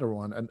than another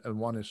one. And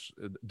one is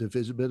the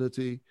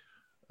visibility,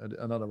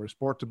 another is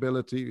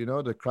portability,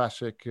 the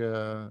classic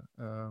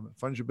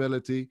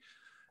fungibility,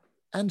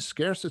 and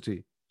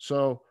scarcity.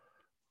 So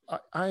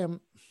I am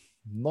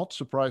not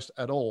surprised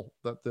at all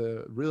that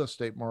the real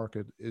estate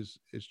market is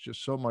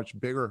just so much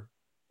bigger,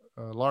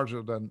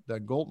 larger than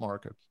gold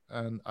market.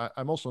 And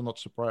I'm also not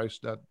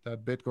surprised that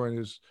Bitcoin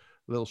is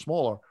a little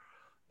smaller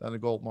than the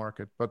gold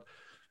market. But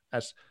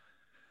as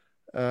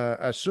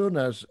as soon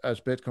as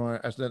Bitcoin,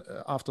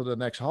 after the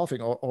next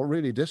halving, or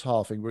really this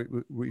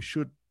halving, we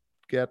should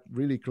get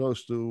really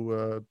close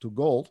to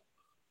gold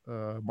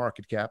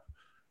market cap,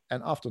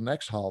 and after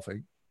next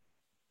halving,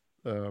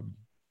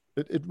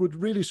 it would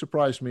really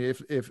surprise me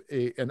if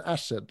an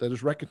asset that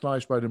is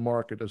recognized by the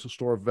market as a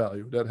store of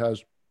value, that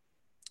has,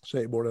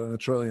 say, more than $1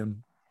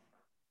 trillion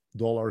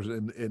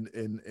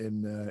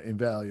in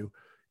value,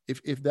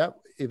 if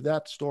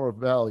that store of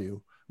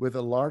value with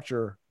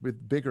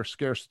bigger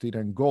scarcity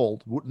than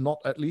gold would not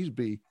at least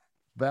be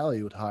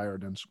valued higher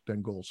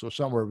than gold, so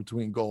somewhere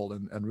between gold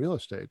and real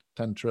estate,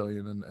 10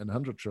 trillion and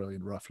 100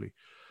 trillion roughly.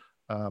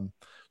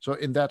 So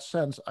in that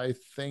sense, I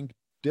think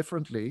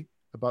differently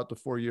about the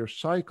 4-year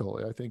cycle.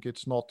 I think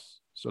it's not,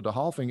 so the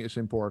halving is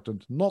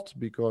important, not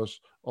because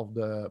of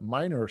the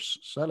miners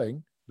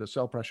selling, the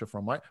sell pressure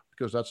from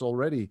because that's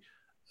already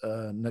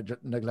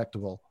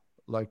neglectable.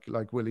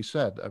 Like Willie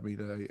said, I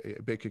mean,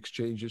 a big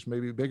exchange is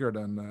maybe bigger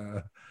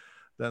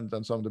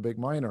than some of the big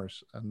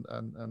miners,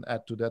 and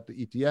add to that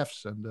the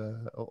ETFs and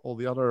all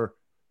the other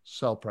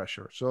sell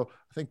pressure. So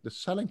I think the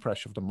selling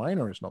pressure of the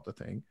miner is not the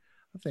thing.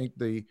 I think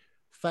the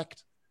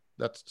fact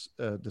that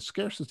the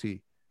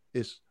scarcity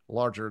is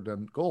larger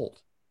than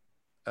gold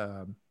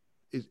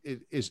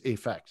is a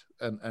fact,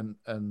 and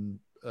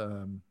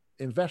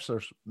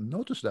investors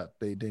notice that.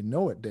 They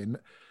know it.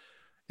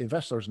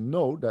 Investors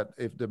know that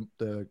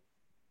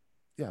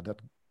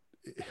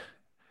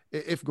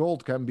if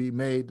gold can be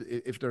made,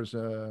 if there's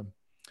a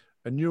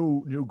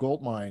new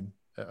gold mine,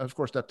 of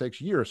course that takes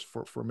years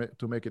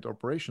to make it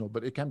operational,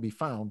 but it can be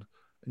found,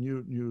 a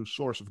new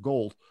source of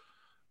gold,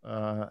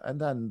 and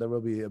then there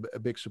will be a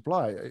big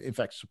supply. In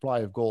fact, supply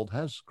of gold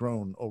has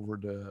grown over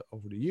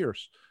the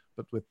years,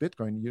 but with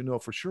Bitcoin, you know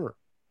for sure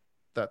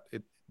that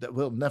that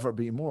will never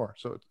be more.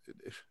 So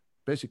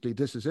basically,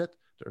 this is it.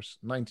 There's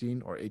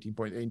 19 or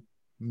 18.8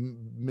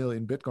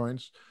 million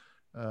Bitcoins,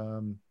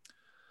 and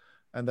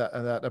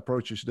that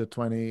approaches the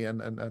 20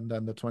 and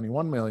then the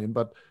 21 million.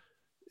 But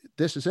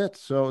this is it.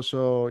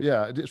 So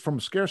yeah, it is from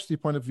a scarcity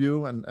point of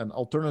view, and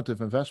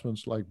alternative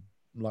investments like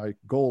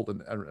gold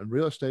and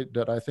real estate,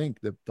 that I think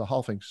the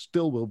halving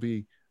still will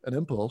be an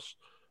impulse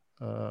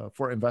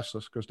for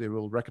investors, because they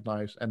will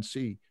recognize and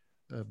see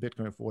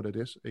Bitcoin for what it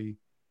is, a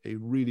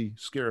really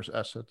scarce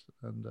asset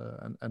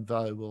and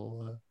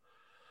valuable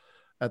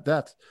at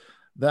that.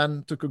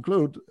 Then to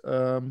conclude,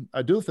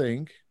 I do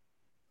think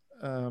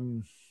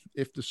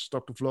if the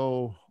stock to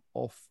flow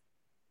of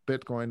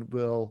Bitcoin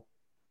will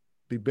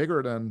be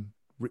bigger than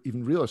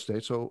even real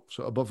estate, so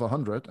above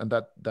 100, and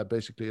that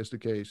basically is the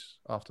case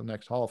after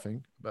next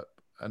halving, but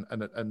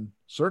and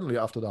certainly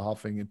after the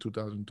halving in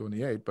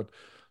 2028, but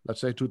let's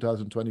say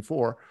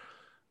 2024,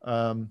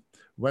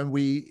 when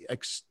we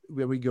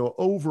go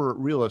over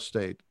real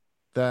estate,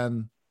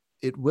 then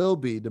it will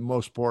be the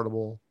most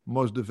portable,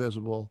 most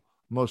divisible,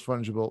 most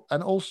fungible,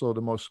 and also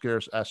the most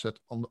scarce asset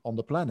on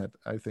the planet.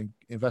 I think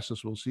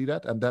investors will see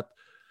that, and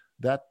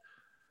that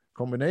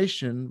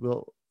combination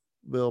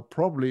will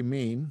probably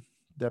mean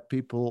that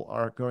people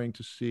are going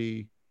to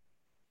see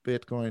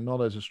Bitcoin not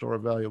as a store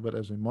of value, but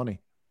as a money,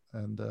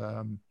 and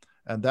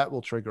that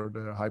will trigger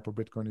the hyper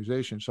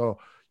Bitcoinization. So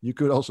you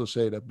could also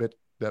say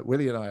that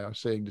Willie and I are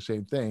saying the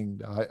same thing.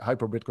 The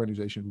hyper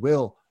Bitcoinization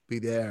will be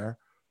there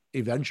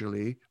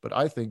eventually, but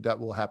I think that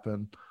will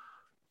happen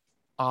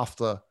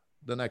after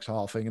the next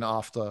halving, and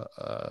after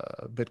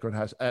Bitcoin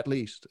has at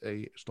least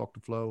a stock to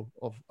flow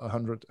of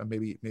 100 and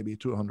maybe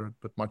 200,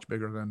 but much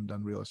bigger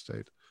than real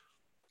estate.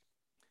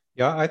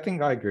 Yeah, I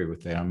think I agree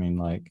with that. I mean,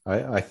 like,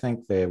 I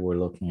think that we're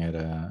looking at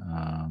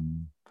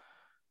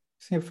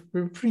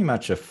pretty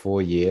much a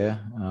 4-year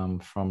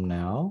from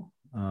now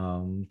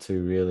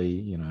to really,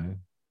 you know,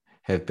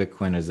 have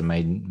Bitcoin as a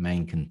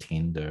main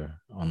contender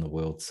on the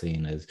world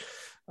scene as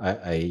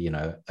a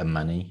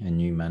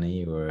new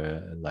money, or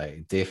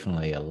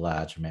definitely a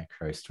large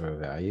macro store of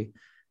value.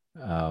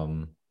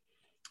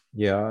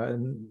 Yeah,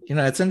 and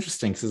it's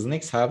interesting because the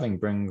next halving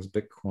brings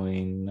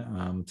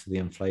Bitcoin to the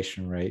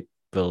inflation rate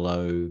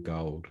below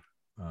gold,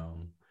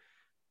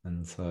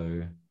 and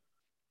so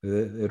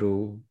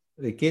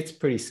it gets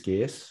pretty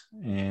scarce.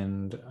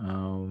 And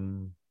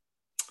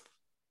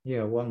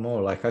one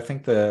more. Like, I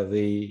think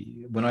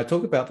the when I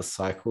talk about the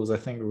cycles, I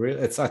think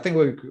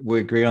we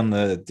agree on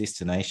the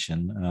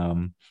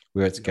destination,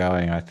 where it's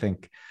going. I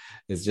think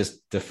there's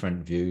just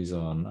different views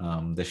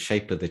on the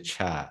shape of the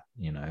chart.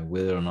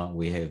 Whether or not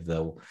we have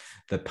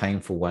the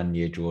painful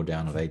 1-year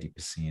drawdown of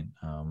 80%.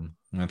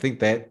 And I think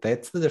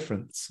that's the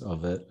difference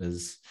of it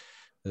is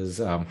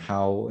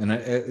how, and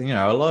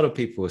a lot of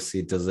people have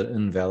said, does it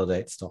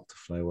invalidate stock to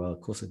flow? Well,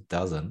 of course it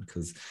doesn't,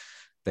 because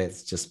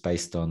that's just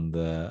based on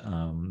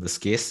the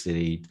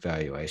scarcity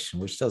valuation,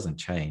 which doesn't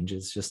change.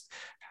 It's just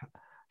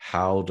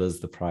how does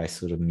the price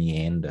sort of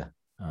meander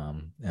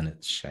in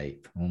its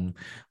shape,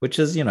 which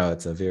is,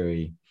 it's a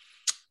very,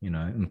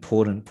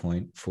 important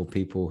point for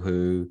people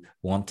who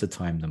want to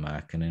time the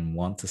market and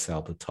want to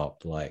sell the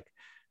top, like,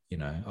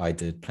 I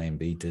did, Plan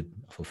B did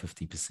for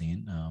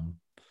 50%.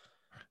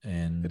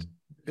 And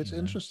it's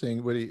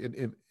interesting,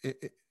 Willie.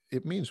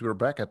 it means we're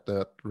back at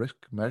the risk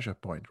measure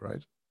point,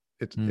 right?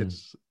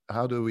 It's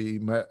how do we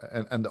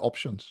and the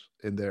options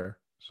in there.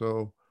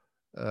 So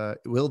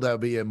will there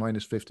be a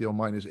minus 50 or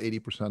minus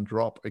 80%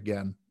 drop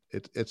again?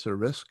 It's a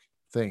risk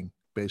thing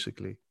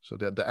basically. So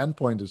that the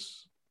endpoint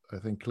is, I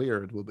think,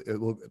 clear.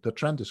 The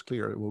trend is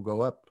clear. It will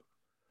go up,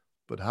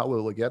 but how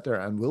will we get there?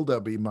 And will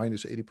there be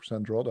minus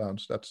 80%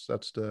 drawdowns? That's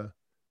the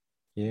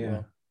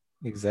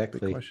exactly.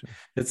 big question.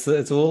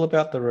 It's all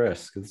about the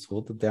risk. It's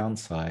all the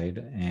downside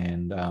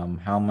and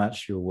how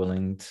much you're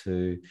willing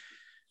to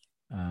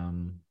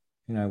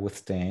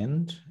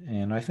withstand.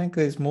 And I think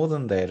there's more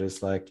than that.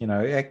 It's like,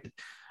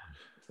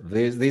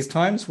 there's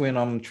times when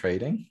I'm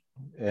trading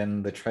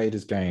and the trade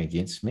is going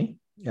against me,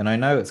 and I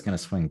know it's going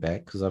to swing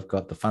back because I've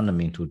got the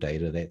fundamental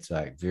data that's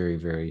like very,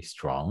 very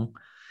strong.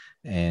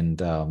 And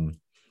I'm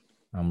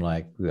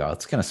like, well,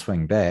 it's going to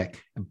swing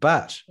back,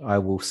 but I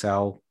will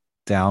sell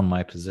down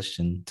my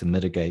position to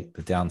mitigate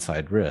the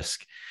downside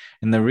risk.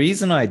 And the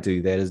reason I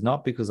do that is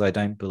not because I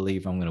don't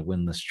believe I'm going to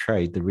win this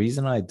trade. The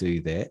reason I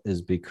do that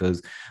is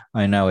because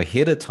I know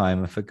ahead of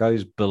time, if it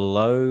goes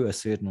below a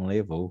certain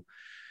level,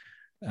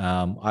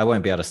 I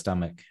won't be able to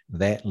stomach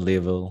that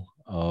level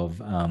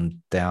of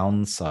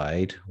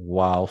downside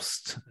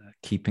whilst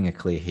keeping a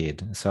clear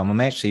head. So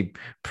I'm actually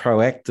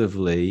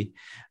proactively,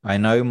 I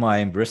know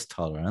my risk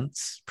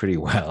tolerance pretty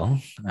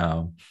well,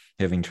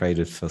 having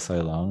traded for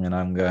so long, and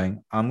I'm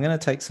going to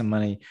take some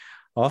money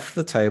off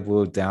the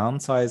table,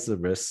 downsize the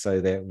risk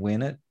so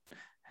that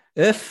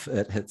if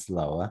it hits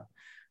lower,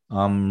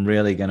 I'm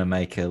really going to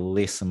make a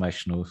less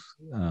emotional,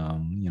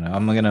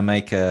 I'm going to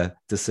make a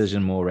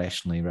decision more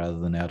rationally rather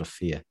than out of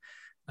fear.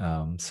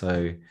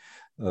 So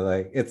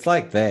like, it's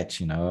like that,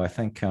 I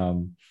think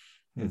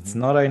it's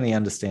not only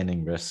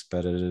understanding risk,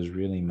 but it is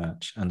really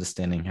much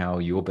understanding how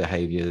your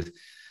behavior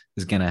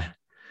is going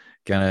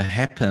to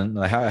happen.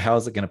 Like how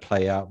is it going to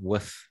play out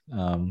with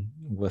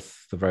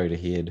the road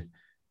ahead,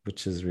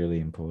 which is really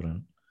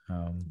important.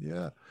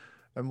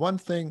 And one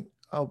thing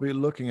I'll be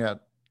looking at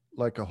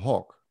like a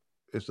hawk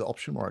is the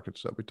option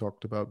markets that we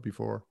talked about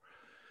before,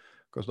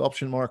 because the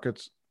option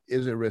market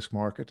is a risk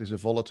market, is a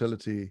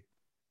volatility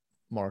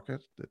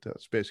market.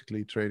 That's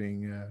basically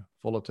trading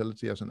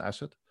volatility as an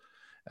asset.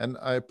 And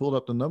I pulled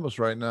up the numbers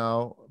right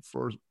now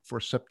for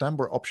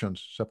September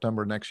options,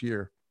 September next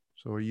year.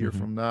 So a year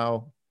from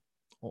now,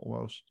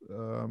 almost.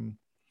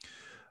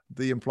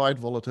 The implied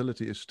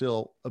volatility is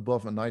still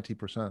above a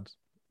 90%,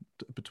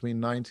 between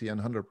 90 and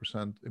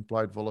 100%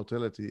 implied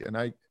volatility. And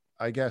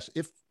I guess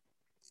if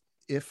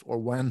or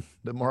when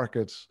the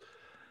markets,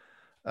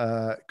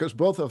 because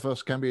both of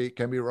us can be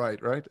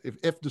right?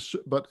 If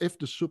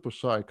the super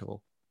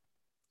cycle,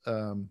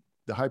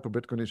 the hyper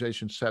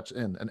Bitcoinization sets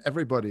in, and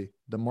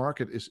the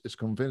market is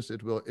convinced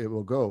it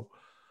will go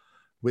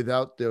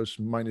without those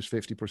minus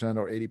 50%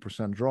 or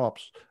 80%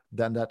 drops,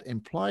 then that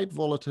implied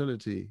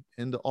volatility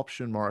in the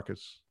option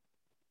markets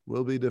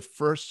will be the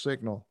first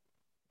signal,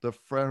 the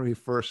very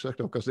first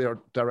signal, because they are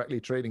directly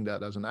trading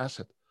that as an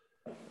asset,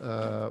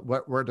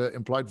 where the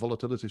implied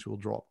volatilities will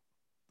drop.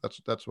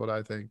 That's what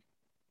I think.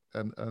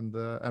 And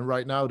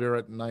right now they're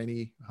at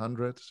 90,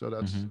 100. So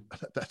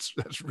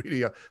that's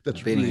really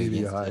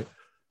high.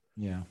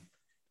 Yeah.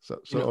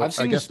 So I've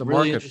seen this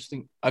really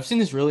interesting. I've seen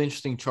this really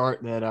interesting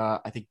chart that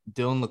I think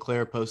Dylan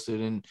LeClaire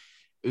posted, and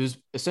it was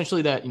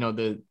essentially that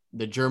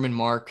the German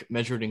mark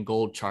measured in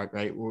gold chart,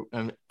 right?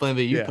 Plan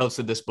B, you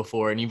posted this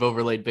before, and you've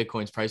overlaid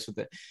Bitcoin's price with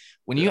it.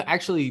 When you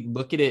actually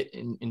look at it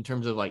in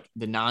terms of like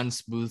the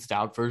non-smoothed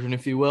out version,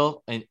 if you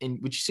will, and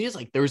what you see is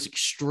like there was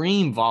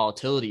extreme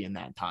volatility in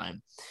that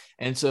time.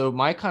 And so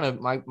my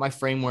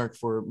framework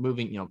for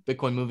moving,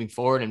 Bitcoin moving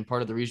forward, and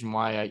part of the reason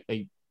why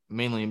I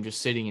mainly am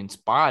just sitting in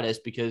spot is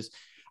because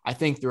I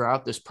think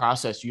throughout this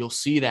process, you'll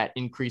see that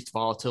increased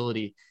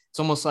volatility. It's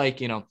almost like,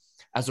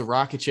 as a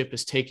rocket ship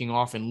is taking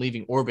off and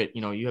leaving orbit,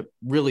 you have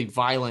really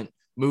violent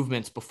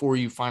movements before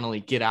you finally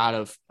get out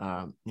of,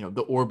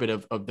 the orbit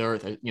of the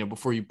Earth,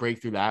 before you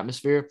break through the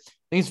atmosphere. I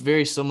think it's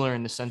very similar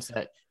in the sense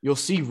that you'll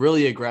see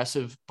really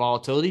aggressive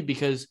volatility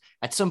because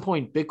at some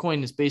point,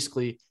 Bitcoin is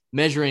basically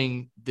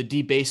measuring the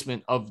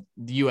debasement of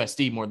the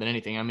USD more than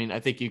anything. I mean,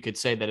 I think you could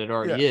say that it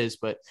already is,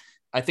 but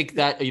I think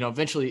that,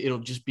 eventually it'll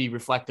just be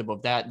reflective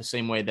of that the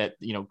same way that,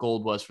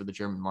 gold was for the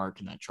German mark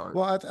in that chart.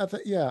 Well, I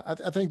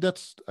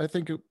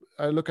think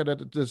I look at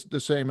it the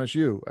same as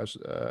you, as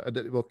that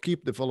it will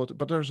keep the volatility.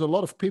 But there's a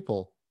lot of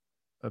people,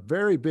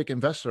 very big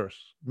investors,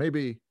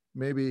 maybe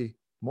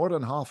more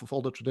than half of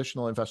all the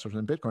traditional investors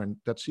in Bitcoin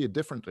that see it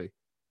differently.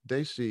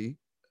 They see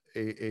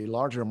a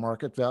larger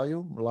market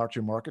value, a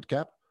larger market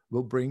cap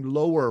will bring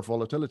lower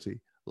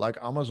volatility, like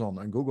Amazon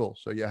and Google.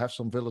 So you have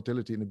some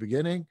volatility in the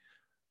beginning,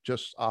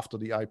 just after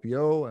the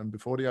IPO and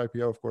before the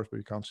IPO, of course, but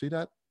you can't see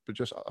that. But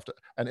just after,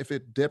 and if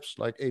it dips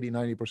like 80,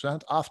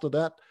 90%, after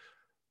that,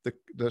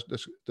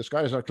 the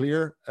skies are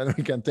clear and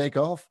we can take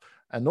off.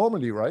 And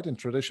normally, right, in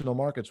traditional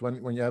markets,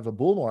 when you have a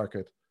bull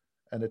market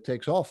and it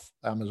takes off,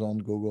 Amazon,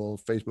 Google,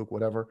 Facebook,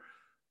 whatever,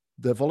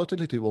 the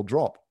volatility will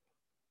drop.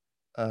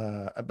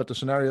 But the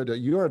scenario that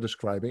you are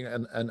describing,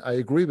 and I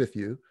agree with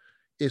you,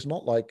 is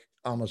not like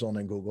Amazon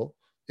and Google.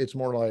 It's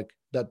more like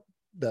that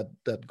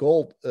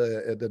gold,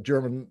 the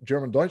German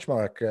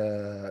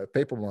Deutschmark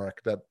paper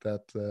mark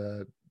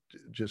that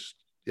just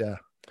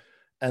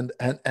and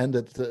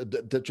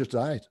that just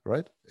died,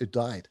 right? It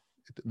died.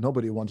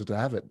 Nobody wanted to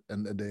have it,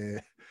 and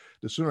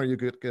the sooner you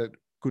could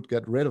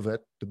get rid of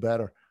it, the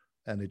better.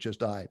 And it just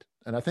died.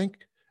 And I think,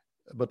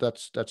 but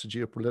that's a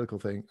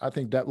geopolitical thing. I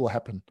think that will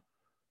happen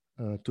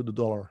to the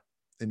dollar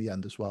in the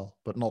end as well,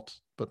 but not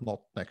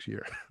next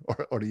year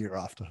or the year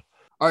after.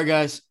 All right,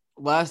 guys.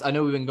 I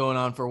know we've been going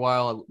on for a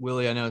while.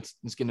 Willie, I know it's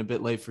getting a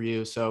bit late for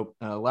you. So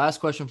last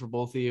question for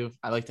both of you.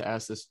 I like to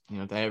ask this,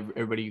 to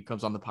everybody who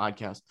comes on the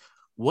podcast.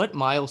 What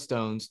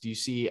milestones do you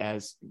see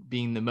as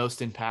being the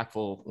most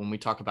impactful when we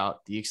talk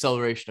about the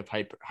acceleration of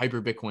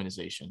hyper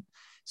Bitcoinization?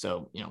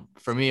 So,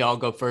 for me, I'll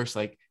go first.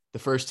 Like the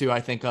first two I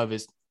think of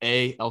is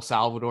El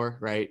Salvador,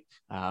 right?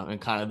 And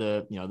kind of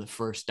the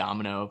first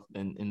domino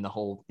in the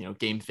whole,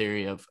 game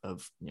theory of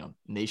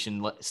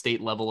nation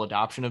state level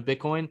adoption of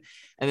Bitcoin.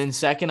 And then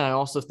second, I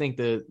also think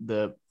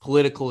the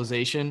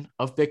politicalization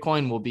of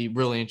Bitcoin will be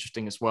really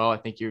interesting as well. I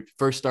think you're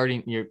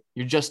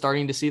just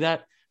starting to see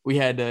that. We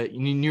had a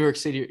New York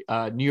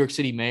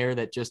City mayor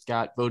that just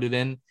got voted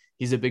in.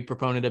 He's a big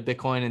proponent of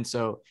Bitcoin. And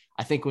so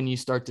I think when you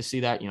start to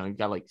see that, you've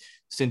got like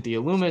Cynthia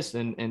Loomis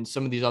and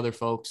some of these other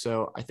folks.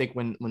 So I think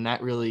when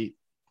that really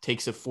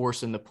takes a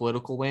force in the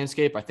political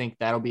landscape, I think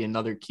that'll be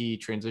another key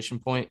transition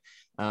point.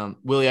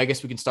 Willie, I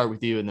guess we can start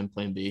with you and then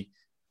plan B.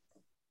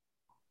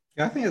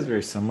 Yeah, I think it's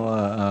very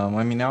similar.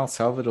 El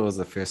Salvador is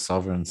the first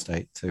sovereign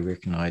state to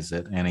recognize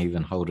it and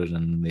even hold it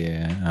in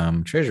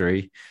their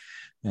treasury.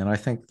 And I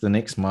think the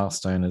next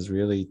milestone is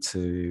really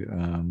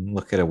to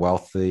look at a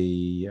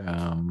wealthy,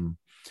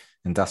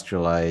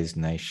 industrialized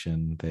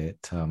nation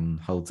that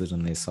holds it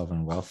in their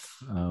sovereign wealth.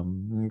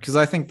 Because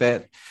I think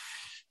that's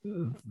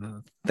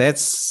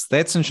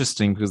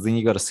interesting, because then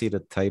you got to sit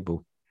at the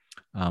table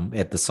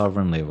at the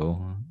sovereign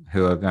level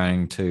who are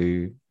going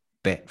to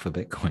bat for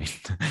Bitcoin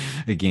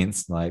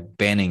against like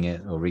banning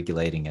it or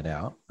regulating it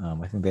out.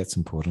 I think that's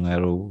important.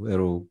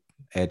 It'll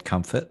add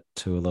comfort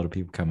to a lot of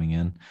people coming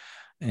in.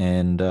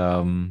 And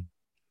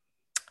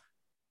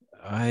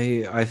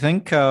I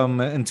think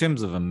in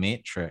terms of a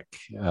metric,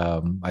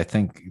 I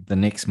think the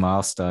next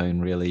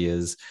milestone really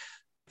is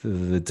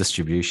the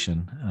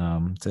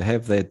distribution. To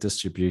have that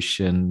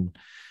distribution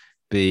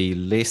be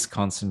less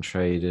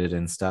concentrated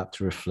and start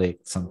to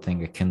reflect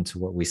something akin to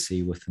what we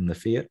see within the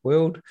fiat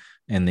world,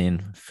 and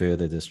then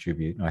further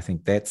distribute. I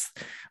think that's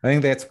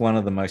one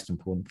of the most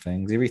important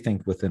things.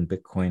 Everything within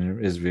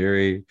Bitcoin is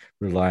very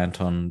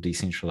reliant on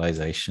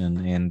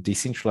decentralization, and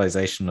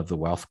decentralization of the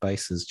wealth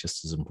base is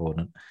just as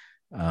important.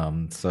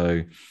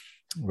 So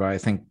I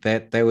think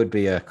that would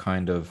be a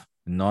kind of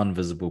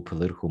non-visible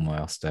political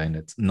milestone.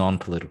 It's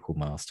non-political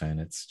milestone.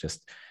 It's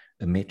just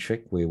a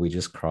metric where we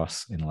just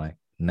cross, and like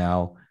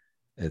now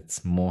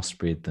it's more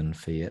spread than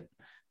fiat.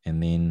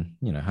 And then,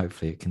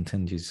 hopefully it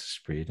continues to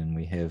spread and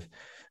we have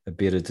a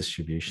better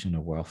distribution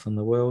of wealth in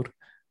the world.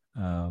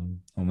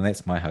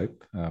 That's my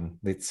hope.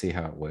 Let's see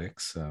how it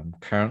works.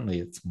 Currently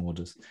it's more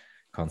just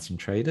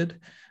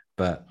concentrated,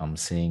 but I'm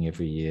seeing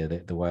every year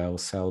that the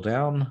whales sail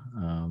down.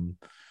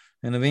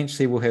 And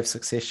eventually we'll have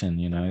succession.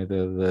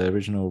 The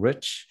original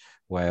rich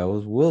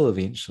whales will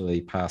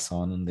eventually pass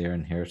on their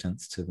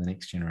inheritance to the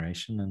next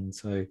generation. And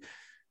so,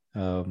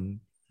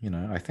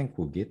 I think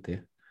we'll get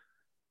there.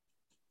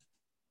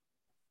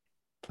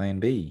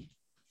 Plan B.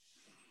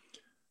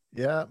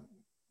 Yeah,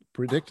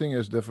 predicting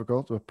is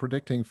difficult, but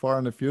predicting far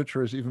in the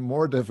future is even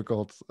more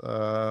difficult.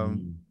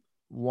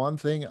 One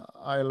thing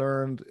I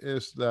learned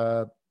is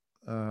that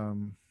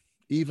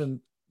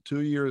even 2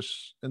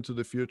 years into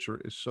the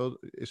future is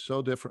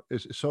so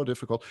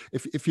difficult.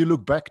 If you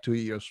look back 2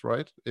 years,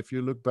 right? If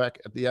you look back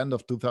at the end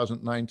of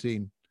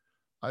 2019,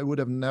 I would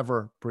have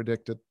never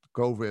predicted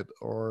COVID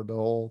or the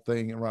whole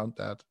thing around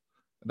that.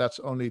 That's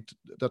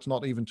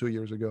not even 2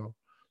 years ago.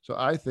 So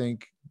I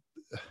think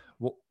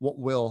what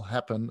will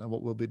happen and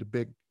what will be the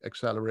big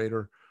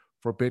accelerator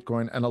for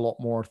Bitcoin and a lot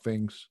more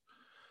things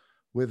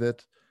with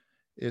it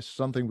is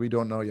something we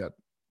don't know yet.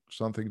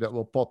 Something that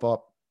will pop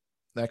up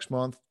next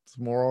month,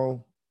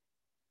 tomorrow,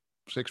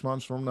 6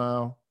 months from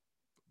now,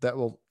 that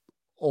will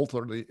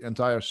alter the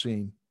entire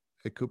scene.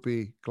 It could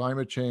be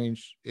climate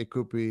change. It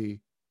could be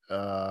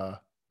a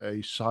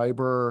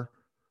cyber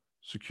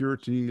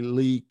security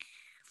leak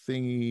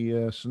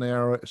thingy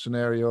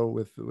scenario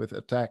with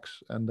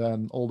attacks, and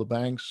then all the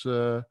banks,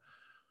 all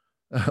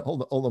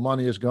the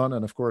money is gone.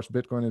 And of course,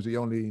 Bitcoin is the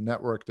only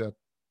network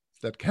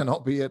that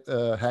cannot be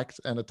hacked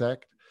and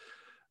attacked.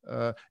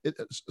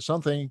 It's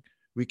something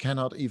we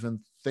cannot even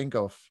think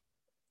of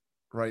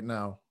right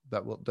now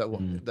that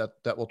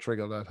will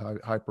trigger that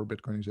hyper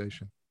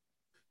Bitcoinization.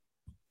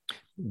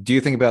 Do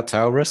you think about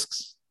tail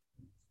risks?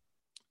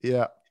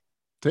 Yeah,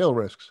 tail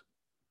risks.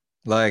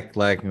 Like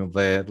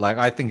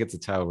I think it's a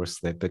tail risk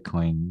that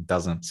Bitcoin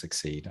doesn't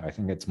succeed. I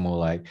think it's more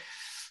like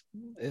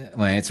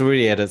when it's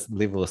already at a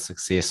level of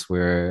success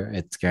where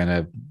it's going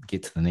to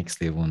get to the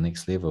next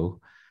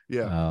level.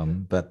 Yeah.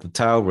 But the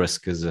tail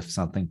risk is if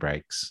something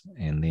breaks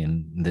and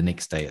then the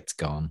next day it's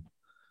gone.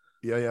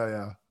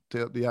 Yeah.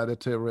 The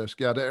tail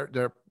risk. Yeah,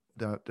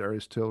 there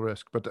is tail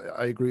risk. But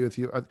I agree with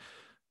you.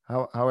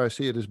 How I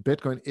see it is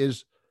Bitcoin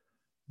is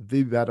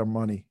the better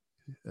money.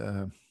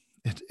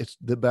 It's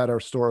the better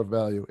store of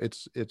value.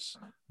 It's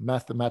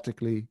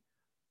mathematically,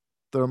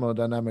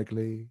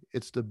 thermodynamically,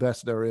 it's the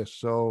best there is.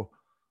 So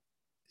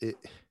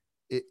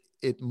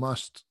it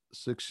must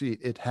succeed.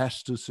 It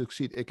has to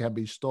succeed. It can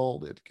be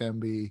stalled. It can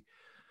be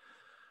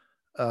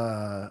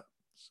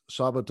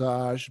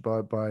sabotaged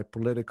by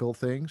political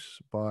things,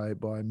 by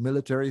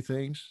military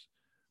things,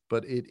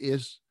 but it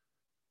is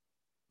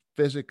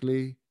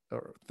physically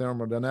or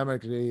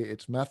thermodynamically,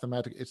 it's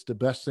mathematically, it's the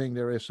best thing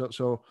there is.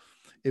 So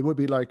it would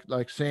be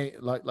like saying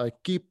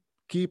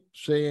keep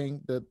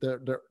saying that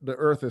the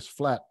Earth is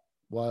flat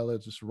while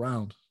it is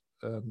round.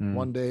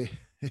 One day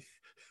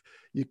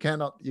you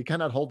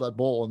cannot hold that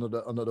ball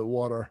under the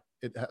water.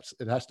 It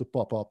has to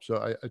pop up.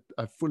 So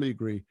I fully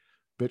agree.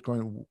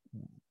 Bitcoin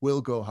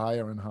will go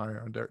higher and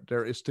higher, and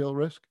there is still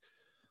risk,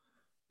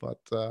 but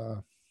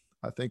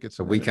I think it's.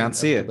 But we can't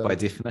see it by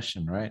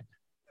definition, right?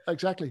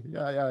 Exactly.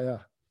 Yeah.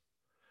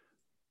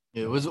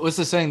 Yeah. What's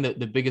the saying that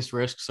the biggest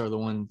risks are the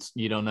ones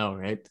you don't know,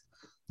 right?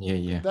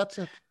 Yeah. That's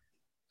it,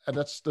 and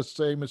that's the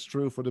same is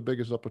true for the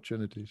biggest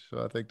opportunities.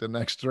 So I think the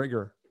next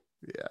trigger,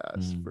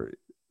 it's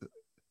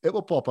it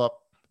will pop up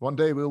one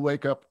day. We'll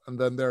wake up, and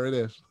then there it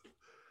is.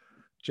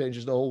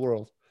 Changes the whole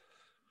world.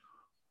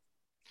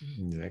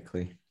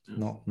 Exactly.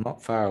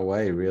 Not far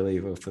away,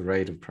 really, with the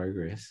rate of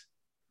progress.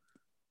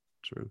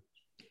 True.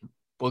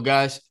 Well,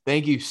 guys,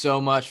 thank you so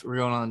much. We're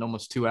going on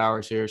almost 2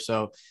 hours here.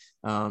 So,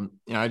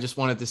 I just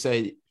wanted to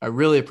say I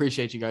really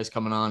appreciate you guys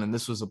coming on, and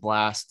this was a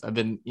blast. I've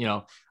been,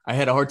 I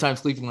had a hard time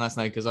sleeping last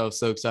night because I was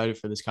so excited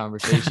for this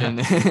conversation.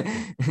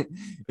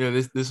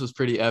 This was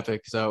pretty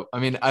epic. So,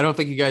 I don't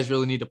think you guys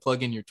really need to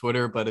plug in your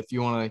Twitter, but if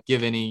you want to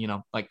give any,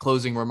 like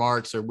closing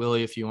remarks, or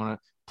Willie, if you want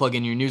to plug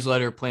in your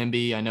newsletter, Plan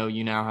B. I know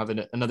you now have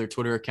another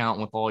Twitter account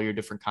with all your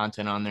different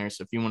content on there.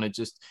 So if you want to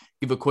just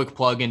give a quick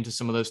plug into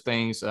some of those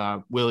things,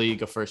 Willie, you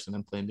go first, and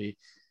then Plan B.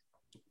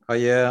 Oh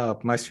yeah,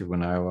 most people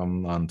know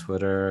I'm on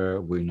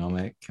Twitter,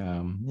 Woonomic.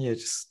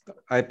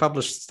 I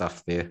publish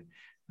stuff there,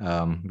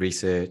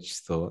 research,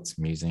 thoughts,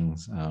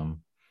 musings.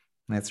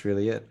 That's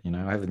really it.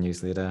 I have a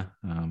newsletter.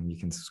 You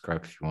can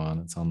subscribe if you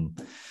want. It's on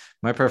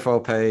my profile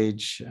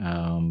page.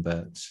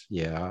 But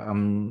yeah,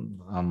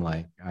 I'm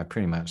like, I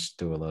pretty much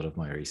do a lot of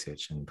my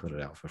research and put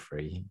it out for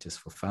free, just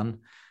for fun.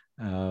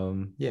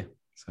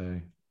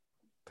 So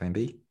Plan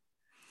B.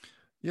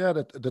 Yeah,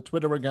 the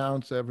Twitter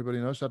account, everybody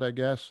knows that, I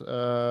guess.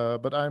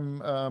 But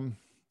I'm,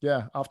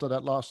 after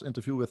that last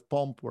interview with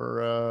Pomp,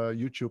 where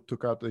YouTube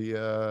took out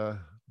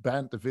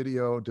banned the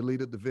video,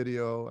 deleted the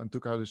video, and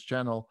took out his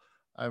channel,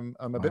 I'm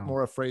a bit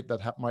more afraid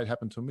that might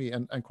happen to me.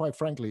 And quite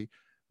frankly,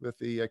 with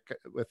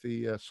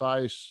the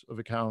size of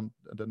account,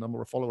 the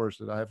number of followers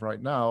that I have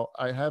right now,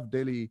 I have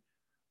daily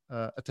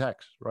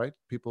attacks, right?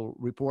 People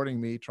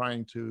reporting me,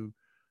 trying to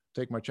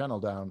take my channel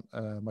down,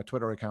 my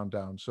Twitter account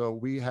down. So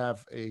we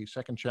have a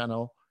second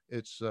channel.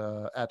 It's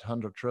at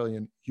 100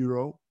 trillion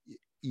euro,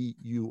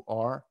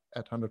 EUR,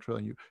 at 100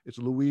 trillion. It's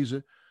Louise.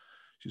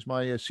 She's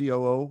my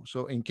COO.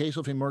 So in case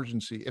of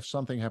emergency, if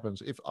something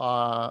happens, if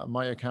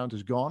my account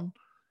is gone,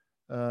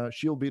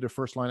 she'll be the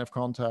first line of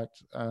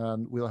contact,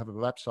 and we'll have a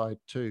website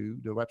too.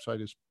 The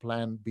website is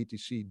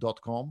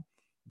planbtc.com.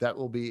 That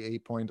will be a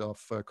point of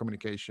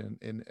communication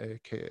in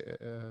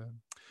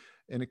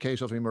a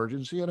case of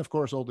emergency. And of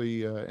course, all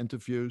the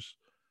interviews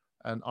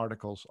and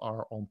articles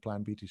are on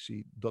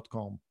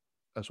planbtc.com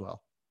as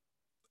well.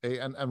 Hey,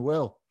 and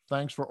Will,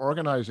 thanks for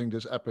organizing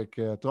this epic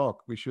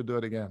talk. We should do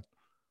it again.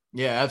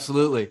 Yeah,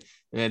 absolutely.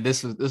 And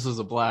this was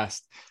a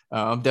blast.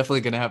 I'm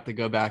definitely going to have to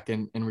go back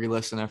and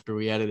re-listen after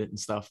we edit it and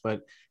stuff.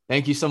 But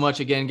thank you so much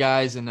again,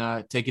 guys,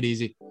 and take it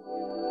easy.